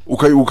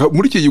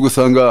muri iki gihe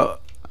ugasanga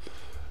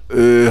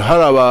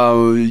hari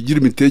abagira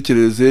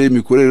imitekerereze,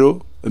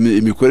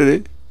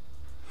 imikorere,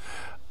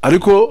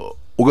 ariko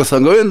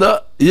ugasanga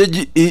wenda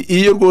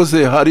iyo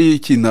rwose hari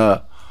ikintu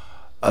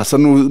asa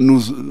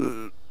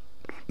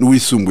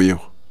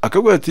n'uwisumbuyeho,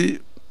 akavuga ati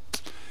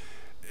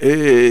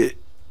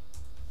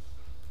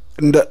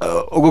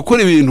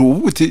ugakora ibintu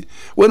uvuga uti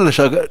wenda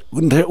ndashaka,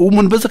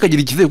 umuntu mbese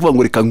akagira ikize kuvuga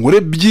ngo reka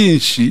nkore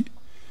byinshi,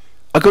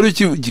 akaba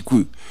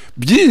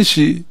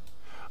byinshi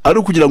ari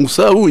ukugira ngo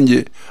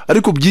usahunge,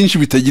 ariko byinshi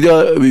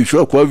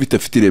bishobora kuba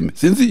bidafite ireme.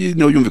 Sinzi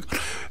niba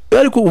byumvikana,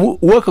 ariko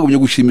uwo akagumya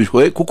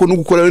gushimishwa kuko no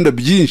gukora wenda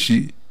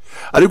byinshi,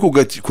 ariko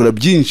ugakora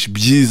byinshi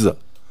byiza,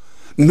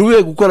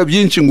 ntube gukora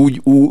byinshi ngo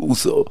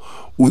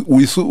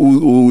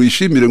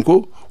wishimire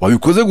ko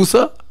wabikoze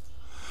gusa,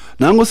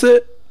 nangwa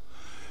se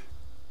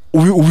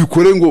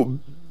ubikore ngo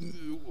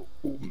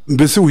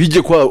mbese uhige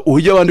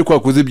abandi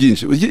kwakoze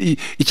byinshi.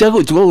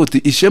 Icyago tuvuga ati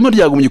ishema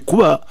ryagumye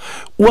kuba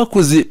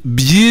wakoze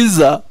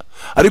byiza,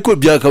 ariko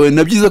byakabaye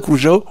na byiza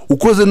kurushaho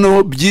ukoze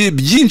no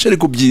byinshi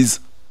ariko byiza.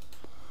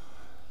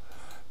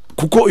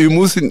 Kuko uyu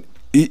munsi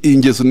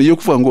ingeso niyo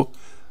kuvuga ngo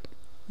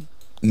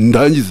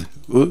ndangize,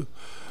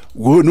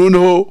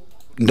 noneho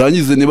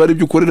ndangize niba ari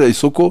byo ukorera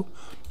isoko,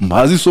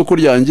 mpazi isoko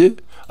ryanjye,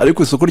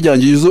 ariko isoko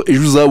ryanjye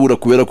ejo uzabura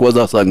kubera ko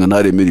bazasanga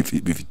nta reme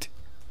bifite.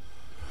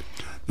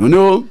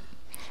 Noneho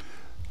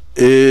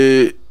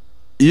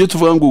iyo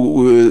tuvuga ngo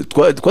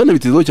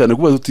twanabitezeho cyane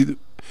kuba tuti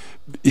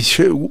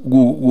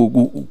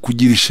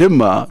kugira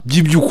ishema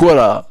by'ibyo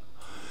ukora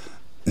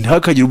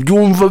ntihakagire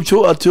ubyumva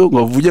byo atyo ngo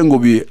avuge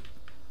ngo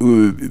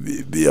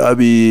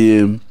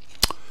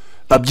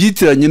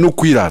abyitiranye no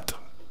kwirata.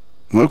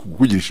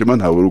 Kugira ishema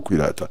ntabwo ari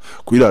ukwirata.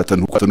 Kwirata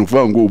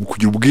ntukuvuga ngo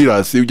kugira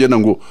ubwirasi ugenda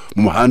ngo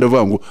mu muhanda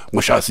avuga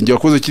ngo shasi njye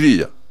wakoze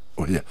kiriya.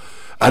 Oya,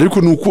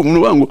 ariko nuko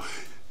ngo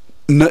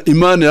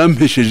Imana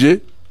yampesheje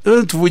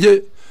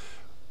tuvuge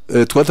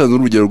twatanze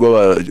urugero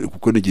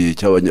kuko n'igihe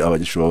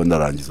cy'abanyeshuri baba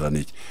narangiza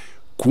n'iki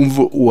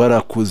kumva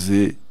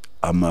warakoze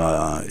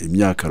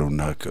imyaka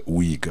runaka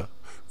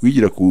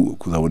wigira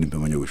kuzabona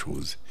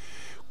impamyabushobozi,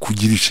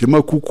 kugira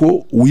ishema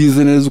kuko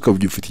wize neza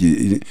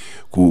ukabyifitiye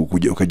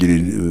ukagira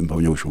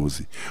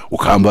impamyabushobozi,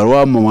 ukambara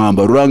wa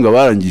mwambaro uranga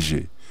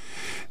barangije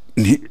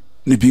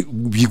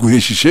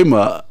biguhesha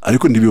ishema,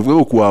 ariko ntibivuga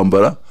ko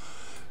kuwambara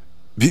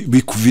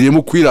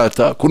bikuviremo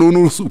kwirata ko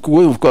none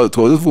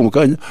twavuga mu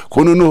kanya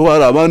ko none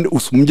hari abandi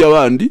usumbye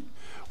abandi,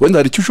 wenda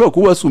hari icyo ushobora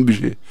kuba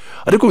wasumbije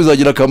ariko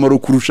bizagira akamaro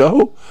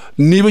kurushaho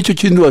niba icyo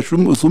kintu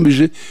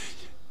wasumbije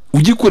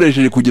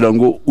ugikoresheje kugira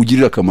ngo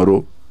ugirire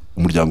akamaro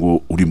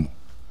umuryango urimo.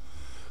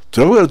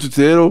 Turavuga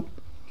tuti rero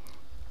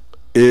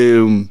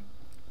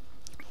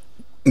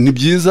ni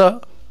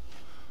byiza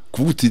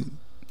kuvuga uti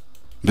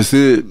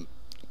mbese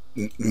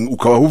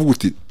ukaba uvuga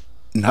uti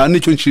nta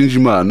n'icyo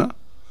nshinja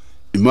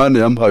Imana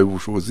yampaye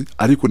ubushobozi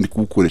ariko ndi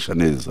kubukoresha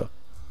neza.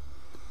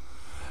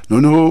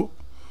 Noneho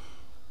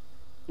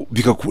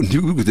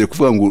ntibiguteye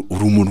kuvuga ngo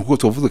uri umuntu kuko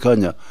tuvuze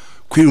kanya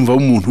kwiyumva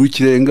umuntu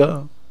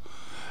w'ikirenga,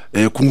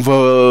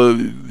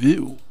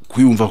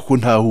 kwiyumva ko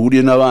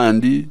ntahuriye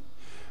n'abandi,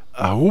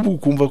 ahubwo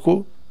ukumva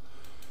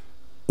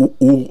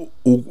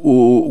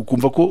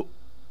ko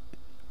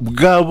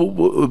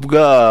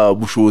bwa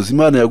bushobozi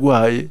Imana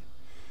yaguhaye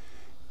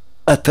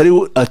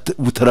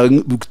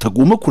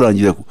butagomba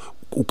kurangira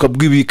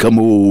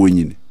ukabwibikamo wowe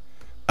nyine,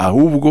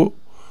 ahubwo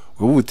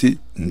uvuga uti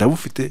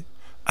ndabufite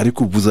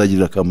ariko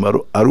buzagirira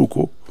akamaro ari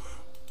uko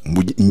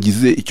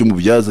ngize icyo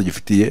mubyaza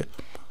gifitiye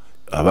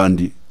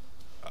abandi,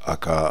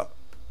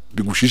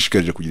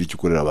 bigushishikarije kugira icyo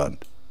ukorera abandi.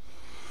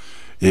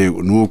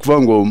 Yego, ni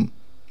ukuvuga ngo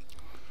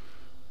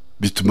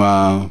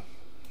bituma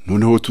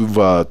noneho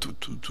tuva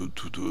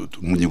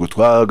mu ngingo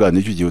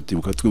twaganira icyo gihe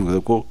utibuka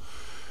twibuka ko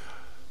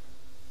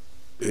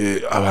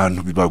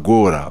abantu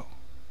bibagora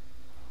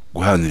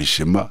guhanira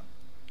ishema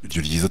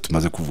iryo ryiza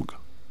tumaze kuvuga.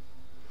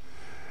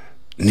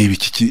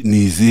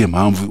 Ni izihe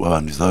mpamvu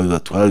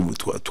abantu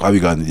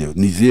twabiganiriye,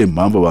 ni izihe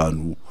mpamvu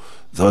abantu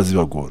zaba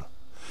zibagora?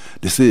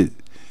 Ndetse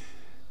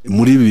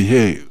muri ibi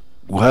bihe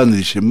guhanira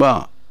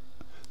ishema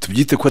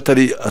tubyite ko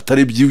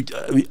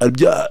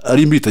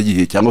ari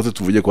imbitagihe cyangwa se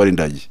tuvuge ko ari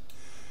indagihe,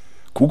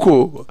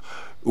 kuko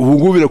ubu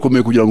ngubu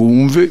birakomeye kugira ngo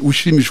wumve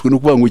ushimishwe no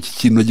kuvuga ngo iki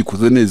kintu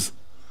gikoze neza,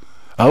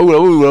 aho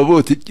urabona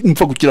uti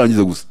mpfa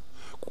kukirangiza gusa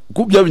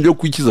kuko byabindi byo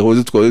kwikiza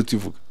hoze twari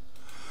tuvuga.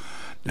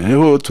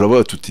 Rero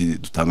turavuga tuti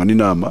dutanga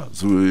n'inama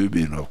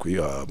z'ibintu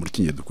muri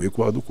kinye dukwiye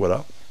kuba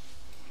dukora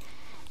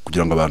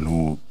kugira ngo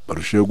abantu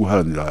barusheho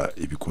guharanira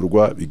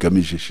ibikorwa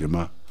bigamije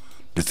ishema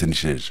ndetse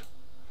n'isheja.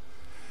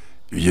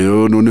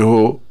 Ibyo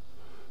noneho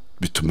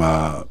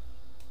bituma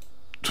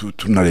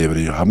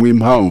tunareberera hamwe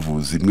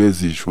impamvu zimwe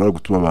zishobora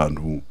gutuma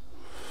abantu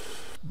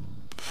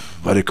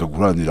bareka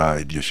guharanira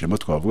iryo shema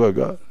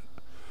twavugaga,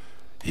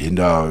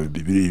 yenda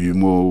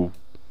birimo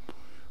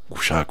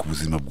gushaka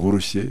ubuzima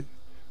bworoshye,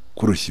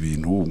 koroshya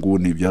ibintu ngo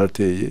ni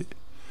byarateye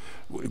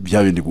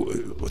bya bindi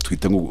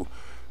twita ngo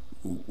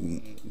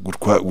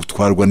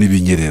gutwarwa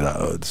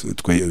n'ibinyerera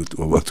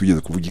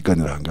tugeze kuvuga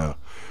iganira ngaha,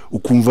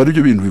 ukumva ari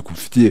byo bintu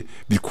bikufitiye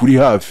bikuri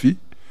hafi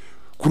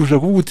kurusha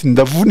kuvuga uti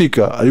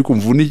ndavunika ariko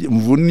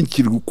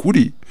mvunikira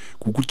ukuri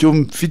kuko icyo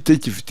mfite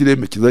gifite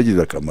ireme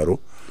kizagirira akamaro,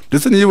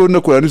 ndetse niyo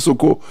ubona ko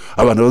n'isoko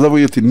abantu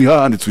bazavuga ati ni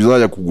hahandi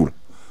tuzajya kugura,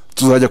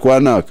 tuzajya kwa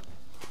naka.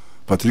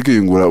 Patrick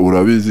Yungura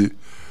urabizi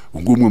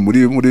ungumwe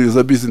muri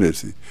za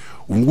business,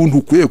 ubwo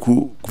ntukwiye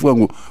kuvuga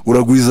ngo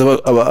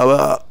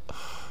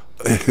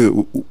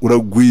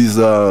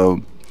uragwiza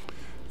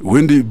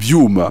wenda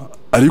ibyuma,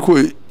 ariko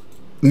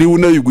niba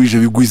unabigwije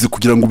bigwize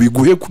kugira ngo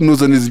biguhe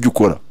kunoza neza ibyo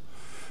ukora.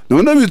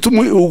 None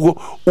bituma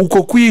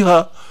uko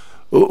kwiha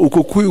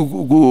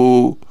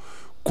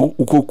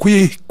uko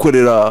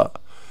kwikorera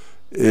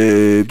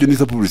byo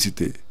nisa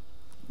publicité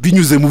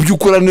binyuze mu byo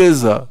ukora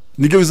neza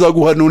nibyo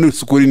bizaguha none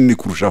isoko rinini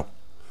kurushaho.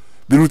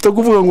 Biruta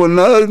kuvuga ngo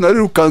nari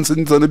rukanse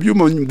nzana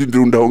byuma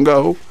mbirunda aho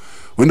ngaho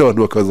wenda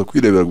abantu bakaza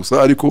kwirebera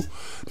gusa, ariko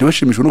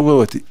ntibashimishwe no kuvuga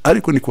bati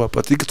ariko ni kwa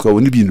Patrick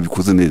twabona ibintu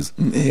bikoze neza,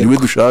 niwe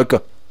dushaka.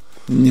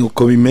 Ni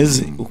uko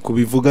bimeze, uko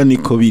bivuga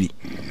niko biri.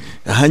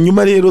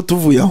 Hanyuma rero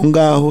tuvuye aho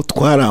ngaho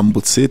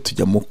twarambutse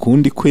tujya mu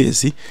kundi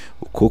kwezi.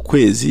 Uko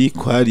kwezi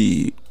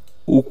kwari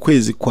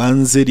ukwezi kwa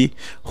Nzeri,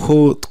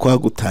 ho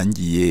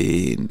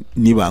twagutangiye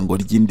n'ibango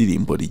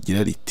ry'indirimbo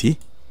rigira riti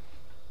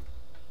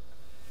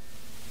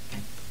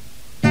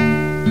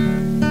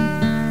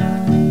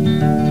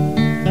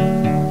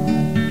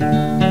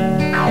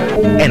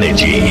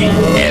Energy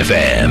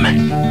FM.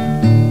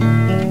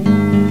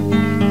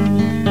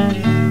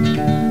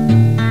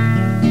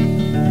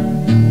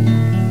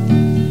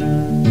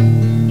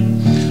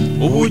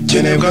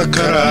 ubukene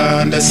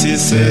bw'akaranda si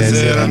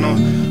isezerano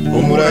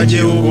umurage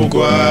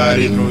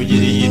w'ubugwari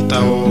ntugira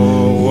igitabo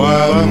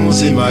waba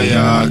muzima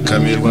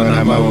yakamirwa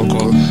n'amaboko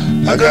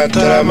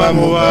agatarama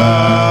mu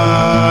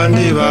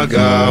bandi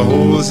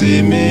bagahuza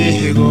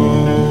imihigo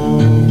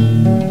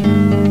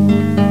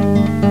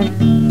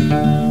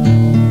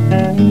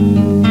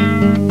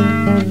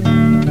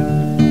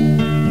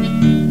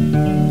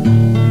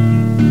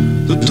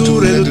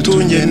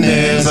dutunge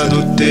neza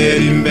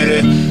dutera imbere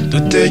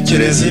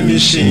dutekereza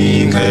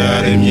imishinga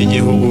yaremye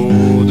igihugu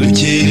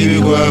dukira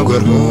ibigwagwa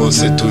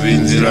rwose tuba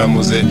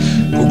inziramuze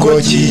kuko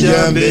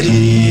kijyambere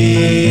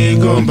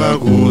igomba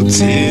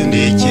gutsinda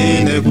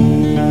ikinegu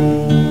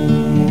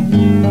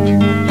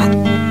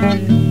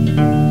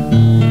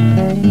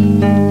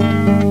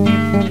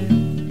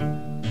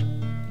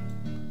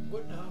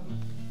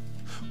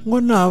ngo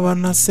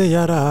nabana se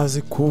yarazi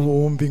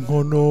kubumba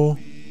inkono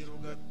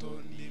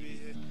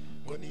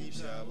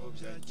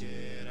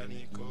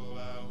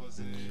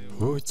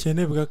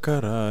ubukene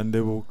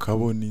bw'akarande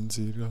bukabona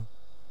inzira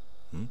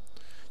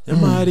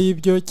nyamara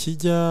ibyo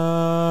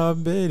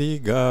kijyambere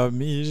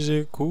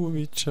igamije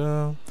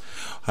kubica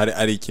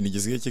hari ikintu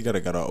gisigaye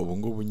kigaragara ubu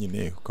ngubu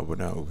nyine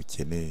ukabona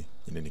ubukene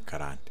nyine ni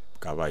karande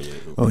bwabaye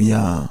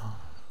oya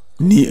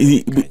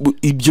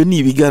ibyo ni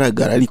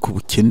ibigaragara ariko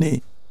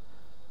ubukene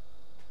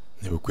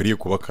ntibukwiriye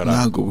kuba karande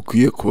ntabwo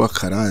bukwiye kuba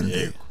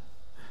karande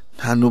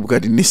nta nubwo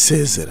ari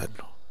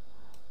n'isezerano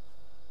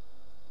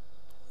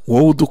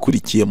wowe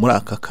udukurikiye muri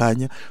aka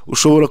kanya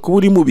ushobora kuba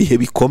uri mu bihe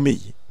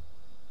bikomeye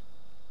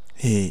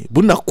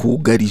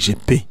bunakugarije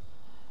pe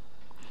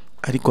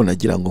ariko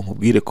nagira ngo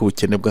nkubwire ko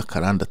ubukene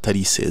bw'akaranda atari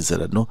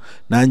isezerano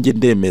nanjye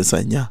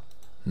ndemezanya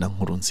na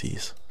nkuru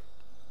nziza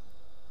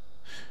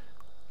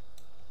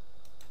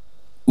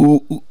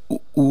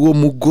uwo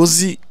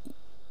mugozi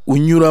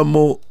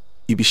unyuramo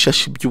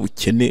ibishashi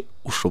by'ubukene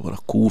ushobora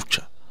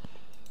kuwuca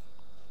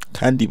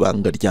kandi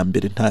ibanga rya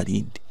mbere nta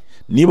rindi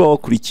niba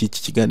wakurikiye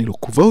iki kiganiro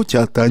kuva aho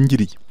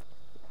cyatangiriye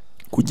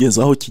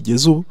kugeza aho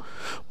kigeze ubu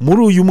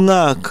muri uyu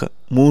mwaka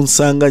mu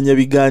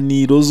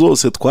nsanganyabiganiro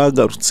zose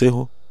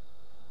twagarutseho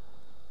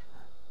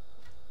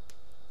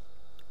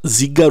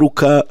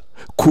zigaruka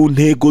ku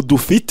ntego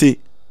dufite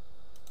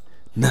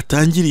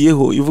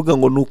natangiriyeho ivuga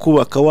ngo ni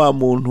ukubaka wa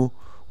muntu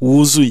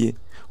wuzuye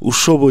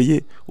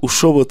ushoboye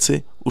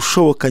ushobotse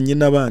ushobokanye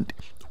n'abandi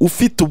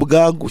ufite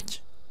ubwaguke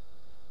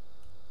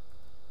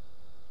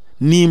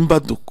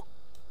n'imbaduko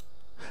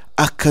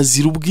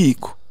akazira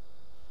ubwiko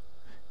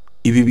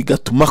ibi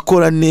bigatuma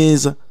akora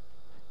neza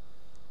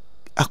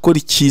akora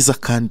icyiza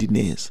kandi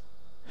neza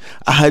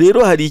aha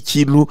rero hari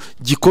ikintu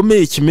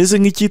gikomeye kimeze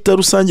nk'icyita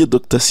rusange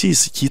Dr.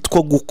 Sisi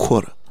cyitwa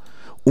gukora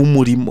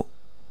umurimo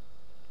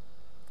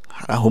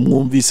hari aho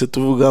mwumvise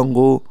tuvuga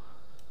ngo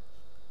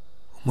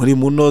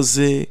umurimo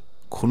unoze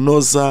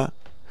kunoza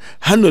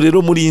hano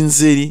rero muri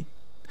Nzeri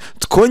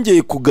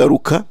twongeye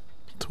kugaruka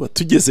tuba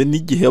tugeze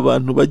n'igihe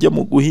abantu bajya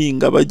mu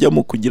guhinga bajya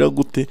mu kugira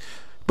gute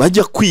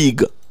bajya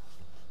kwiga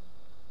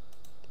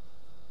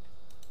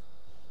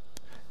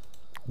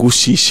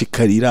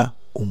gushishikarira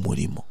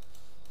umurimo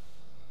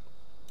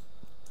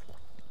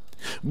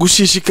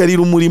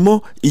gushishikarira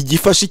umurimo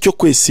igifasha cyo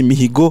kwesa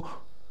imihigo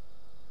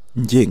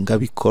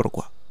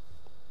ngengabikorwa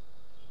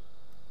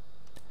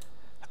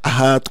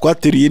aha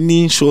twateruye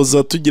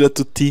n'inshoza tugira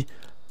tuti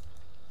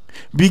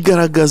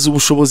bigaragaza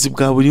ubushobozi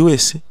bwa buri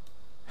wese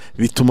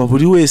bituma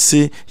buri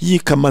wese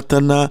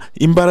yikamatana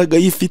imbaraga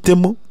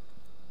yifitemo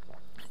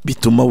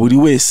bituma buri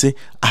wese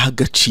aha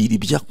agaciro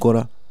ibyo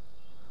akora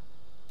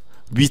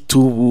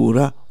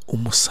bitubura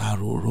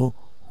umusaruro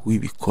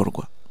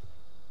w'ibikorwa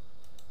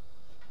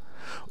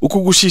uku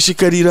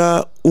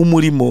gushishikarira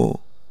umurimo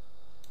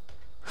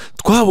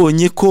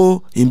twabonye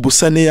ko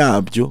imbusane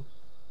yabyo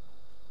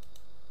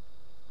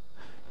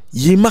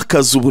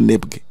yimakaza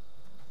ubunebwe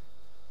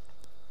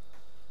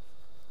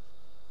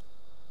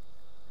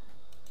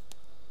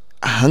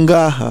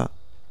ahangaha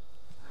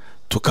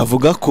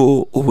tukavuga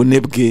ko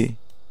ubunebwe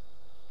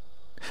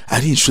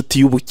ari inshuti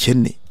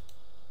y'ubukene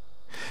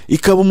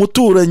ikaba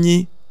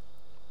umuturanyi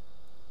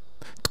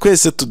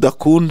twese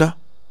tudakunda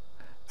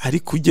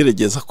ariko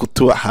ugerageza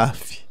kutuba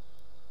hafi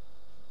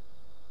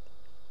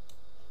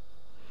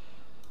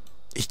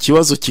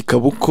ikibazo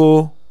kikaba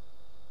uko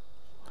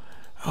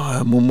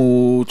mu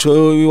muco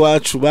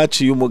w'iwacu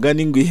baciye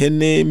umugani ngo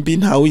ihene mbi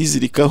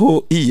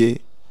ntawuyizirikaho iye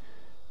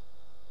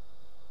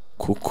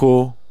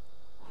kuko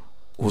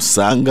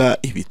usanga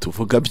ibi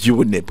tuvuga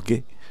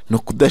by'ubunebwe no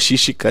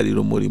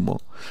kudashishikarira umurimo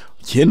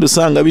igenda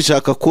usanga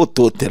bishaka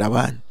kototera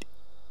abandi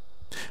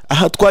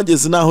aha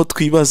twageze naho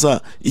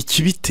twibaza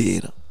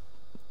ikibitera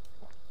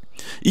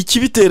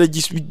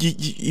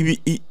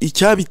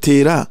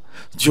icyabitera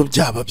byo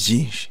byaba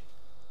byinshi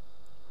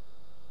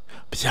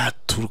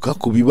byaturuka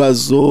ku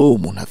bibazo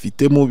umuntu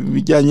afite mu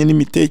bijyanye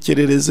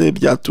n'imitekerereze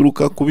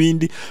byaturuka ku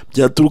bindi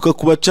byaturuka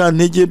ku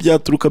bacantege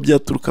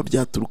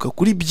byaturuka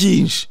kuri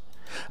byinshi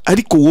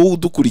ariko wowe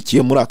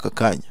udukurikiye muri aka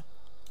kanya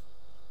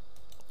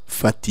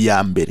fata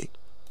iya mbere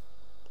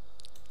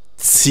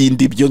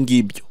tsinda ibyo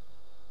ngibyo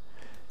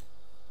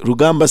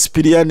Rugamba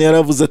Sipiriyani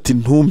yaravuze ati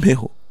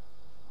ntumpeho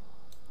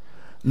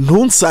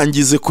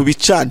ntunsangize ku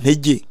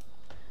bicantege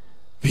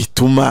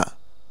bituma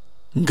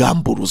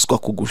ngamburuzwa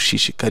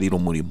kugushishikarira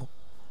umurimo.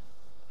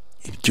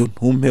 Ibyo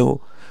ntumpeho,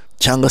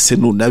 cyangwa se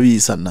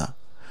nunabizana,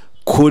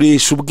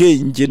 koresha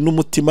ubwenge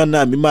n'umutima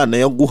nama Imana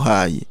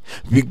yaguhaye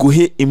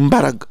biguhe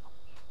imbaraga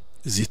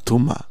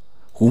zituma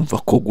wumva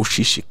ko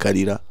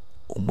gushishikarira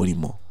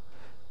umurimo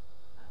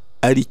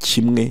ari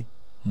kimwe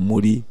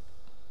muri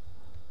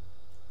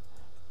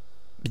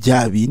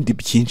bya bindi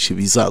byinshi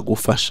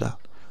bizagufasha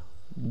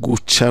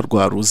guca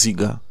rwa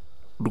ruziga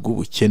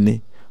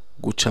rw'ubukene,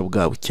 guca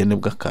bwa bukene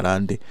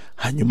bw'akarande,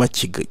 hanyuma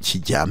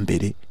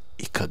kijyambere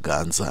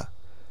ikaganza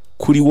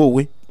kuri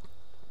wowe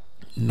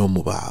no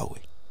mu bawe.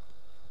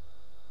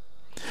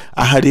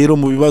 Aha rero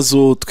mu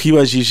bibazo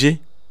twibajije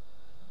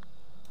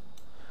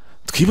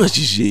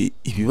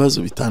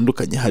ibibazo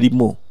bitandukanye,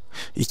 harimo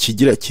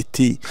ikigira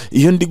kiti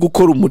iyo ndi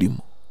gukora umurimo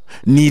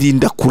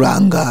nirinda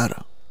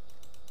kurangara.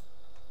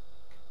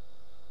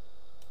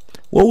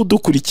 Wowe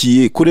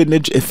udukurikiye kuri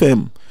Energy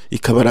FM,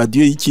 ikaba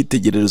radiyo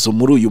y'icyitegererezo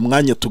muri uyu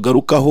mwanya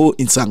tugarukaho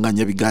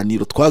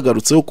insanganyamabiganiro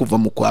twagarutseho kuva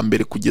mu kwa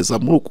mbere kugeza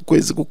muri uku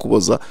kwezi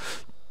k'Ukuboza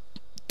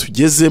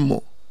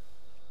tugezemo.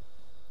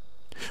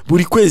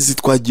 Buri kwezi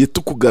twagiye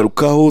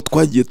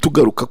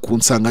tugaruka ku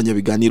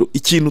nsanganyamabiganiro,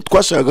 ikintu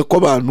twashakaga ko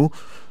abantu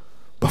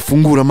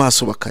bafungura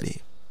amaso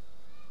bakareba.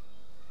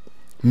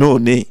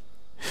 None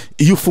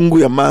iyo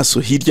ufunguye amaso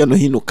hirya no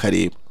hino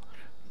ukareba,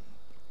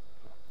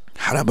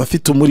 hari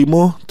abafite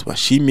umurimo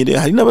tubashimire,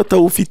 hari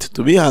n'abatawufite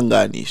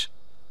tubihanganisha,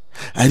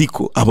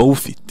 ariko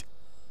abawufite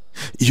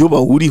iyo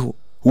bawuriho,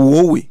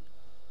 wowe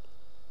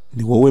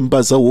ni wowe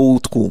mbaza, wowe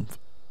utwumva,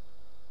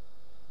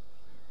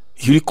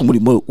 iyo uri ku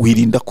murimo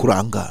wirinda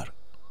kurangara.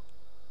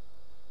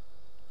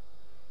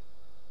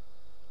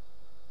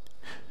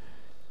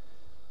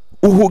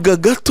 Uhuga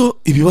gato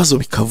ibibazo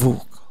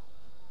bikavuka,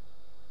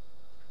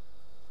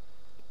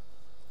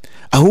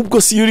 ahubwo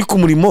si iyo uri ku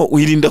murimo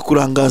wirinda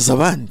kurangaza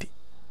abandi.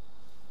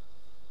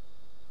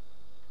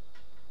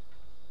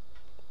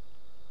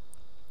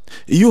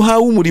 Iyo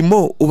uhawe umurimo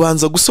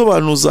ubanza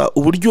gusobanuza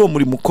uburyo uwo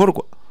murimo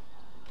ukorwa.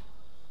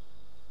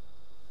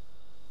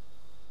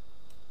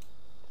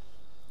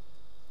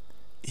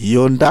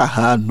 Iyo nda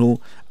ahantu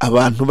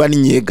abantu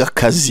banyega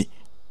akazi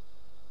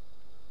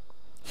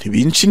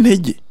ntibinca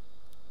intege,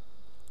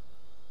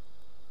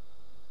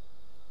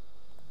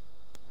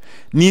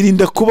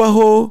 nirinda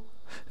kubaho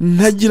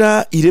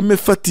ntagira ireme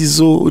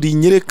fatizo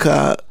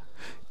rinyereka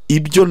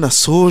ibyo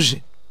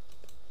nasoje.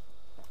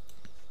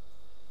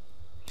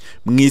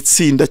 Mu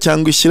itsinda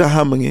cyangwa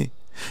ishyirahamwe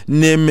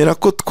nemera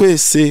ko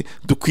twese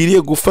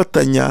dukwiriye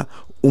gufatanya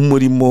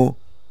umurimo,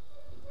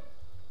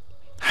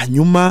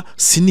 hanyuma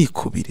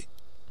sinikubire.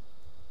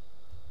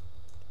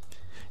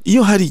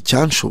 Iyo hari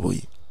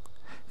icyanshoboye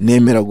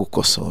nemera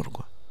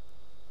gukosorwa,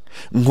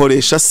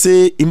 nkoresha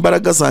se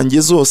imbaraga zanjye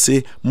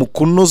zose mu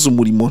kunoza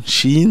umurimo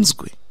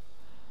nshinzwe.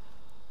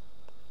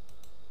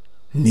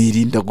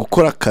 Nirinda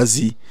gukora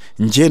akazi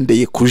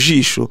ngendeye ku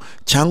jisho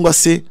cyangwa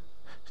se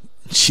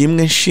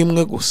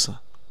nshimwe gusa.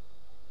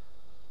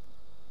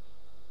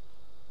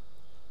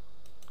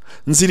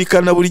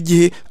 Nzirikana buri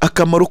gihe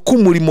akamaro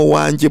k'umurimo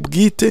wanjye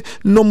bwite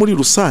no muri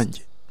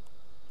rusange.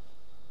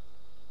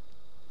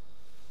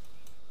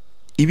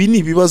 Ibi ni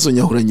ibibazo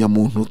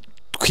nyahuranyamuntu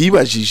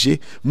twibajije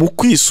mu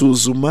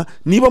kwisuzuma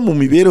niba mu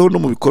mibereho no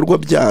mu bikorwa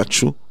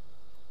byacu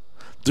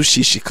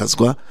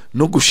dushishikazwa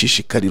no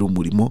gushishikarira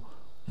umurimo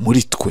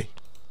muri twe.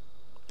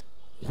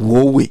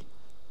 Wowe,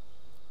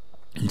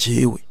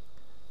 njyewe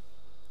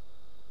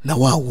na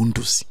wa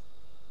wundi uzi,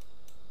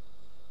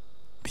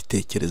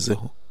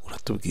 bitekerezeho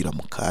uratubwira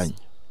mu kanya.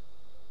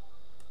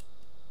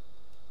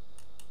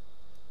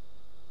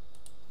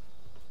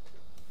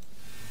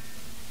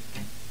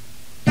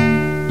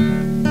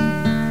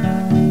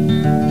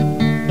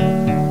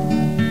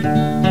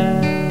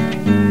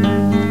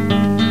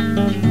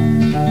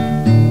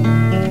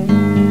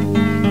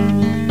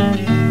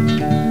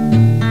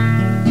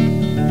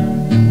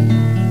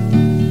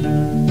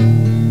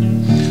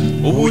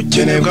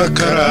 ubukene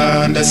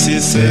bw'akaranda si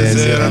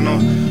isezerano,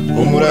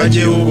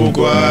 umurage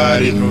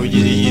w'ubugwari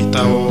ntugire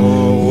igitabo,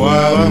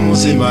 waba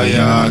muzima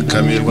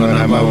yakamirwa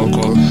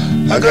n'amaboko,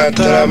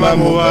 agatarama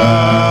mu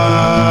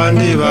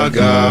bandi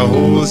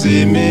bagahuza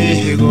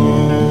imihigo.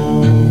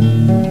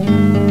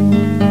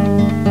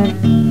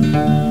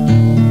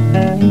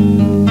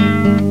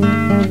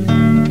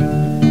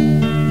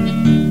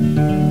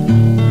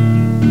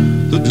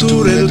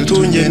 Duture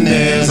dutunge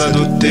neza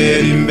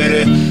dutere imbere,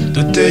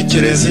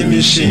 dutekereza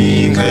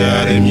imishinga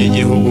yaremye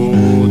igihugu,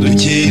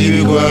 dukira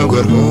ibigwagwa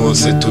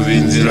rwose tuba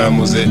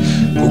inziramuze,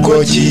 kuko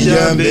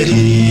kijyambere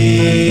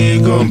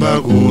igomba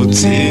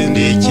gutsinda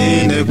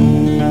ikinegu.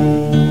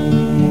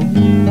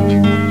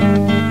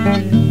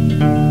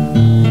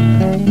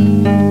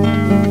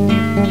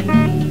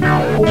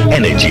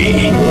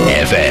 Energy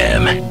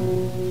FM.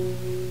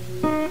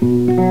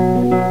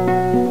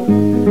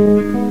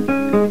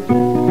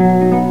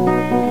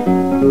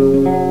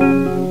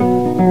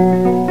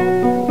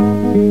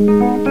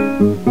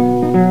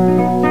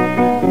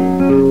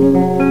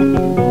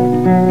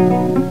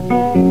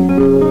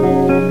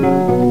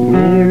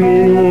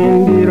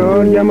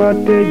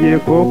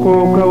 ry'amategeko ko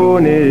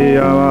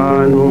kaboneye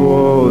abantu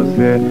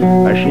bose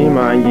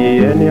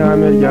ashimangiye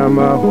n'ihame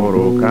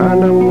ry'amahoro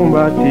kandi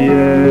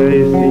abumbatiye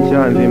isi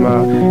nshya nzima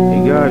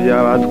igabya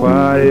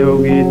abatware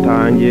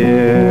ubwitange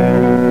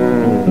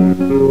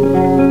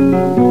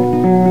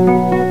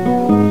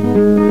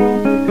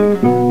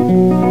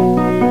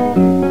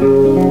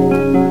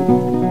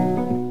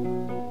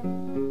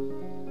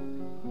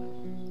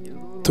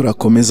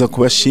turakomeza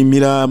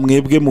kubashimira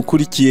mwebwe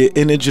mukurikiye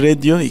Energy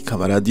Radio,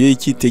 ikaba radio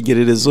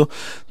y'icyitegererezo.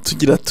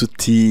 Tugira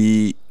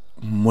tuti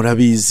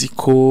murabizi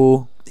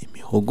ko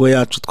imihogo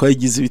yacu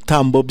twayigize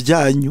ibitambo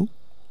byanyu.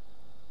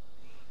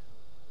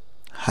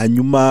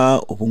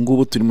 Hanyuma ubu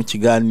ngubu turi mu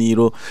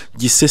kiganiro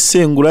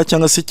gisesengura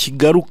cyangwa se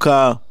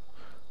kigaruka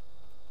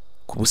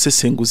ku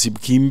busesenguzi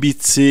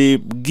bwimbitse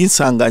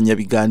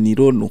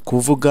bw'insanganyabiganiro, ni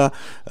ukuvuga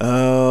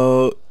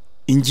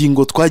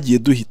ingingo twagiye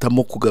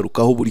duhitamo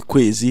kugarukaho buri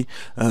kwezi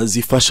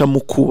zifasha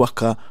mu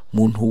kubaka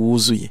muntu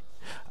wuzuye.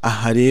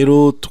 Aha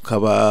rero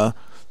tukaba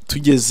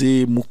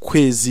tugeze mu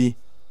kwezi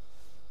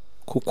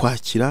ko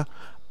kwakira,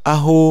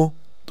 aho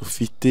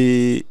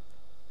dufite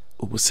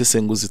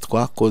ubusesenguzi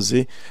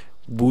twakoze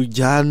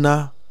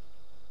bujyana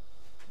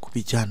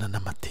kubijyana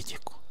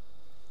n'amategeko.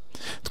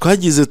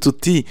 Twagize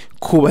tuti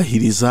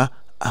kubahiriza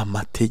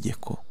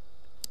amategeko,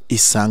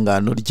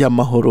 isangano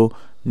ry'amahoro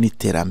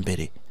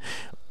n'iterambere.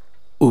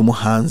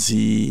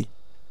 Umuhanzi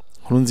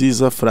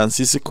Nkurunziza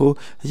Francis ko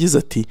yagize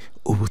ati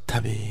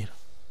ubutabera.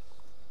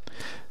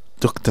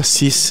 Dr.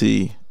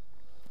 Sisi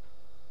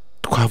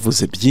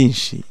twavuze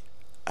byinshi,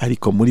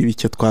 ariko muri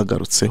bike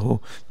twagarutseho,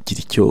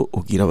 gira icyo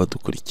ubwira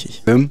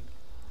abadukurikiye.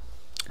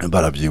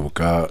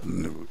 Barabyibuka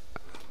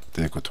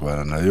teko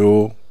tubana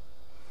nayo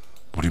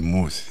buri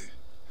munsi,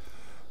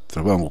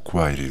 turavuga ngo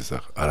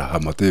kubahiriza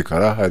amategeko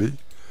arahari,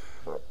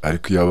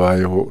 ariko iyo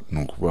abayeho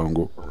ni ukuvuga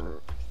ngo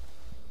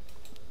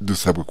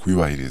dusabwe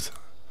kuyubahiriza.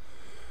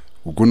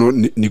 Ubwo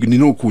ni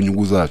no ku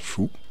nyungu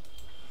zacu,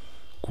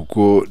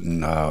 kuko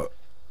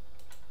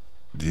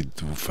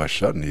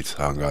dufasha ni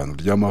isangano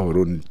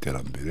ry'amahoro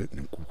n'iterambere,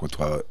 ni kuko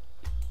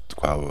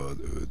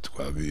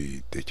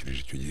twabitekereje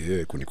icyo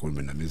gihe, ko niko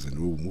binameze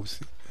n'ubu munsi.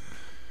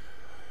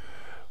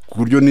 Ku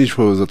buryo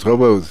nishoza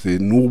turabaze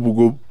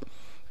n'ubwo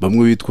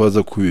bamwe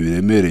bitwaza ko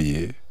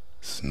biremereye,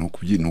 ni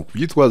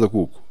ukubyitwaza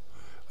kuko,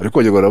 ariko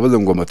bajya barabaza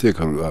ngo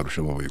amategeko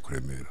arusha amabuye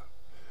kuremera.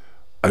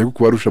 Ariko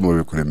kuba arusha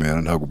amabuye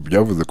kuremera ntabwo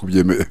byavuze ko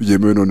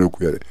byemewe none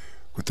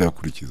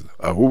kutayakurikiza.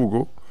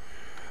 Ahubwo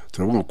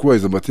turavuga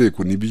kubahiriza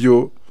amategeko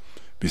nibyo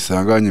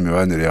bisanganye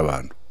imibanire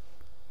y'abantu.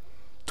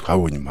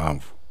 Twabonye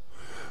impamvu,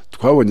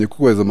 twabonye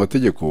kubahiriza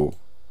amategeko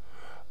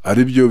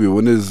ari byo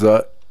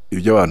biboneza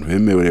ibyo abantu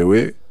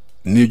bemerewe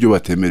n'ibyo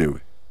batemerewe.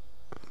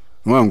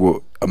 Nuvuga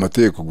ngo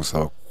amategeko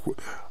gusaba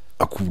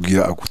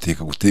akubwira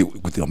aguteka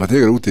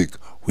amategeko araguteka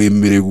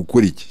wemerewe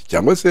gukora iki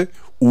cyangwa se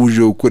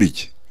ubuje gukora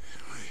iki.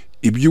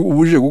 Ibyo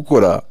ubuje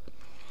gukora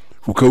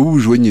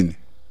ukabubujwe nyine,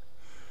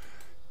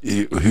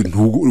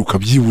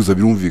 ukabyibuza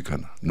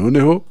birumvikana.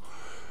 Noneho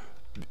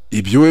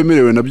ibyo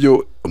wemerewe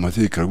nabyo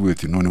amategeko aravuga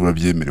ati none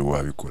urabyemerewe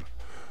wabikora.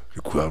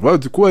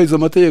 Kubahiriza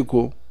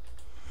amategeko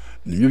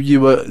nibyo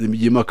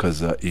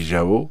byimakaza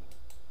ijabo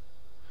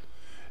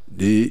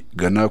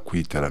rigana ku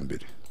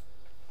iterambere.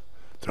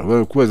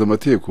 Turavuga kubahiriza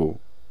amategeko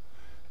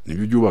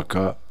nibyo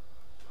byubaka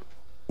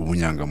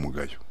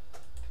ubunyangamugayo.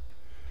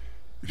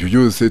 Ibyo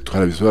byose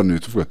twarabisobanuye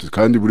tuvuga tuti,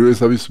 kandi buri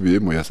wese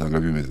abisubiyemo yasanga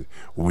bimeze.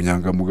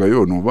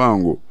 Ubunyangamugayo ni uvuga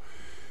ngo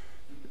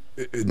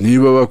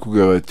niba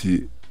bakubwira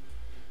bati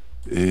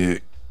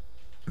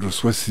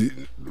ruswa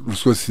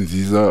si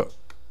nziza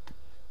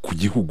ku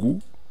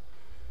gihugu,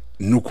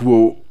 no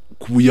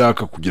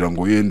kubuyaka kugira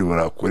ngo yende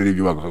barakorera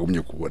ibyo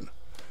bagakagumye kubona.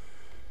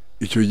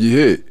 Icyo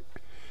gihe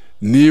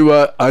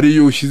niba ari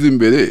yo ushyize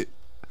imbere,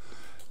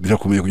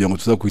 birakomeye kugira ngo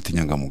tuzakwita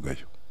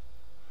inyangamugayo,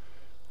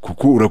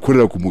 kuko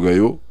urakorera ku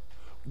mugayo.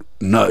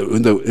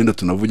 Wenda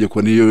tunavuge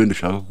ko niyo wenda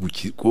ushaka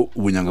ko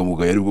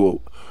ubunyangamugayo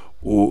aribwo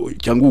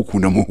cyangwa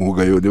ukunda mu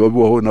mugayo niba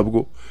bubaho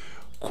nabwo,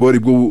 ko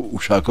aribwo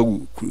ushaka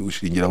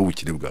gushingiraho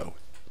ubukire bwawe.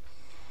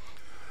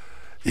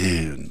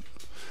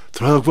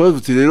 Turaza kubaza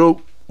tuti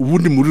rero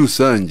ubundi muri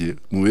rusange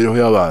mu mibereho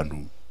y'abantu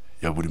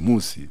ya buri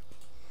munsi,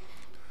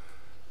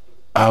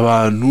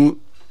 abantu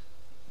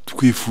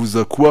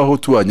twifuza kubaho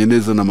tubanye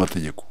neza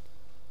n'amategeko,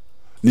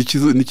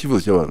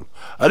 n'ikibazo cy'abantu.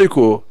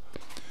 Ariko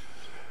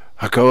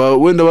hakaba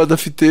wenda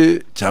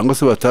badafite cyangwa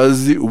se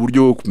batazi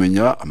uburyo bwo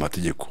kumenya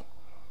amategeko,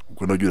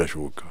 ubwo nabyo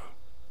birashoboka.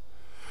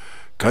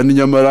 Kandi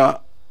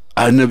nyamara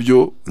ari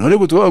nabyo,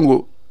 ntabwo tuvuga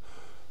ngo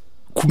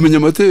kumenya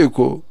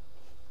amategeko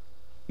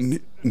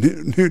ni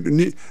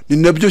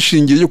nabyo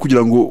shingiro ryo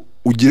kugira ngo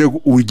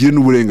ugire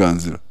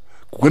n'uburenganzira,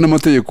 kuko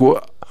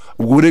n'amategeko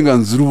ubwo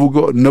burenganzira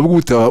uvuga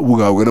nabwo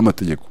bugahabwa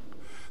n'amategeko.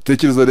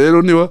 Tekereza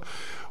rero niba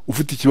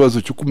ufite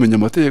ikibazo cyo kumenya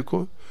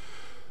amategeko,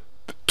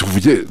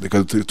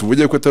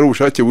 tuvuge ko atari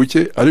ubushake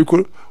buke,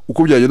 ariko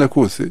uko byagenda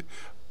kose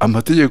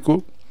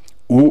amategeko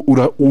mu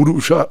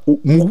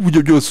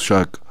buryo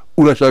byose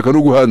urashaka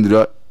no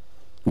guhandira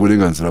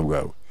uburenganzira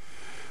bwawe.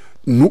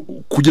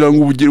 kugira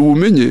ngo ubugire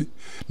ubumenye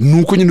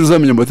nuko nyine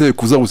uzamenya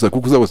amategeko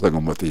uzabusanga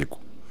mu mategeko.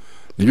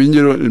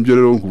 Nibyo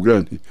rero nkubwira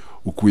nti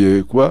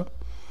ukuye kuba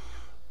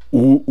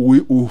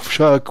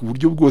ushaka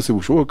uburyo bwose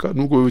bushoboka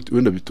nubwo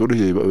wenda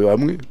bitoroheye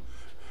bamwe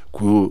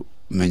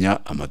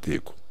kumenya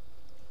amategeko,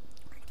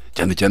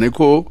 cyane cyane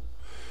ko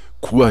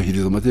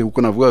kubahiriza amategeko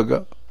uko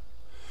navugaga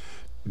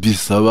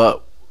bisaba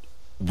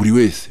buri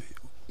wese.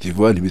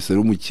 Ndivuga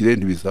ntibisaba umukire,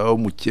 ntibisaba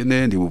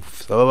umukene,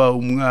 ntibisaba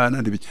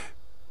umwana,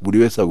 buri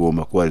wese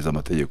agomba kubahiriza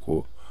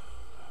amategeko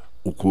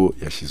uko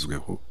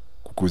yashyizweho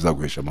kuko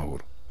bizaguhesha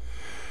amahoro.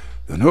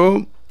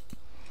 Noneho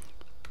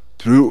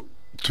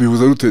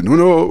tubihuza dute?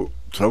 Noneho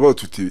turavuga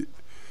tuti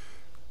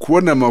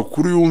kubona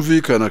amakuru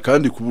yumvikana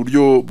kandi ku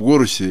buryo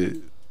bworoshye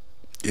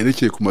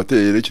yerekeye ku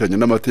mategeko, yerekeranye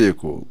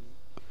n'amategeko,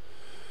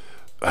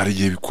 hari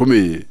igihe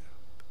bikomeye.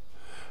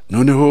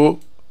 Noneho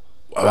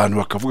abantu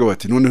bakavuga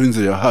bati noneho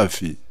inzira ya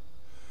hafi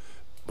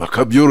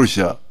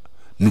bakabyoroshya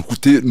ni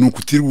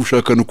ukutiri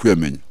gushaka no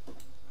kuyamenya,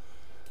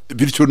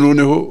 bityo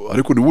noneho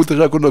ariko niba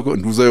utashaka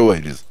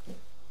ntuzayubahiriza,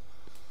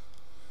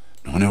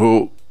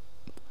 noneho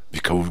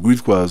bikaba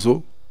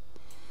urwitwazo.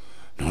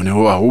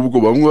 Noneho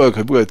ahubwo bamwe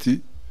bakavuga ati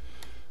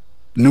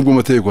nubwo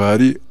amategeko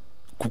ahari,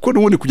 kuko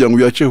n'ubundi kugira ngo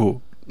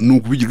uyaceho ni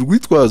ukubigira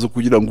urwitwazo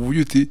kugira ngo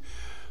uvuge uti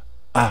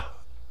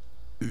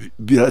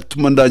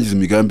biratuma ndangiza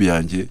imigambi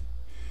yanjye,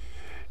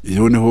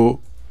 noneho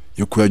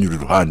yo kuyanyura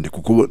iruhande,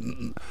 kuko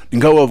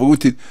ngaho wavuga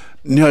uti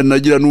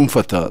nihanagira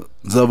n'umfata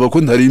nzava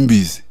ko ntari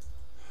mbizi.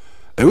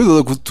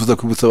 Ariko tuza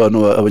kwibutsa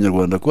abantu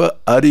abanyarwanda ko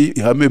ari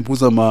ihame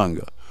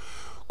mpuzamahanga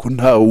ko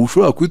ntawe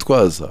ushobora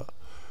kwitwaza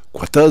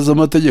ko atazi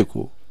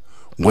amategeko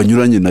ngo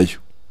anyuranye nayo.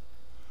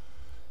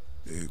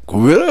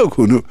 Kubera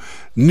ko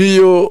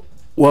niyo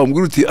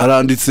wambwira uti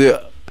aranditse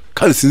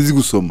kandi sinzi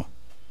gusoma,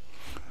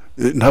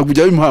 ntabwo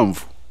byaba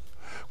impamvu,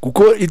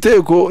 kuko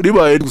itegeko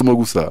ribaye gusoma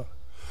gusa,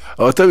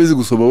 abatabizi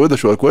gusoma wenda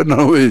ashobora kuba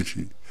nawe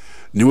benshi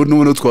nibo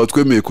n'ubundi twaba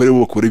twemeye ko rero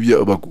bakora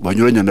ibyo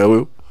banyuranya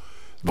nawe,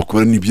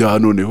 bakora n'ibyaha.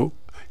 Noneho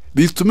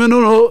bitume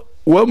noneho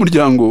uwa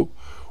muryango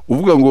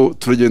uvuga ngo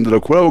turagendera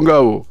kuri abo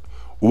ngabo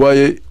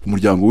ubaye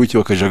umuryango w'iki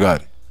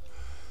w'akajagari.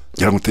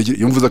 Ngira ngo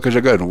iyo mvuze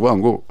akajagari ni ukuvuga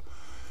ngo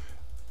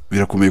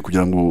birakomeye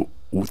kugira ngo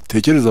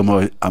utekereze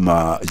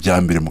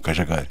amajyambere mu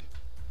kajagari,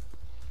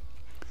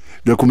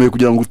 birakomeye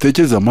kugira ngo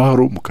utekereze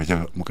amahoro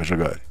mu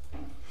kajagari,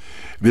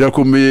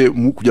 birakomeye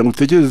kugira ngo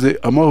utekereze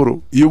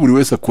amahoro iyo buri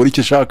wese akora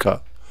icyo ashaka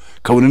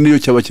kabone niyo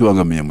cyaba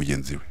kibangamiye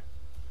mugenzi we.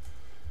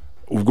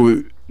 Ubwo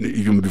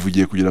iyo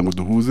mbivugiye kugira ngo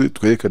duhuze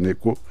twerekane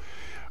ko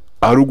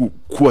ari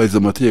kubahiriza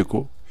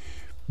amategeko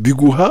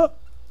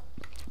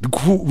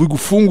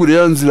bigufungura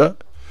ya nzira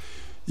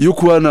yo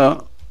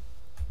kubana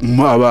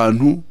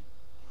abantu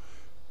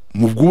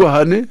mu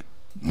bwubahane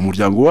mu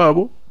muryango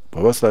wabo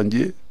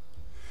babasangiye.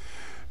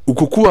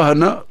 Uko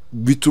kubahana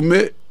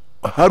bitume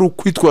hari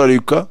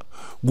ukwitwararika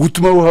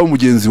gutuma uha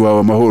mugenzi wawe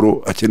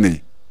amahoro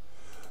akeneye.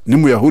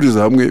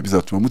 Nimuyahuriza hamwe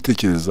bizatuma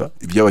mutekereza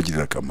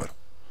ibyabagirira akamaro.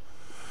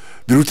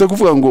 Birutse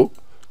kuvuga ngo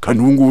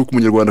kandi ubu ngubu ku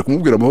munyarwanda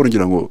kumubwira amahoro,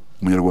 ngira ngo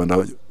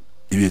umunyarwanda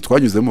ibihe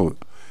twanyuzemo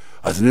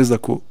azi neza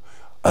ko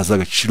azi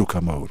agaciro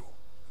k'amahoro.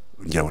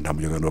 Ngira ngo nta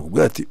munyarwanda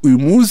bakubwira ati uyu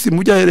munsi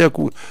mujyahereye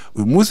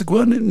uyu munsi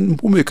kuba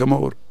mpumeka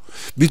amahoro,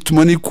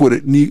 bituma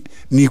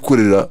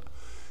nikorera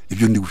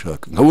ibyo ndi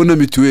gushaka, nkabona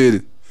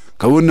mituweli,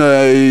 nkabona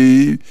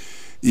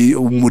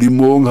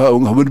umurimo,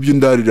 nkabona ibyo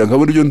ndarira,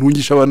 nkabona ibyo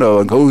ntungisha abana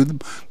bawe,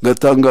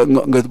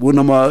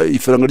 nkabona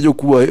ifaranga ryo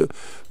kuba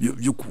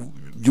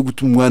byo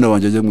gutuma umwana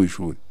wanjye ajya mu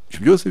ishuri.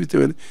 Ibyo byose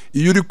bitewe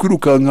iyo uri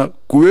kwirukanka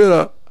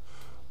kubera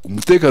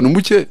umutekano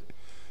muke,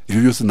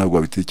 ibyo byose ntabwo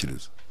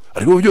wabitekereza.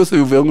 Ariko byose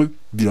bivuga ngo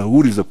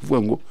birahuriza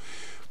kuvuga ngo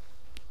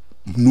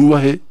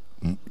nubahe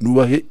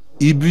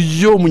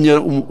ibyo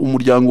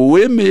umuryango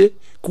wemeye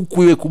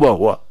kukwiye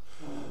kubahwa,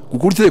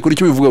 kuko itegeko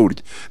nicyo bivuga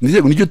burya.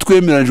 Nicyo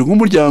twemeranyije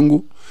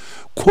nk'umuryango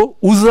ko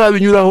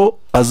uzabinyuraho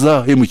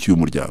azahemukiye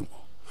umuryango,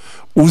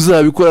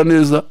 uzabikora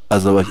neza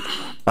azaba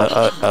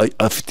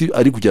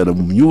ari kujyana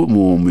mu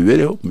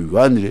mibereho, mu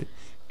mibanire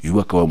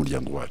yubaka wa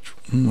muryango wacu.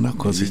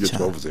 Murakoze cyane.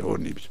 Twavuzeho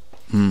nibyo.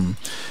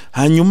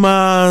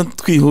 Hanyuma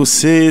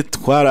twihuse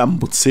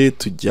twarambutse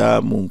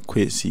tujya mu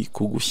kwezi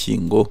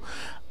k'Ugushyingo,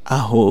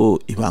 aho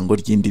ibango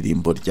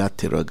ry'indirimbo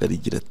ryateraga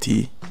rigira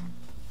ati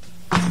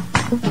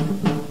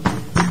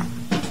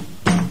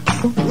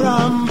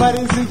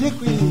urambarize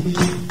igikwiye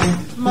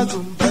maze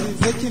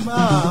umbarize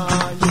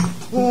kimaye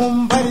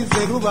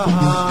umbarize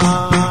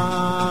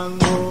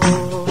rubahango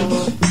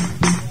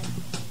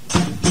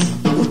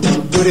uti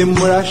dore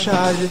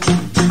murashaje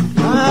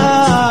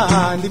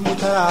kandi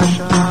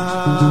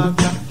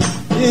mutarashaka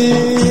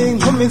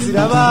inkumi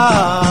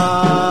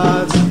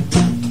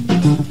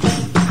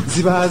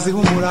zibaziho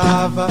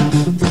umurava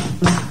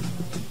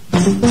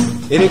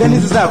erega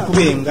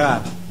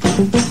ntizizakubenga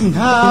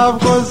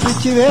ntabwo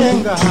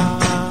zikibenga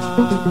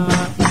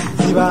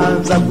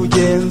zibanza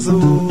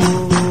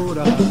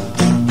kugenzura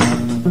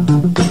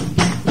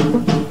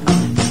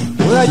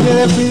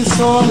uragere ku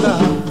isonga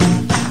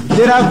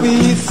gera ku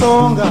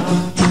isonga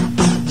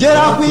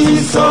gera ku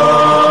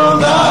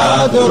isonga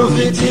dore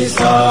ufite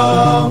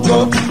isongo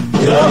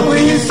gera ku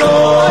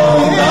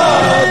isonga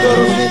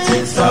dore ufite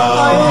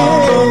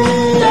isambu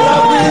gera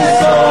ku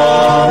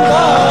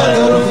isonga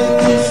dore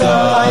ufite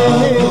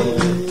isambu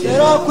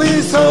gera ku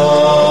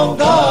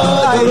isonga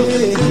dore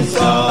ufite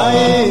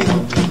isambu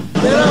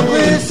gera ku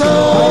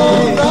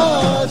isonga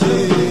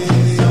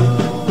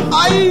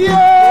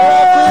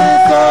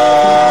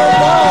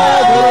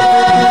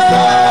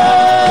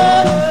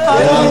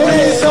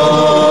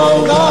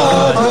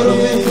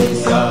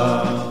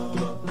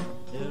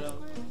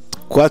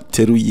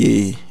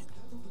twateruye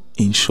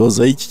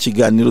inshoza y'iki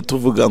kiganiro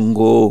tuvuga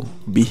ngo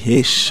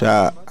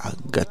bihesha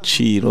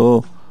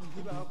agaciro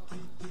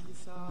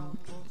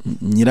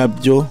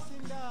nyirabyo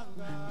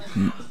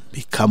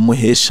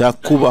bikamuhesha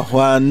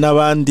kubahwa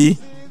n'abandi,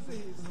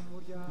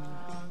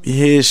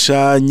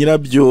 bihesha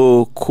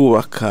nyirabyo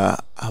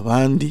kubaka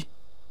abandi,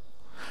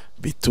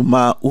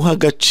 bituma uha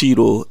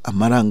agaciro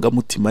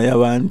amarangamutima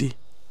y'abandi,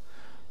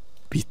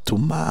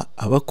 bituma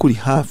abakuri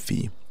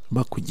hafi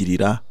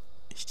bakugirira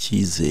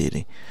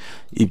icyizere.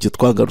 Ibyo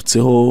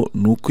twagarutseho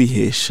ni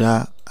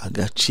ukwihesha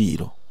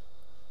agaciro.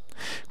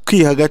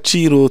 Kwiha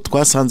agaciro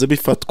twasanze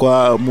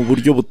bifatwa mu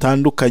buryo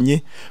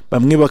butandukanye,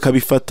 bamwe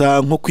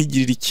bakabifata nko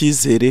kwigirira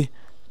icyizere,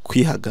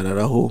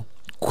 kwihagararaho,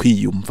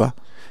 kwiyumva,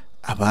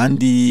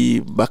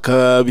 abandi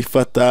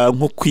bakabifata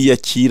nko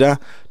kwiyakira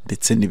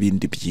ndetse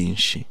n'ibindi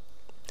byinshi.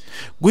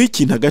 Guha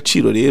ikintu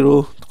agaciro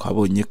rero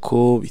twabonye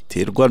ko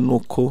biterwa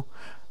n'uko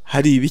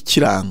hari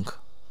ibikiranga.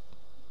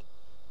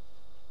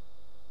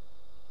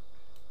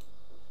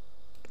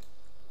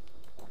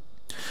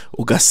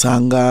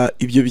 Ugasanga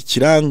ibyo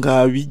bikiranga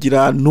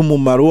bigira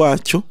n'umumaro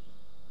wacyo,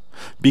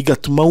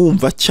 bigatuma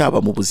wumva cyaba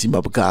mu buzima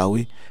bwawe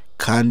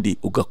kandi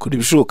ugakora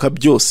ibishoboka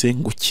byose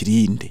ngo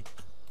ukirinde.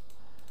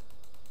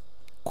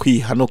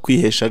 Kwiha no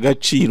kwihesha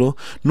agaciro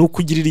ni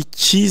ukugirira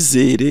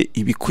icyizere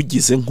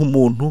ibikugize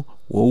nk'umuntu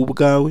wowe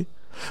ubwawe,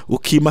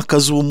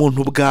 ukimakaza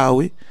ubumuntu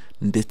bwawe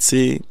ndetse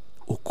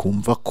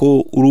ukumva ko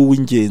uri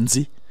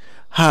uw'ingenzi,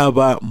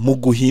 haba mu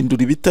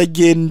guhindura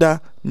ibitagenda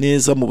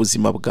neza mu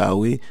buzima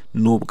bwawe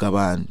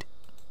n'ubw'abandi.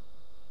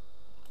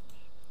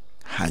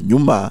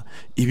 Hanyuma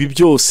ibi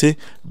byose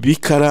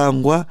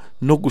bikarangwa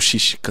no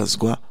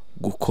gushishikazwa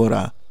gukora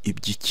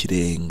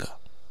iby'ikirenga.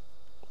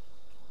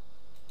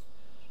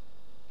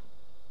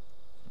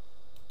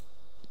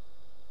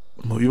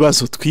 Mu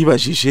bibazo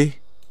twibajije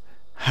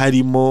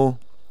harimo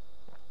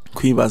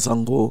kwibaza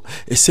ngo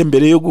ese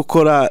mbere yo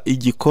gukora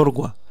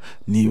igikorwa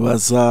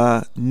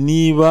nibaza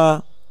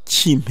niba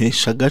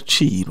kimpesha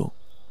agaciro.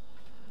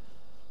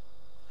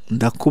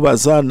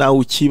 Ndakubaza nawe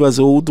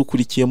ukibaze wowe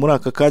udukurikiye muri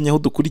aka kanya aho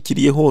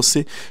dukurikiriye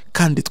hose,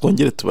 kandi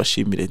twongere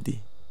tubashimire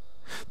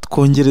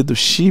twongere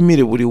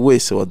dushimire buri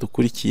wese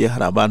wadukurikiye.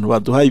 Hari abantu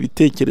baduhaye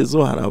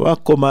ibitekerezo, hari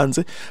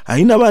abakomanze,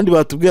 hari n'abandi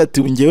batubwiye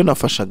ati ngewe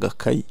nafashe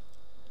agakayi,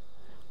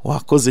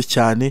 wakoze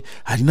cyane.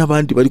 Hari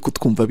n'abandi bari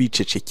kutwumva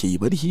bicecekeye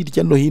bari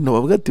hirya no hino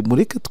bavuga ati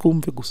mureke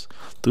twumve gusa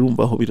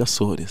turumva aho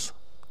birasohoreza.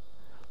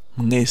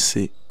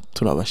 Mwese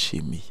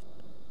turabashimiye.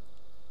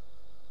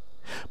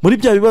 Muri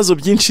bya bibazo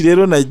byinshi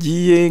rero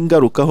nagiye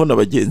ngarukaho na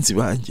bagenzi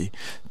banjye,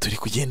 turi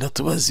kugenda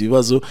tubaza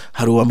ibibazo.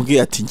 Hari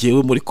uwambwiye ati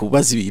ngewe muri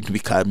kubaza ibintu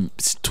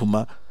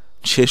bikatuma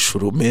nshesha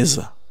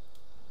urumeza.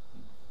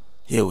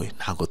 Yewe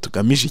ntabwo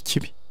tugamije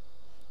ikibi,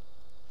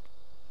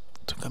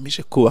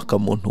 tugamije kubaka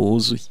umuntu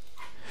wuzuye.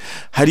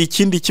 Hari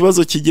ikindi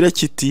kibazo kigira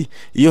kiti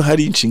iyo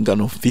hari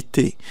inshingano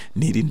mfite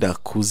nirinda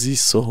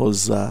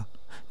kuzisohoza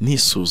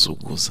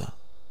nisuzuguza.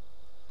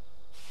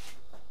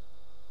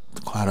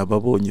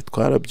 Twarababonye,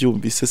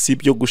 twarabyumvise, si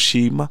ibyo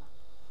gushima.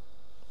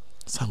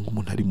 Sanga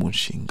umuntu ari mu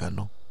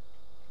nshingano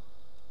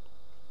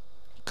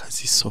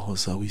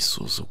kazisohoza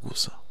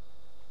wisuzuguza.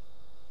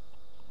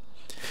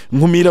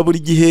 Nkumira buri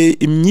gihe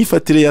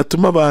imyifatire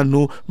yatuma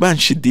abantu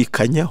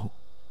banshidikanyaho.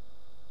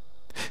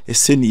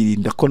 Ese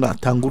nirinda ko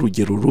natanga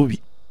urugero rubi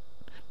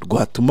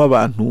rwatuma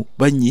abantu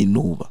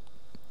banyinuba.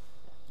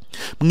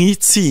 Mu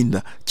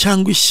itsinda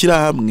cyangwa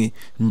ishyirahamwe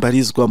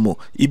mbarizwamo,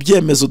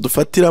 ibyemezo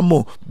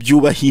dufatiramo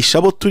byubahisha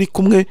abo turi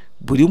kumwe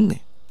buri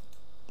umwe.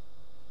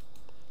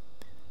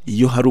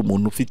 Iyo hari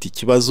umuntu ufite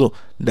ikibazo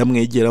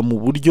ndamwegera mu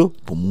buryo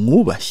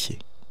bumwubashye.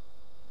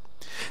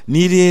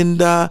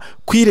 Nirinda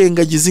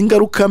kwirengagiza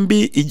ingaruka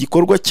mbi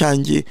igikorwa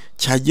cyanjye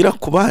cyagira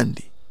ku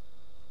bandi.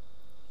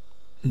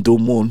 Ndi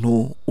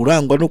umuntu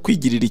urangwa no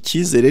kwigirira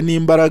icyizere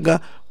n'imbaraga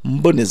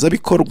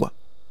mbonezabikorwa.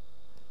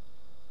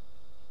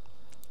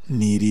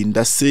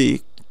 Nirinda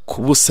se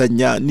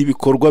kubusanya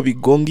n'ibikorwa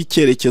bigonga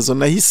icyerekezo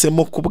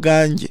nahisemo ku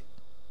bwanjye.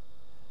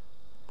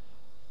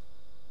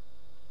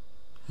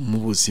 Mu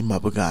buzima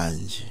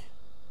bwanjye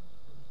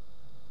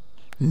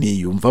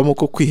niyumvamo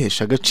ko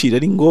kwihesha agaciro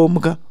ari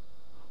ngombwa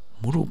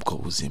muri ubwo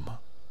buzima.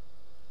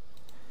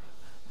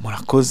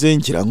 Murakoze,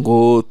 ngira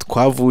ngo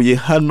twavuye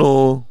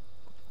hano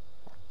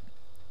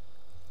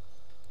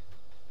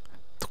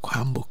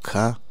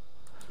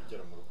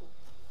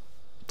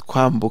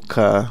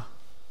twambuka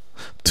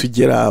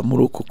tugera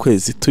muri uku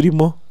kwezi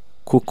turimo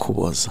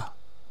kukuboza.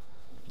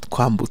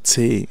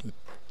 Twambutse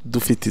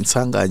dufite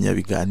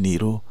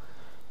insanganyabiganiro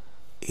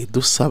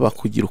idusaba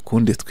kugira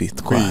ukundi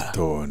twitwara,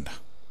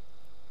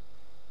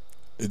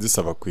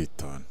 idusaba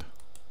kwitonda.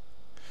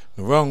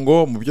 Nuvuga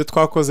ngo mu byo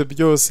twakoze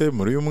byose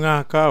muri uyu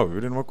mwaka wa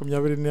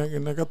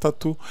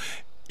 2023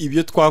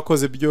 ibyo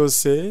twakoze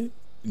byose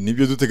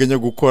nibyo duteganya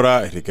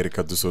gukora,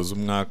 reka dusoza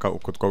umwaka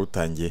uko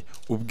twawutangiye.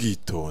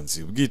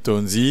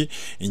 Ubwitonzi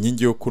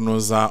inkingi yo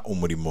kunoza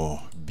umurimo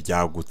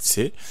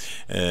byagutse,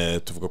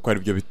 tuvuga ko ari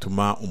byo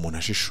bituma umuntu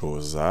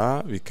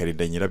ashishoza,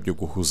 bikarinda nyirabyo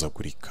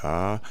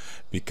guhuzagurika,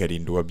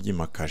 bikarinda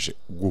uwabyimakaje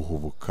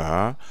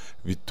guhubuka,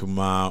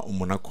 bituma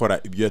umuntu akora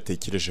ibyo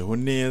yatekerejeho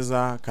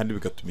neza, kandi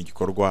bigatuma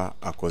igikorwa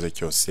akoze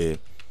cyose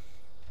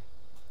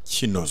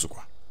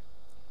kinozwa.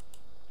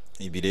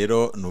 Ibi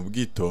rero ni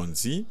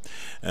ubwitonzi.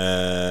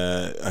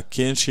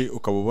 Akenshi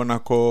ukaba ubona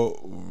ko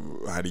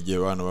hari igihe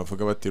abantu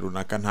bavuga bati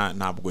runaka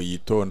ntabwo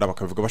yitonda,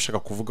 bakavuga bashaka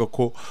kuvuga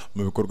ko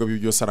mu bikorwa bye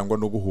byose arangwa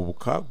no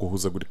guhubuka,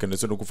 guhuzagurika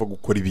ndetse no gupfa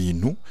gukora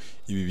ibintu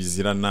ibi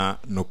bizirana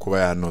no kuba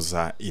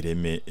yanoza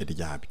ireme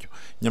ryabyo.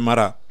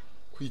 Nyamara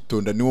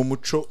kwitonda niwo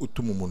muco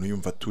utuma umuntu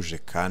yumva atuje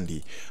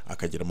kandi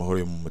akagira amahoro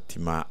yo mu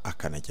mutima,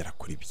 akanagera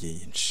kuri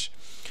byinshi.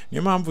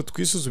 Niyo mpamvu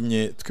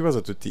twisuzumye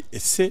twibaza tuti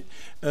ese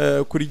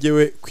kuri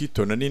jewe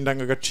kwitonda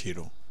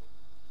n'indangagaciro.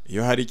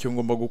 Iyo hari icyo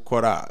ngomba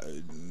gukora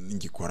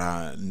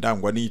ngikora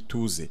ndangwa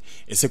n'ituze.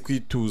 Ese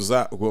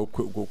kwitoza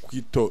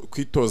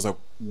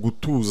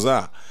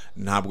gutuza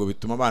ntabwo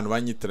bituma abantu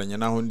banyitiranya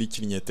naho ndi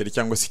kirinyetere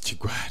cyangwa se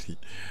ikigwari.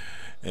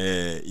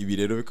 Ibi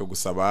rero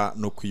bikagusaba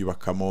no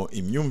kwiyubakamo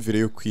imyumvire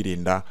yo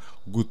kwirinda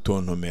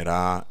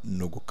gutontomera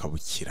no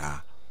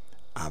gukabukira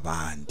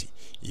abandi.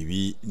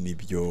 Ibi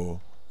nibyo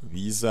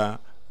biza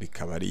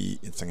bikaba ari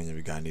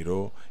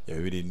insanganyamabiganiro ya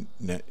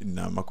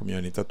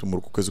 2023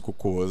 muri kwezi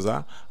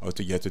kukuboza, aho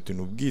tugiye tuti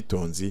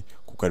n'ubwitonzi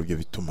kuko ari byo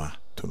bituma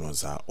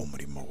tunoza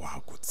umurimo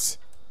wagutse.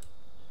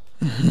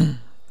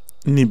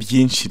 Ni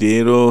byinshi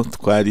rero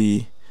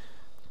twari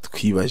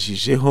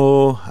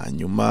twibajijeho,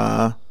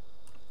 hanyuma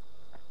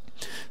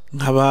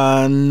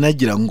nkaba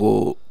nagira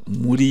ngo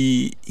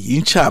muri iyi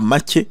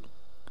ncamake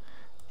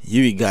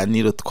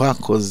y'ibiganiro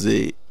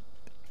twakoze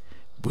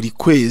buri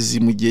kwezi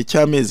mu gihe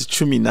cy'amezi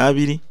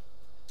 12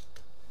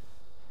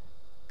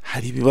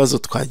 hari ibibazo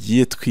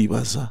twagiye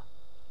twibaza,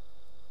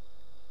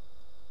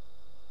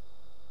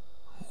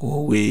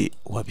 wowe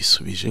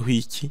wabisubijeho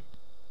iki?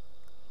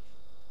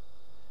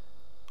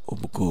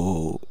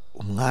 Ubwo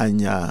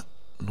umwanya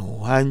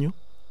n'uwanyu,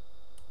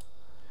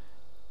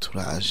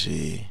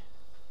 turaje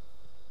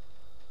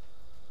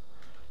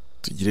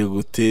tugire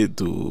gute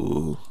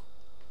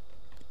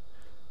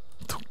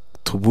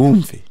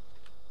tubumve.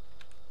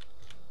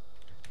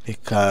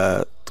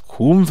 Reka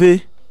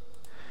twumve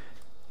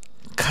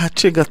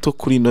kace gato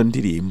kuri ino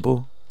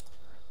ndirimbo,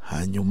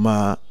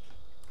 hanyuma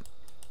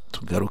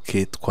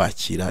tugaruke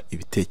twakira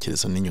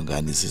ibitekerezo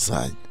n'inyunganizi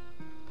zanyu.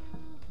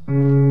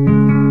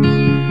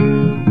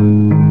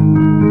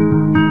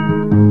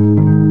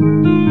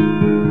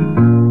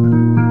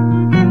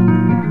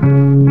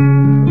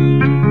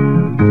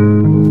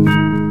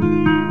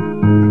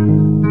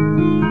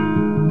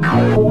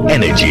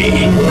 Energy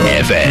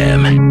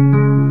FM.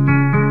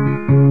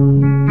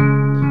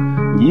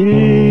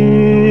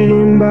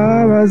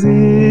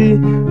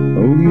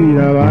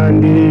 Ubwira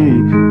abandi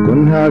ko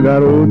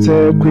ntagarutse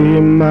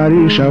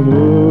kwimarisha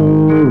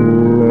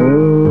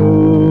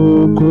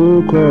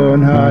kuko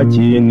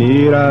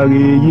ntakiniraga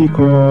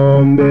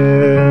igikombe.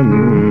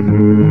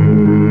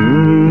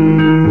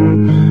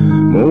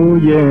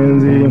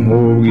 Mugenzi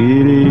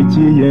nkubwira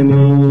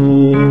ikigeni,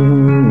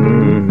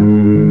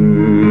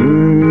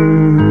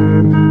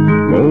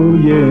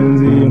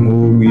 mugenzi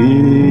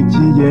nkubwira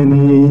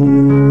ikigeni.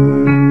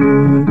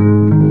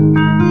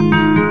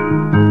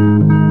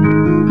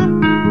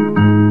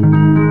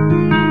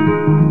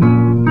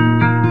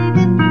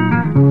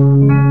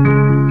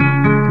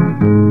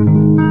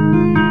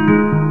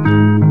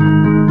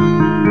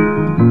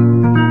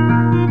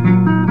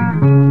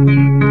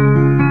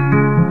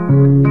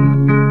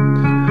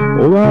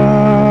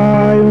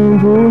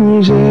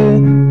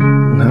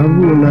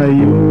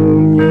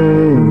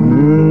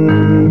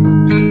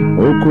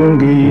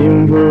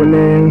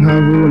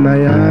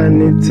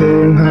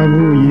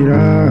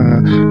 Nkabuyira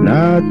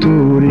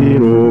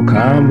naturiro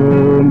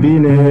kambumbi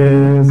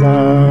neza.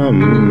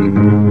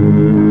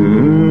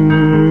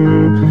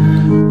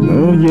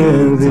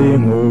 Mugenzi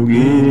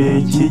nkubwira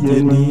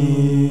ikigeni,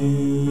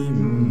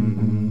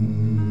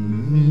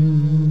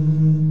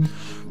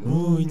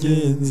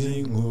 mugenzi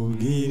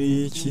nkubwira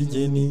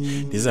ikigeni.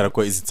 Nizera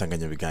ko izi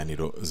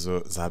nsanganyamabiganiro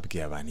zo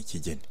zabwiye abantu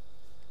ikigeni.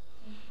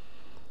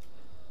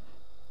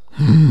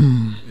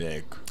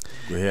 Yego,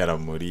 guhera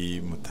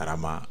muri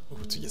Mutarama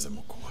ubu tugeze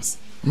mu Kuboza.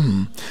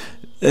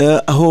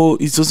 Aho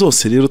izo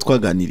zose rero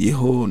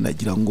twaganiriyeho,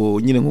 nagira ngo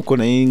nyine nkuko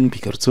naye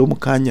mbigarutseho mu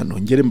kanya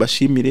nongere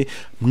mbashimire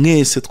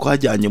mwese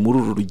twajyanye muri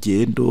uru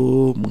rugendo,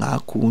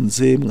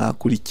 mwakunze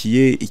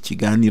mwakurikiye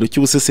ikiganiro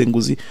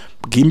cy'ubusesenguzi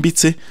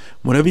bwimbitse.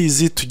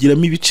 Murabizi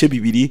tugiramo ibice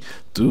bibiri,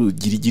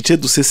 tugira igice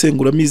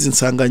dusesenguramo izi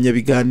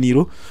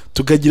nsanganyamabiganiro,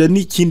 tukagira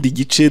n'ikindi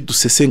gice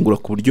dusesengura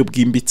ku buryo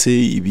bwimbitse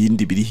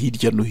ibindi biri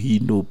hirya no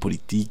hino,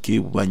 politike,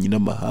 ububanyi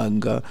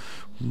n'amahanga,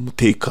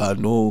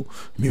 umutekano,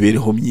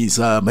 imibereho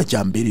myiza,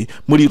 amajyambere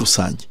muri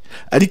rusange.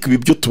 Ariko ibi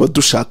byo tuba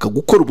dushaka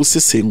gukora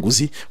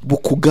ubusesenguzi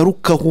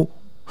bukugarukaho,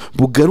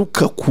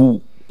 bugaruka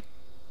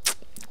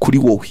kuri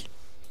wowe,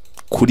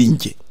 kuri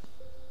nge,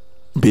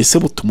 mbese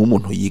butuma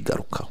umuntu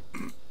yigarukaho.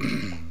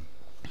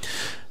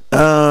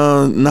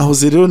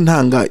 Nahoze rero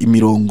ntanga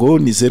imirongo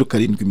ni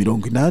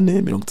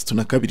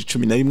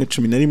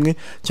 0788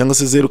 cyangwa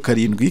se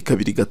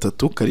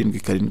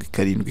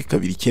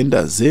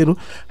 0723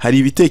 hari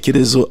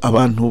ibitekerezo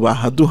abantu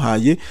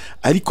bahaduhaye,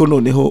 ariko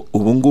noneho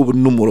ubu ngubu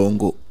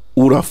n'umurongo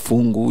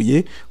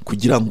urafunguye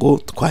kugira ngo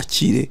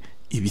twakire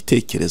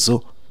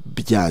ibitekerezo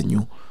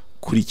byanyu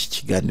kuri iki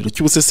kiganiro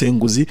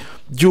cy'ubusesenguzi,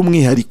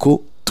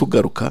 by'umwihariko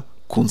tugaruka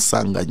ku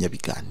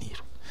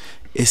nsanganyamabiganiro.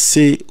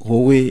 Ese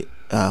wowe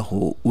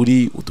aho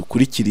uri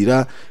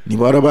udukurikirira,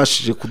 niba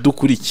warabashije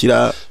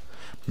kudukurikira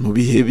mu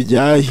bihe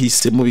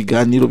byahise mu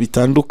biganiro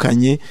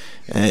bitandukanye,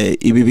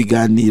 ibi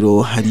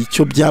biganiro hari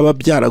icyo byaba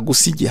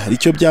byaragusigiye, hari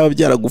icyo byaba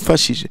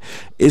byaragufashije?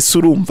 Ese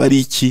urumva ari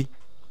iki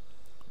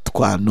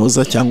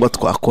twanoza cyangwa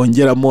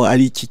twakongeramo,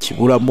 ari iki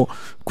kiburamo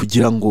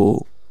kugira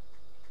ngo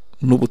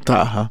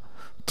n'ubutaha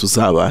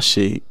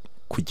tuzabashe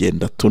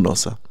kugenda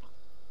tunoza,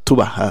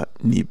 tubaha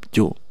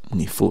n'ibyo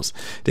mwifuza?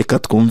 Reka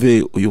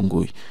twumve uyu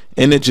nguyu.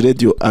 Energy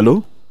Radio,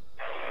 alo?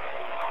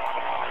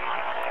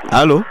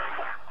 Alo?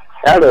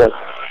 Alo.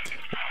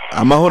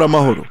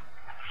 Amahoro.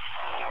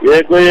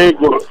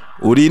 Yego.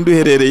 Urinde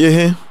uherereye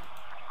he?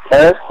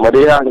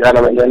 Muri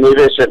hangana menya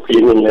nibeshe ku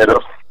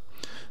nimero.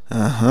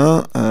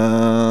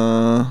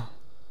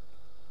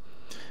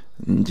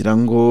 Ngira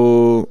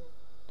ngo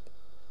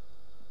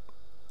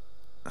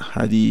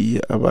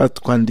hari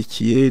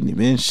abatwandikiye ni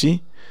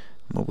benshi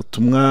mu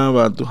butumwa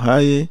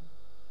baduhaye.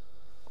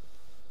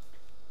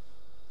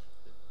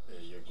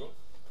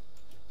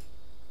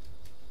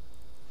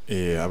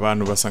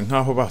 Abantu basa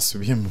nkaho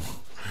basubiye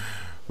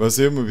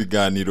mu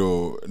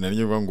biganiro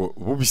nariyo ngo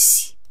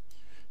bubisi.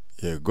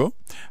 Yego,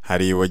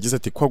 hari wagize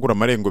ati kwagura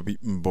amarengo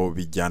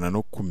bijyana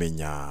no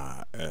kumenya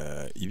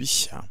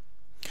ibishya.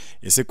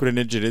 Ese kuri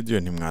Energy Radio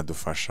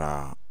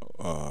ntimwadufasha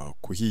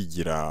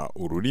kuhigira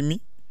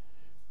ururimi,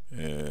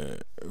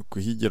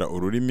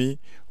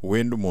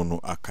 wenda umuntu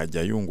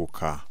akajya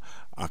yunguka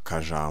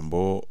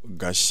akajambo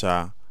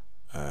gashya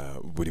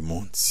buri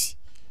munsi?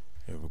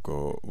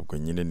 Ubwo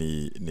nyine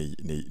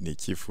ni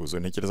icyifuzo.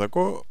 Ntekereza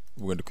ko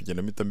ubwo ndi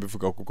kugenda mpita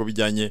mbivuga kuko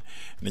bijyanye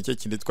n'icyo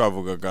kindi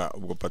twavugaga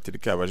ubwo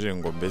Patrick yabaje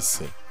ngo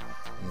mbese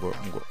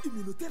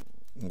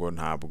ngo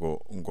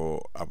ntabwo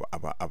ngo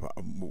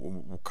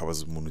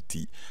ukabaza umuntu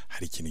uti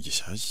hari ikintu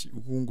gishyashya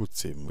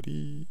wungutse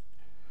muri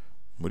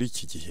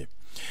iki gihe.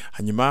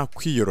 Hanyuma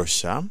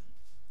kwiyoroshya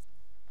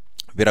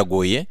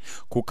biragoye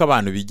kuko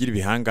abantu bigira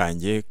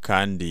ibihangange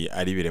kandi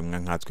ari biremwa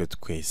nkatwe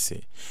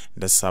twese.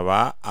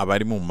 Ndasaba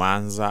abari mu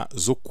manza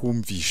zo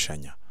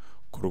kumvishanya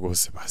ko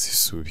rwose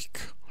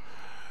bazisubika.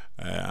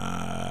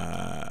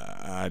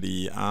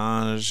 Hari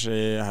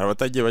Ange, hari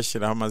abatagiye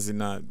bashyiraho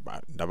amazina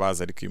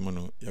ndabaza, ariko iyo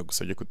umuntu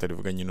yagusabye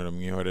kutarivuga nyine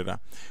uramwihorera,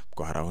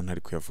 ubwo hari aho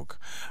ntari kuyavuga.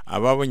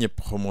 Ababonye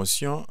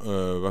promotion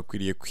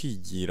bakwiriye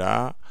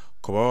kwigira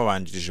ko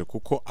babanjirije,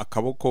 kuko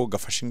akaboko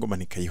gafashe ingoma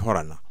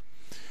ntikayihorana,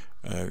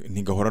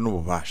 ntigahora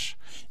n'ububasha.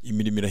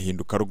 Imirimo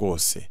irahinduka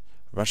rwose,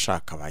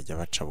 bashaka bajya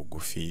baca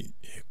bugufi.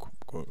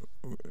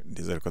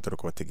 Ndizera ko atari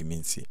ko batega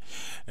iminsi.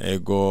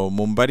 Ego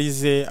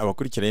mumbarize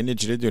abakurikira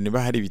Energy Radio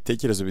niba hari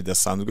ibitekerezo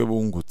bidasanzwe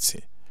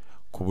bungutse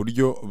ku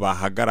buryo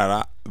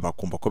bahagarara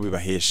bakumva ko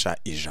bibahesha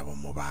ijabo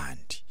mu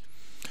bandi.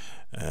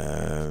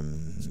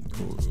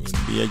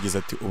 Yagize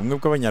ati ubumwe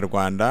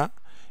bw'abanyarwanda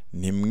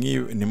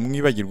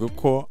ntimwibagirwe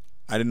ko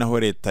ari naho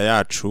leta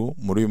yacu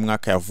muri uyu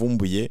mwaka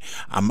yavumbuye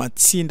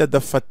amatsinda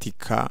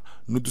adafatika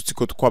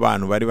n'udutsiko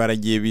tw'abantu bari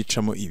baragiye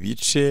bicamo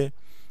ibice,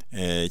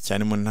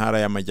 cyane mu ntara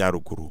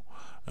y'amajyaruguru,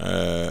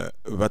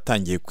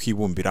 batangiye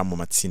kwibumbira mu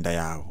matsinda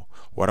yabo.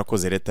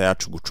 Warakoze leta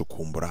yacu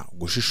gucukumbura,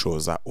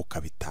 gushishoza,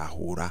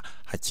 ukabitahura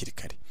hakiri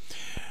kare.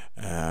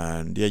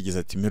 Yagize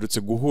ati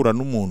mperutse guhura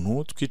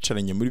n'umuntu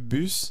twicaranye muri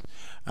bus,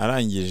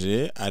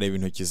 arangije areba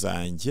intoki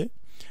zanjye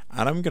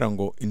arambwira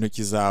ngo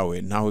intoki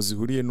zawe ntaho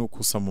zihuriye n'uko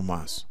usa mu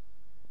maso.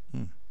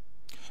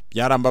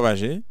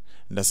 Byarambabaje.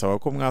 Ndasaba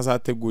ko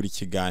mwazategura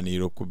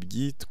ikiganiro ku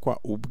byitwa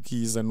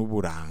ubwiza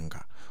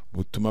n'uburanga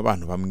butuma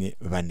abantu bamwe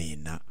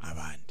banena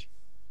abandi.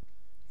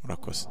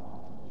 Murakoze.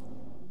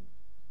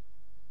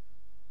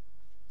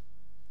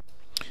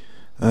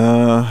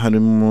 Hari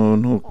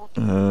umuntu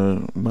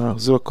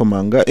bavuze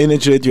bakomanga.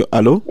 Energy Radio,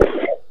 alo?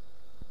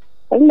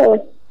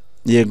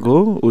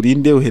 Yego,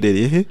 urinde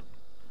uherereye he?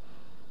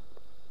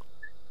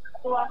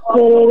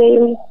 Uherereye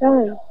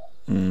Musanze.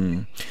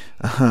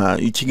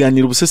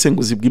 Ikiganiro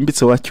ubusesenguzi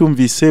bwimbitse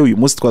wacyumvise. Uyu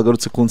munsi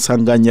twagarutse ku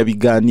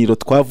nsanganyamabiganiro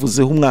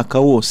twavuzeho umwaka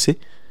wose.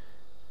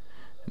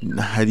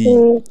 Hari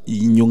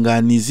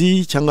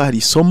inyunganizi cyangwa hari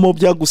isomo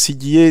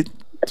byagusigiye?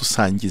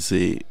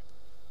 Dusangize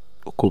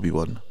uko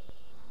bibona.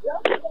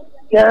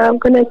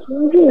 Ntabwo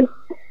nacyumvise.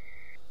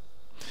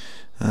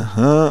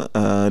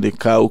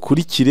 Reka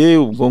ukurikire,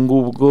 ubwo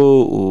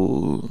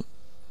ngubwo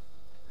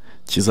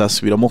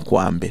kizasubiramo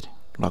kuwa mbere.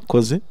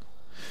 Murakoze.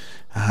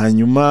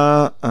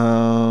 hanyuma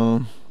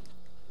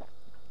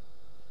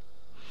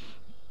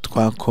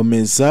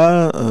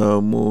twakomeza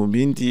mu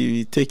bindi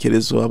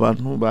bitekerezo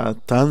abantu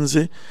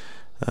batanze.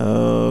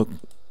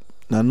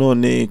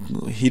 Nanone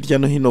hirya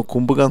no hino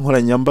ku mbuga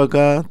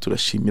nkoranyambaga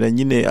turashimira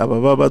nyine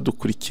ababa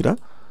badukurikira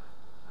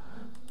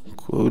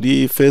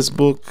kuri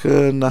Facebook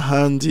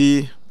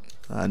n'ahandi.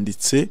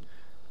 Handitse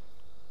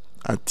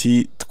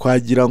ati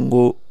twagira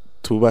ngo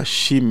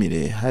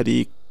tubashimire,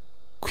 hari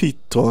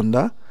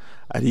Kwitonda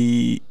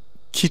ari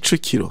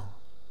Kicukiro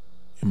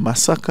i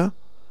Masaka,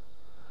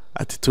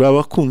 ati turi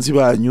abakunzi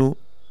banyu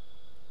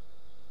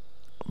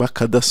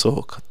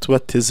bakadasohoka,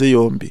 tubateze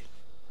yombi,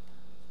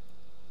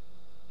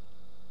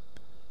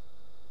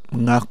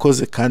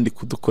 mwakoze kandi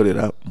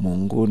kudukorera mu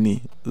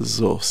nguni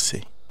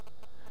zose.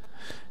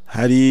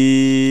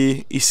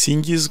 Hari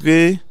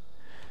Isingizwe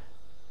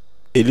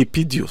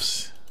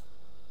Elipidius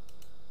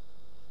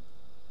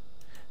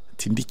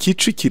ati ndi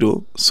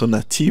Kicukiro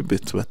Sonatibe,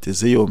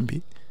 tubateze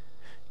yombi,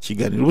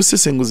 kiganiro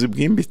ubusesenguzi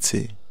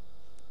bwimbitse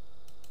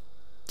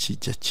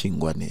kijya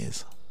kingwa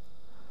neza.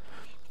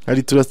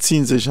 Hari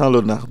Turatsinze Jean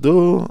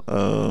Leonardo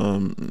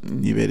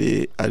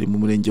nibere ari mu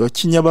murenge wa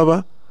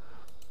Kinyababa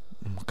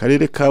mu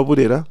karere ka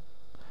Burera,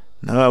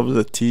 nawe avuze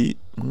ati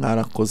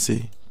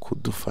mwarakoze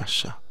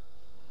kudufasha.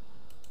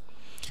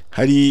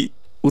 Hari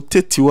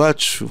Uteti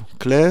wacu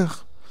Claire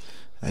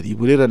ari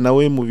Burera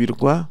nawe mu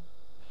Birwa.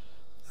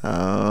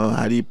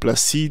 Hari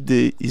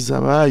Placide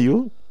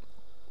Izabayo,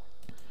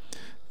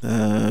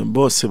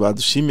 bose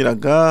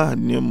badushimiraga.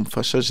 Hari niyo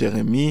mufasha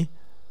Jeremy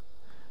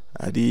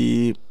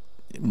ari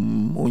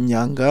mu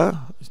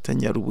Nyanga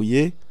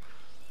Itanyarubuye.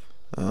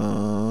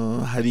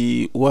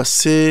 Hari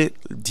Uwase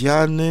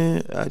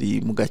Diane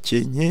ari mu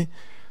Gakenke.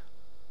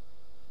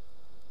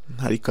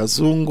 Hari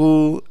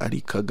Kazungu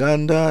ari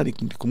Kaganda ari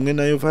kumwe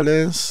na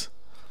Valence.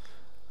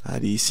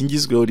 Hari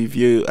Singizwe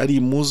Olivier ari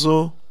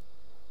Muzo.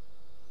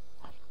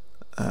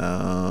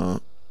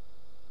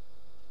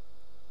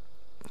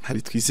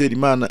 Hari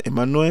Twizerimana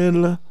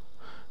Emmanuel.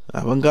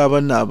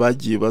 Abangaba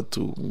nabagiye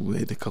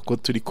batuwereka ko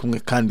turi kumwe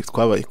kandi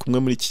twabaye kumwe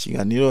muri iki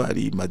kiganiro.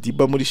 Hari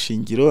Madiba muri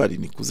Shingiro, hari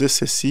Nikuze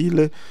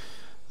Cecile,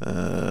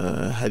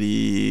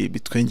 hari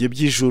Bitwenge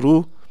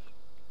by'Ijuru,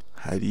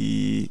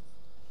 hari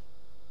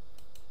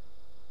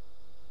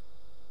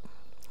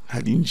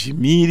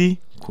Njimiri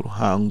ku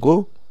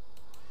Ruhango,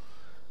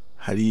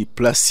 hari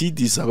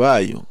Placide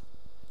Zabayo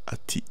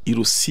ati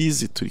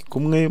Irusizi turi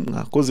kumwe,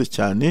 mwakoze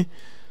cyane.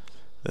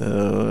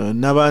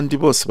 N'abandi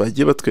bose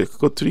bagiye batwereka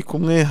ko turi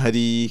kumwe.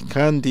 Hari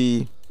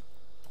kandi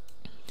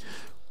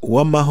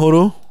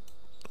Uwamahoro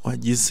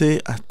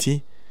wagize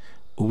ati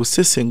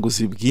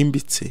ubusesenguzi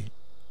bwimbitse,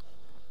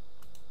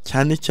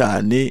 cyane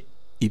cyane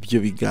ibyo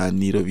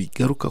biganiro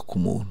bigaruka ku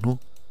muntu,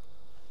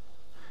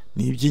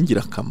 ni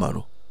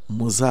iby'ingirakamaro,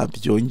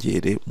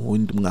 muzabyongere mu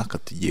wundi mwaka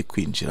tugiye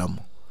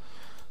kwinjiramo.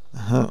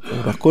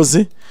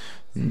 Urakoze.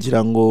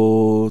 Ngira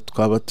ngo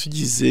twaba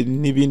tugize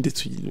n'ibindi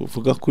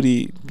tuvuga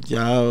kuri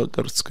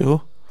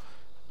byagarutsweho,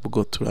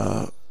 ubwo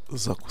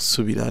turaza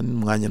gusubira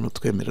n'umwanya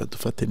n'utwemerera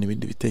dufate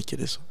n'ibindi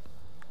bitekerezo.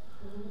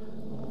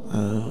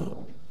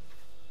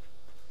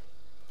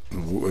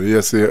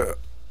 Uriya se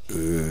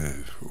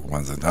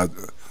ubanza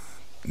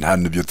nta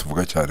n'ibyo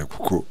tuvuga cyane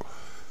kuko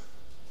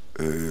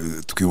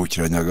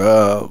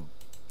twibukiranyaga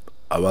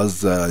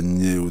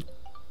abazanye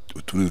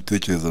utundi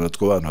dutekereza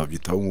natwo abantu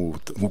babyitaho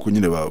nk'uko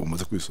nyine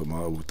bamaze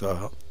kwisoma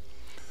ubutaha.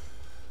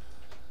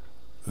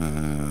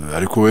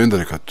 Ariko wenda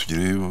reka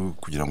tugire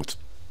kugira ngo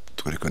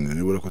twerekane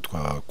nibura ko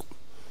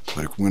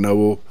twari kumwe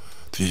nabo.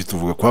 Tujye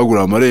tuvuga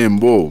kwagura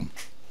amarembo.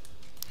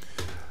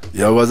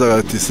 Yabazaga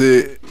ati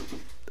se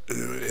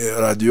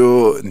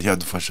radio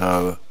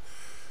ntiyadufasha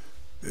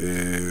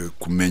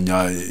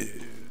kumenya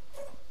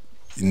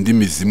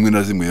indimi zimwe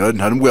na zimwe.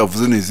 Nta nubwo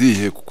yavuze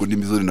n'izihe kuko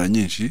indimi zo na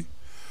nyinshi,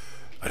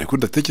 ariko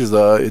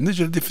ndatekereza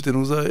energy difite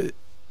nuza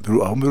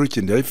aho mbere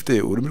ukende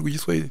ifite ururimi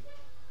rw'igiswahili.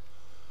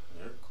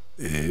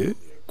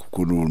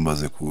 Kuko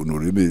numaze ku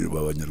ururimi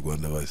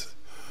rw'abanyarwanda base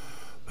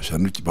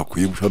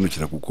bakwiye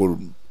gushanukira kuko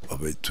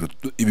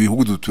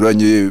ibihugu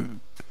duturanye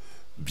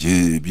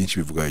byinshi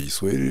bivuga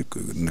igiswahili,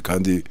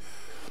 kandi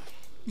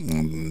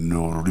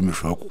n'ururimi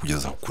rushobora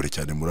kugeza kure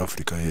cyane muri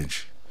Afurika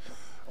henshi.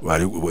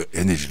 Bari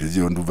energy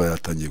rero ndumva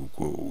yatangiye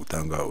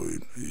gutanga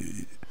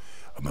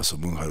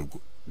amasomo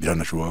nkarwo.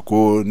 Biranashoboka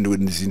ko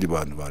n'izindi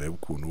bantu bareba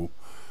ukuntu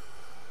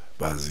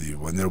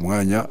bazibonera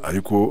umwanya,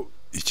 ariko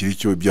ikiri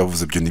cyo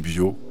byavuze byo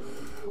nibyo.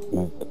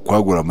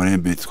 Kwagura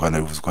amarembe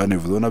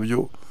twanabivuze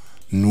nabyo,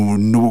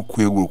 no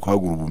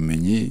kwagura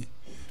ubumenyi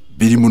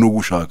birimo no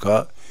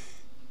gushaka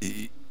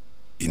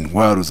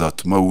intwaro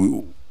zatuma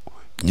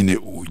nyine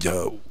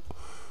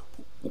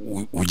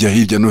ujya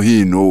hirya no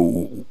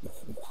hino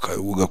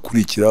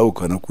ugakurikira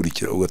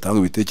ukanakurikira ugatanga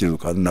ibitekerezo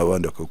kandi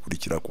n'abandi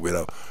bakakurikira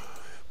kubera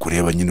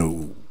kureba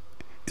nyine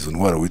izo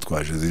ntwaro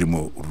witwaje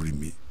zirimo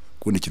ururimi.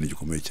 Kuko ni ikintu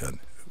gikomeye cyane.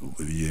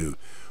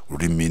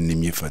 Ururimi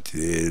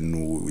n'imyifatire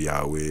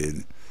yawe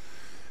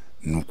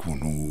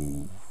n'ukuntu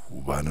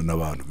ubana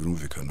n'abantu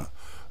birumvikana,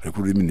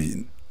 ariko ururimi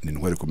ni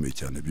intwaro ikomeye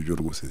cyane. Ibyo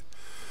rwose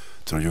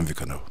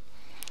turabyumvikanaho.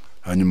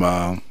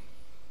 hanyuma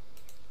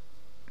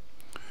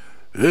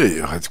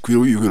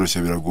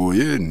kwiyoroshya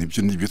biragoye,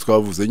 nibyo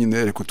twavuze nyine,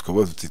 ariko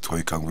tukavuga tuti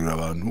twabikangurira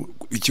abantu.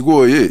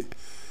 Ikigoye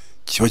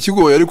kiba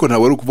kigoye, ariko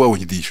ntabwo ari ukuvuga ngo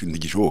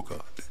ntigishoboka.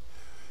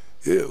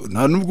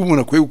 Nta nubwo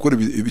umuntu akwiye gukora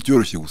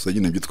ibyoroshye gusa,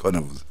 nyine ibyo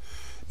twanavuze.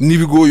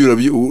 N'ibigoye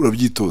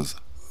urabyitoza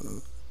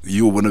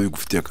iyo ubona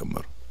bigufitiye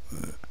akamaro.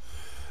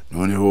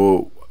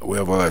 Noneho we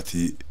yavuga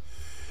ati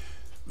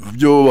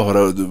byo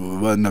bahora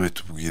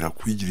banabitubwira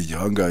kwigira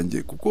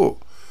igihangange, kuko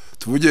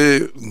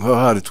tuvuge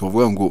nk'ahari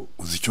tuvuga ngo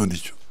uzi icyo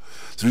ndicyo.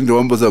 Turinde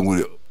wambaza ngo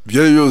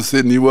byo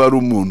byose niba ari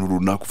umuntu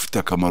runaka ufite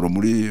akamaro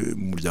muri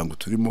muryango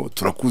turimo,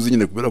 turakuzi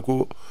nyine, kubera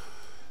ko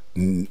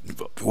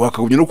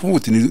wakagumye no kuvuga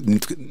uti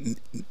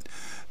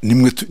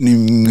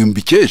nimwe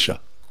mbikesha,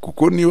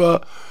 kuko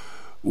niba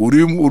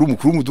uri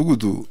umukuru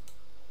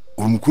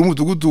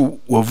w'umudugudu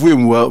wavuye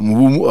mu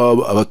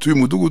abatuye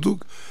umudugudu,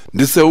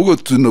 ndetse ahubwo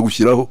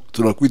tunagushyiraho,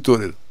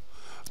 tunakwitorera,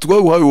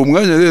 twaguhaye uwo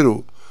mwanya.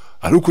 Rero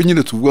ariko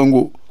nyine tuvuga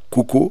ngo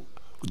kuko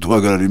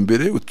duhagarara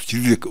imbere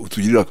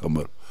utugirire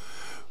akamaro.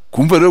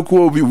 Kumva rero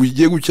ko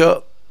bigiye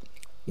gucya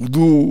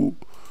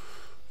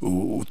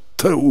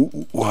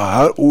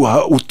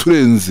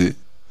uturenze,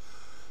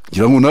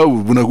 ngira ngo nawe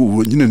ubona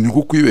nyine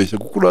niko kwibeshya,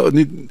 kuko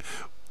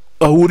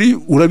aho uri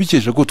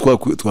urabikesha ko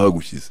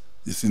twagushyize.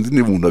 Sinzi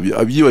niba umuntu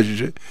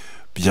abyibajije,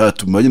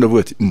 byatuma nyine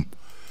avuga ati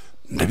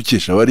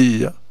ndabikesha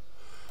bariya,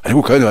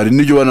 ariko kandi hari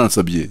n'ibyo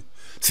banansabye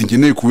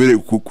sinkeneye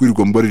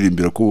kwirirwa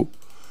mbaririmbira ko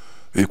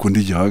ndi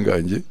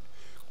igihangange,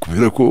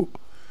 kubera ko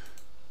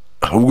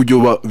ahubwo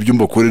ibyo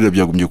mbakorera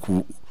byagumye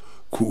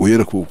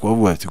kuwera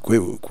kubavuga ati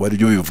kuba ari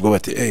byo bivuga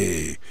bati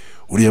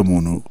uriya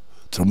muntu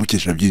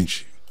turamukesha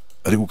byinshi,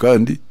 ariko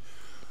kandi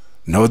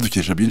nawe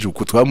dukesha byinshi,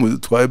 kuko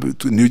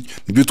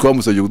nibyo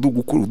twamusabye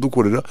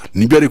kudukorera,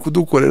 nibyo ari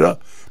kudukorera,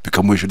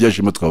 bikamuhesha rya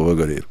shema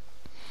twavugaga. Rero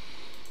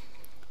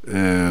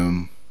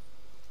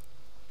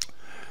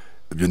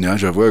ibyo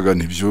Nyange yavugaga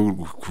nibyo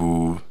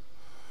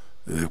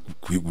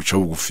guca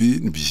bugufi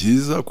ni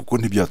byiza, kuko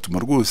ntibyatuma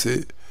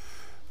rwose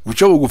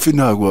guca bugufi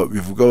ntago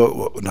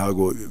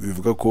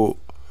bivuga ko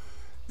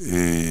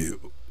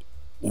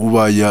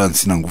uba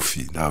yansina ngufi,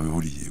 ntawe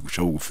bihuriye.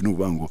 Guca bugufi ni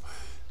ukuvuga ngo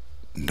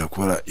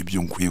ndakora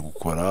ibyo nkwiye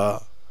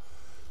gukora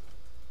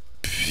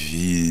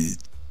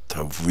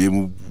bitavuye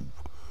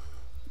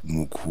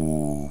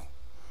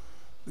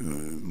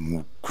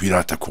mu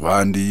kwirata ku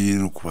bandi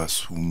no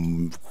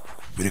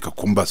bereka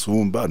ko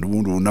mbasumba,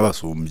 n'ubundi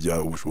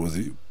n'abasumbya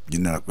ubushobozi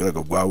nyine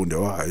nakweraga bwa wundi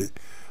wahaye,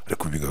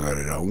 ariko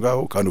bigahagararira aho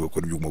ngaho kandi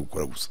ugakora ibyo ugomba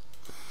gukora gusa.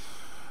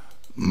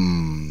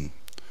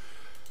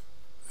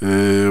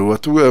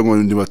 Watubwira ngo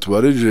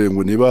ntibatubareje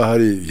ngo niba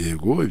hari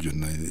yego, ibyo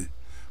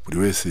buri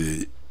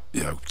wese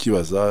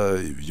yakibaza,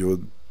 ibyo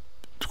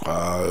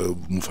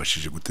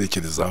twamufashije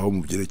gutekerezaho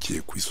mu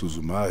byerekeye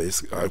kwisuzuma,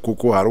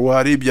 kuko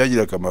hari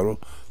ibyagira akamaro,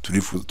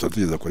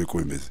 turategereza ko ariko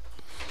bimeze.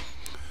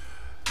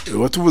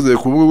 Watuvuze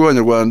ku bw'u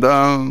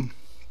bw'Abanyarwanda,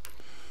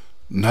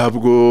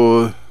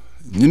 ntabwo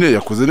nyine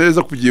yakoze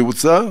neza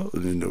kubyibutsa,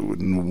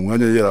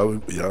 umwanya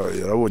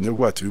yarabonye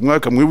ko ati uyu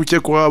mwaka mwibuke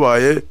ko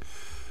habaye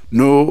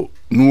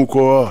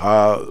nuko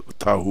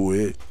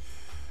hatahuwe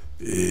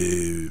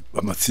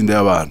amatsinda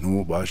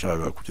y'abantu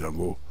bashaka kugira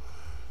ngo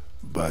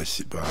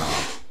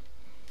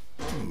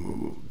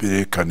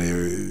berekane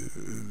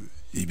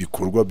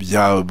ibikorwa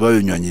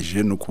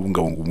byabanyanyije no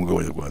kubungabunga ubumwe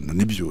bw'Abanyarwanda.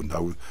 Nibyo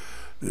ntawe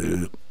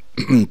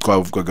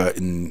twavugaga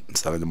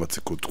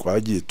insanganyamatsiko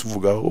twagiye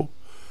tuvugaho,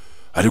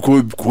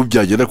 ariko kuko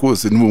byagenda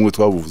kose n'ubumwe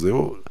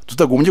twabuvuzeho,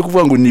 tutagombye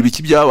kuvuga ngo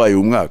nibiki byabaye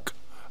uyu mwaka,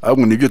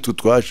 ahubwo nibyo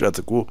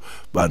twashatse ko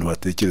abantu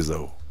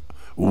batekerezaho.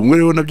 Ubumwe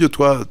rero nabyo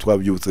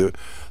twabyutse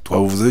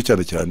twabuvuzeho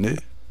cyane cyane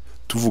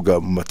tuvuga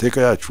mu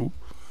mateka yacu,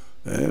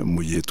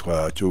 mu gihe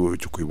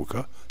cyo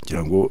kwibuka,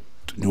 kugira ngo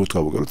niho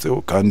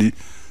twabugarutseho, kandi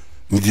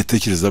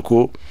nigitekereza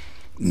ko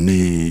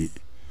ni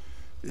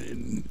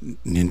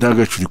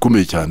indangagaciro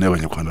ikomeye cyane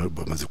Abanyarwanda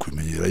bamaze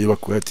kumenyera. Iyo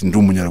bakora ati ndi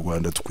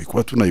umunyarwanda, tukwiye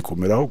kuba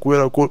tunayikomeraho,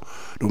 kubera ko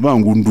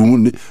rubango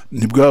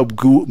ni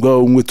bwa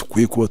umwe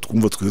tukwiye kuba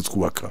twumva twese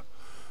twubaka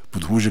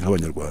buduhuje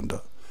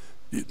nk'Abanyarwanda.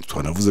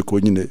 Twanavuze ko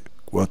nyine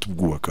kuba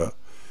tubwubaka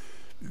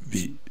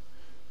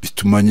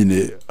bituma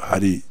nyine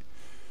hari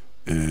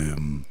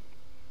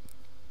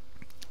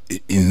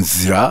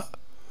inzira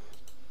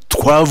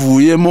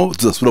twavuyemo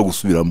tuzasubira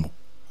gusubiramo,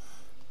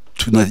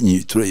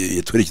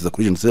 twerekeza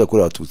kuri jenoside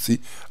yakorewe Abatutsi,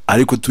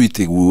 ariko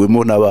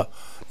tuyiteguwemo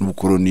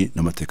n'ubukoloni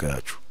n'amateka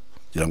yacu.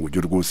 Kugira ngo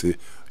ibyo rwose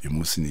uyu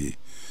munsi ni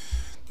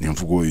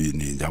imvugo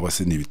cyangwa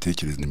se ni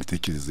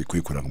imitekerereze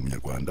ikwiye kuranga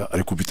Umunyarwanda,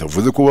 ariko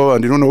bitavuze ko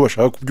babandi noneho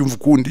bashaka kubyumva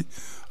ukundi.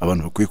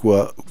 Abantu bakwiye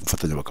kuba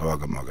gufatanya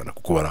bakabagamagana,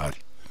 kuko barahari.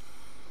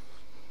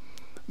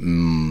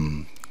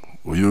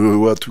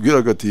 Uyu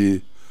watubwiraga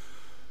ati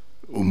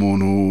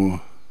umuntu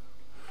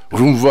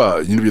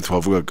urumva nyine ibyo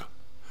twavugaga,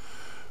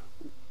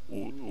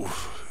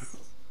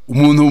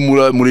 umuntu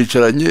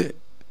muricaranye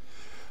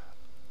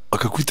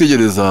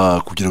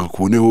akakwitegereza kugira ngo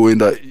akuboneho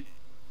wenda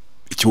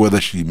icyo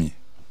wadashimye.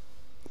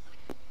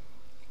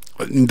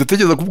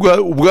 Ndatekereza ko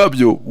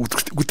ubwabyo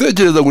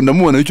gutekereza ngo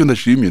ndamubona icyo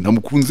ndashimye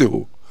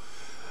ntamukunzeho,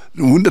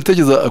 ubundi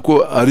ndatekereza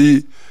ko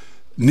ari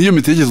niyo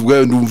mitekerereze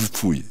ubwayo ndumva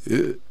ipfuye.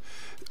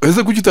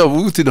 Ese kuki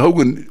utavuga uti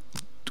ahubwo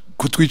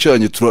ko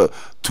twicanye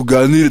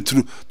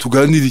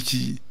tuganire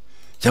iki,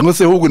 cyangwa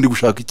se ahubwo ndi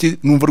gushaka iki,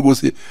 numva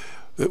rwose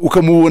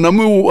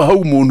ukamubonamo aho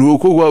umuntu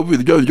uko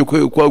byo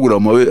kwagura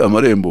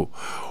amarembo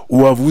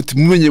uwavuga uti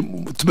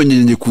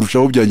tumenye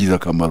kurushaho byangiza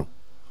akamaro.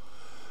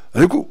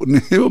 Ariko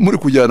niba muri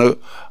kujyana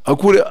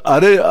akure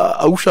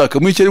agushaka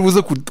mu icyo ari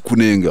buze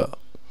kunenga,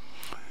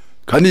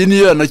 kandi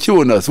niyo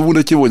yanakibona se ubundi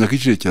akibonye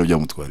akicire cyane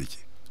byamutwara iki,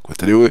 ko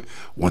atari we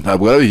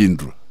ntabwo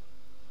arabihindura.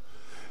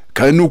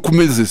 Kandi nuko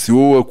umeze si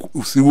wowe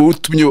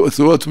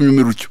watumye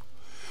umerucyo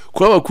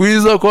kwaba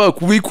kwiza kwaba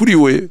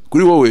kubikuriwe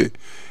kuri wowe,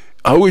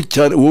 aho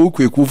cyane wowe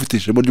ukwiye kuba ufite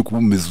ishema ryo kuba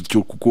umeze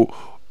utyo, kuko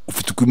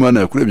ufite uko Imana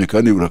yakuremye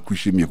kandi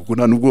urakwishimiye, kuko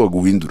nta nubwo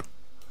waguhindura.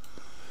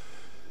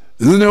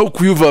 Noneho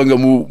kuyivanga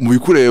mu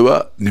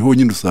bikureba niho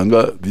nyine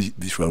usanga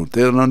bishobora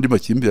gutera n'andi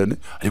makimbirane,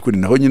 ariko ni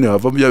naho nyine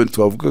havamo bya bintu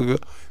twavugaga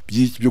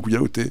by'iki byo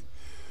kugira gute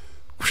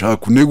gushaka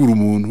kunegura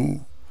umuntu,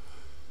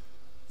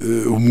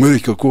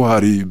 umwereka ko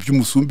hari ibyo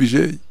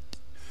umusumbije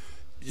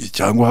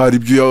cyangwa hari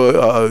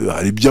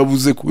ibyo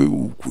abuze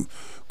ku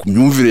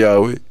myumvire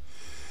yawe,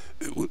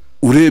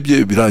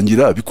 urebye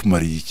birangira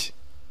bikumariye iki,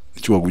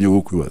 nicyo wagumye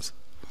wo kwibaza.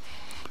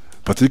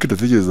 Patrick,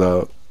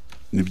 ndatekereza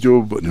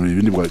nibyo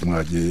ibindi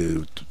mwagiye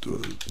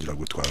kugira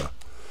ngo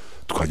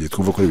twagiye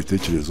twumva ko ari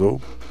ibitekerezo,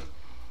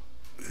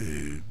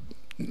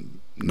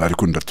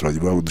 ariko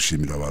ndaturagira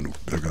dushimira abantu,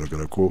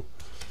 biragaragara ko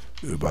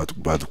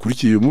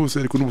badukurikiye uyu munsi,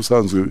 ariko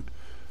n'ubusanzwe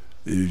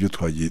ibyo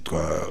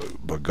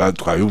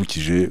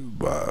twayibukije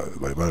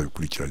bari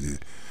barabikurikiranye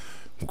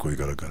nk'uko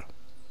bigaragara.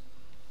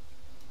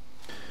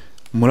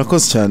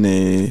 Murakoze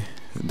cyane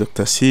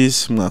Dr.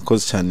 Sis,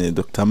 mwakoze cyane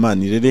Dr.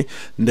 Manirere.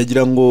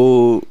 Ndagira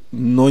ngo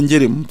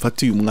nongere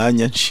mfate uyu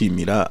mwanya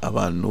nshimira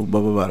abantu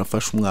baba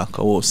barafashe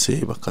umwaka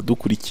wose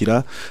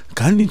bakadukurikira,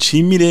 kandi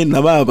nshimire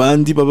na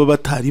babandi baba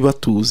batari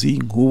batuzi.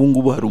 Nk'ubu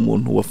ngubu hari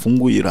umuntu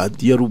wafunguye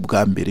radio ari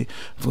ubwa mbere,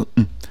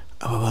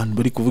 aba bantu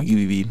bari kuvuga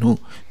ibi bintu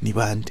ni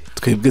bande?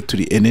 Twebwe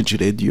turi Energy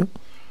Radio,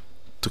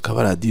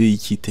 tukaba radio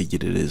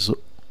y'icyitegererezo,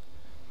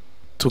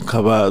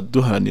 tukaba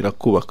duharanira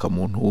kubaka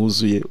umuntu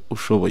wuzuye,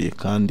 ushoboye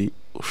kandi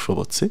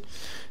ushobotse.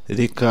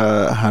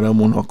 Reka hari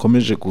umuntu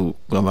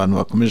abantu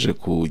bakomeje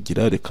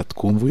kugira, reka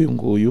twumve uyu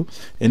nguyu.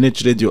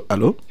 Energy Radio,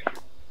 allo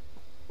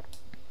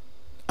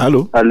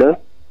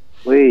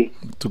oui,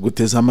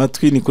 tuguteze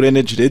amatwi. Ni kuri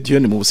Energy Radio,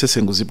 ni mu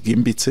busesenguzi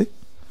bwimbitse.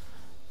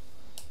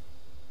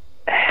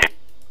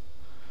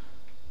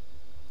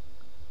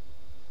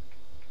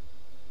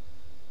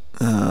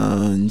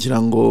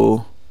 Ngira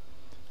ngo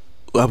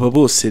aba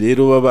bose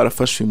rero baba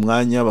barafashe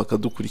umwanya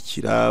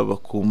bakadukurikira,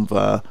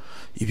 bakumva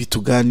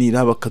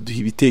ibituganira, bakaduha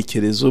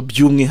ibitekerezo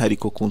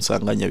by'umwihariko ku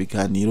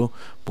Nsanganyabiganiro,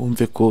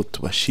 bumve ko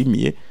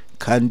tubashimiye,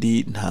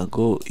 kandi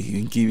ntago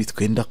ibi ngibi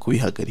twenda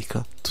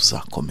kubihagarika,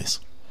 tuzakomeza.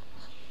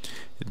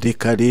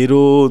 Reka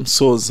rero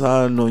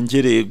nsoza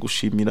nongere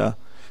gushimira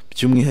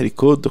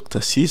by'umwihariko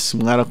Dr. Sis,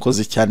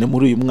 mwarakoze cyane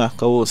muri uyu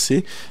mwaka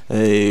wose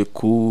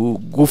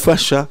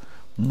kugufasha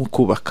mu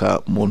kubaka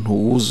umuntu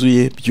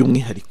wuzuye,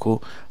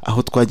 by'umwihariko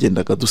aho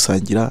twagendaga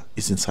dusangira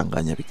izi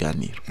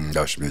Nsanganyabiganiro.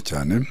 Ndashimiye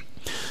cyane.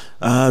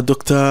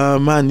 Dr.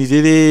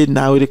 Manirere,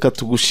 nawe reka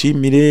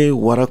tugushimire,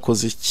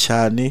 warakoze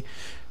cyane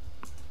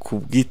ku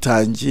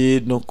bwitange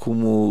no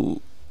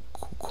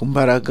ku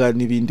mbaraga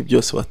n'ibindi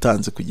byose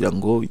watanze kugira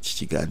ngo iki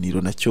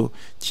kiganiro nacyo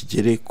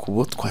kigere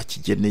kubo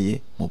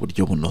twakigeneye mu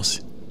buryo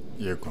bunoze.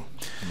 Yego,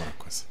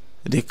 murakoze.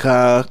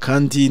 Reka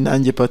kandi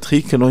nanjye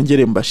Patrick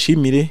nongere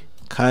mbashimire,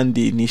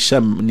 kandi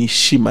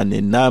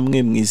nishimane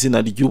namwe mu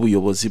izina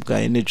ry'ubuyobozi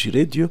bwa Energy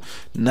Radio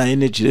na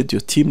Energy Radio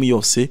team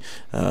yose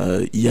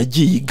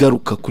yagiye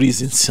igaruka kuri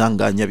izi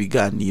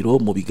Nsanganyabiganiro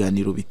mu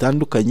biganiro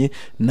bitandukanye,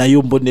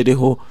 nayo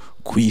mbonereho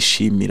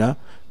kuyishimira,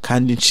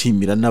 kandi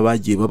nshimira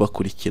n'abagiye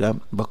babakurikira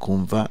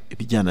bakumva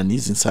ibijyana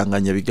n'izi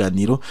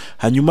Nsanganyabiganiro.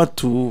 Hanyuma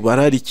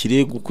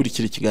tubararikire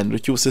gukurikira ikiganiro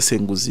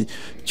cy'ubusesenguzi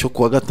cyo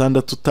kuwa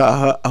gatandatu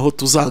utaha, aho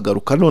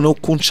tuzagaruka noneho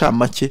ku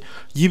ncamake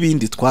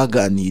y'ibindi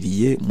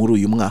twaganiriye muri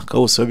uyu mwaka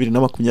wose wa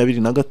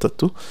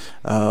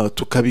 2023,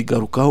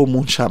 tukabigarukaho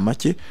mu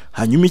ncamake.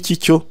 Hanyuma iki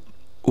cyo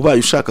ubaye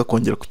ushaka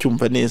kongera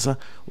kucyumva neza,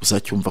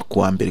 uzacyumva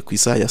kuwa mbere ku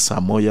isaha ya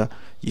saa moya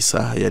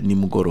isaha ya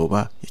nimugoroba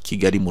ya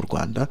Kigali mu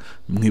Rwanda.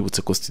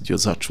 Mwibutse ko studio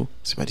zacu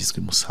zibarizwa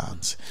i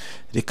Musanze.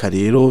 Reka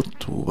rero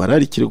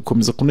tubararikire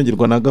gukomeza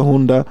kunogerwa na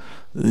gahunda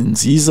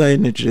nziza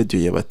Energy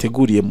Radio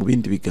yabateguriye mu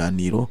bindi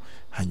biganiro,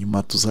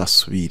 hanyuma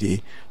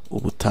tuzasubire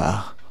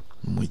ubutaha.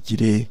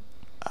 Mugire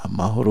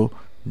amahoro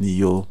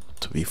niyo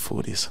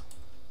tubifuriza.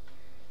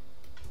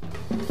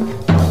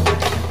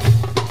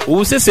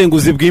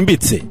 Ubusesenguzi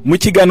bwimbitse. Mu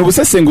kiganiro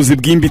ubusesenguzi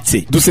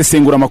bwimbitse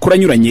dusesengura amakuru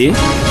anyuranye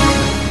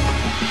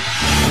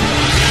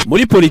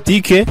muri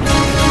politike,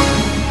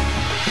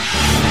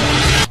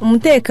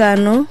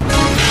 umutekano,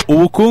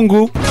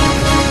 ubukungu,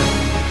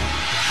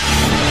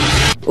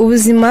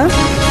 ubuzima,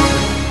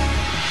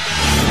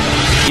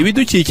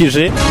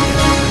 ibidukikije,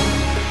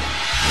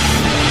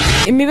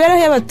 imibereho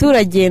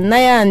y'abaturage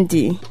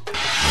n'ayandi.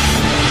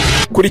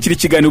 Kurikira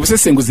ikiganiro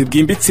ubusesenguzi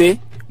bwimbitse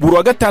buri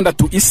wa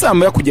gatandatu isaa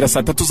moya kugera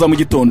saa tatu za mu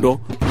gitondo.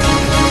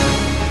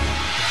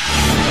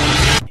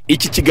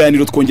 Iki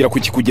kiganiro twongera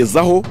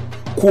kukikugezaho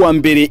kuwa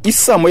mbere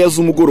isaa moya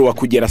z'umugoroba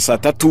kugera saa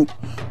tatu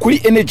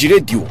kuri Energy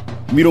Radio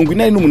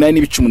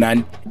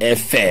 88.8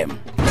 FM.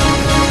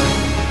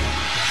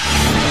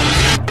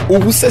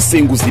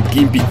 Ubusesenguzi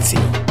bwimbitse.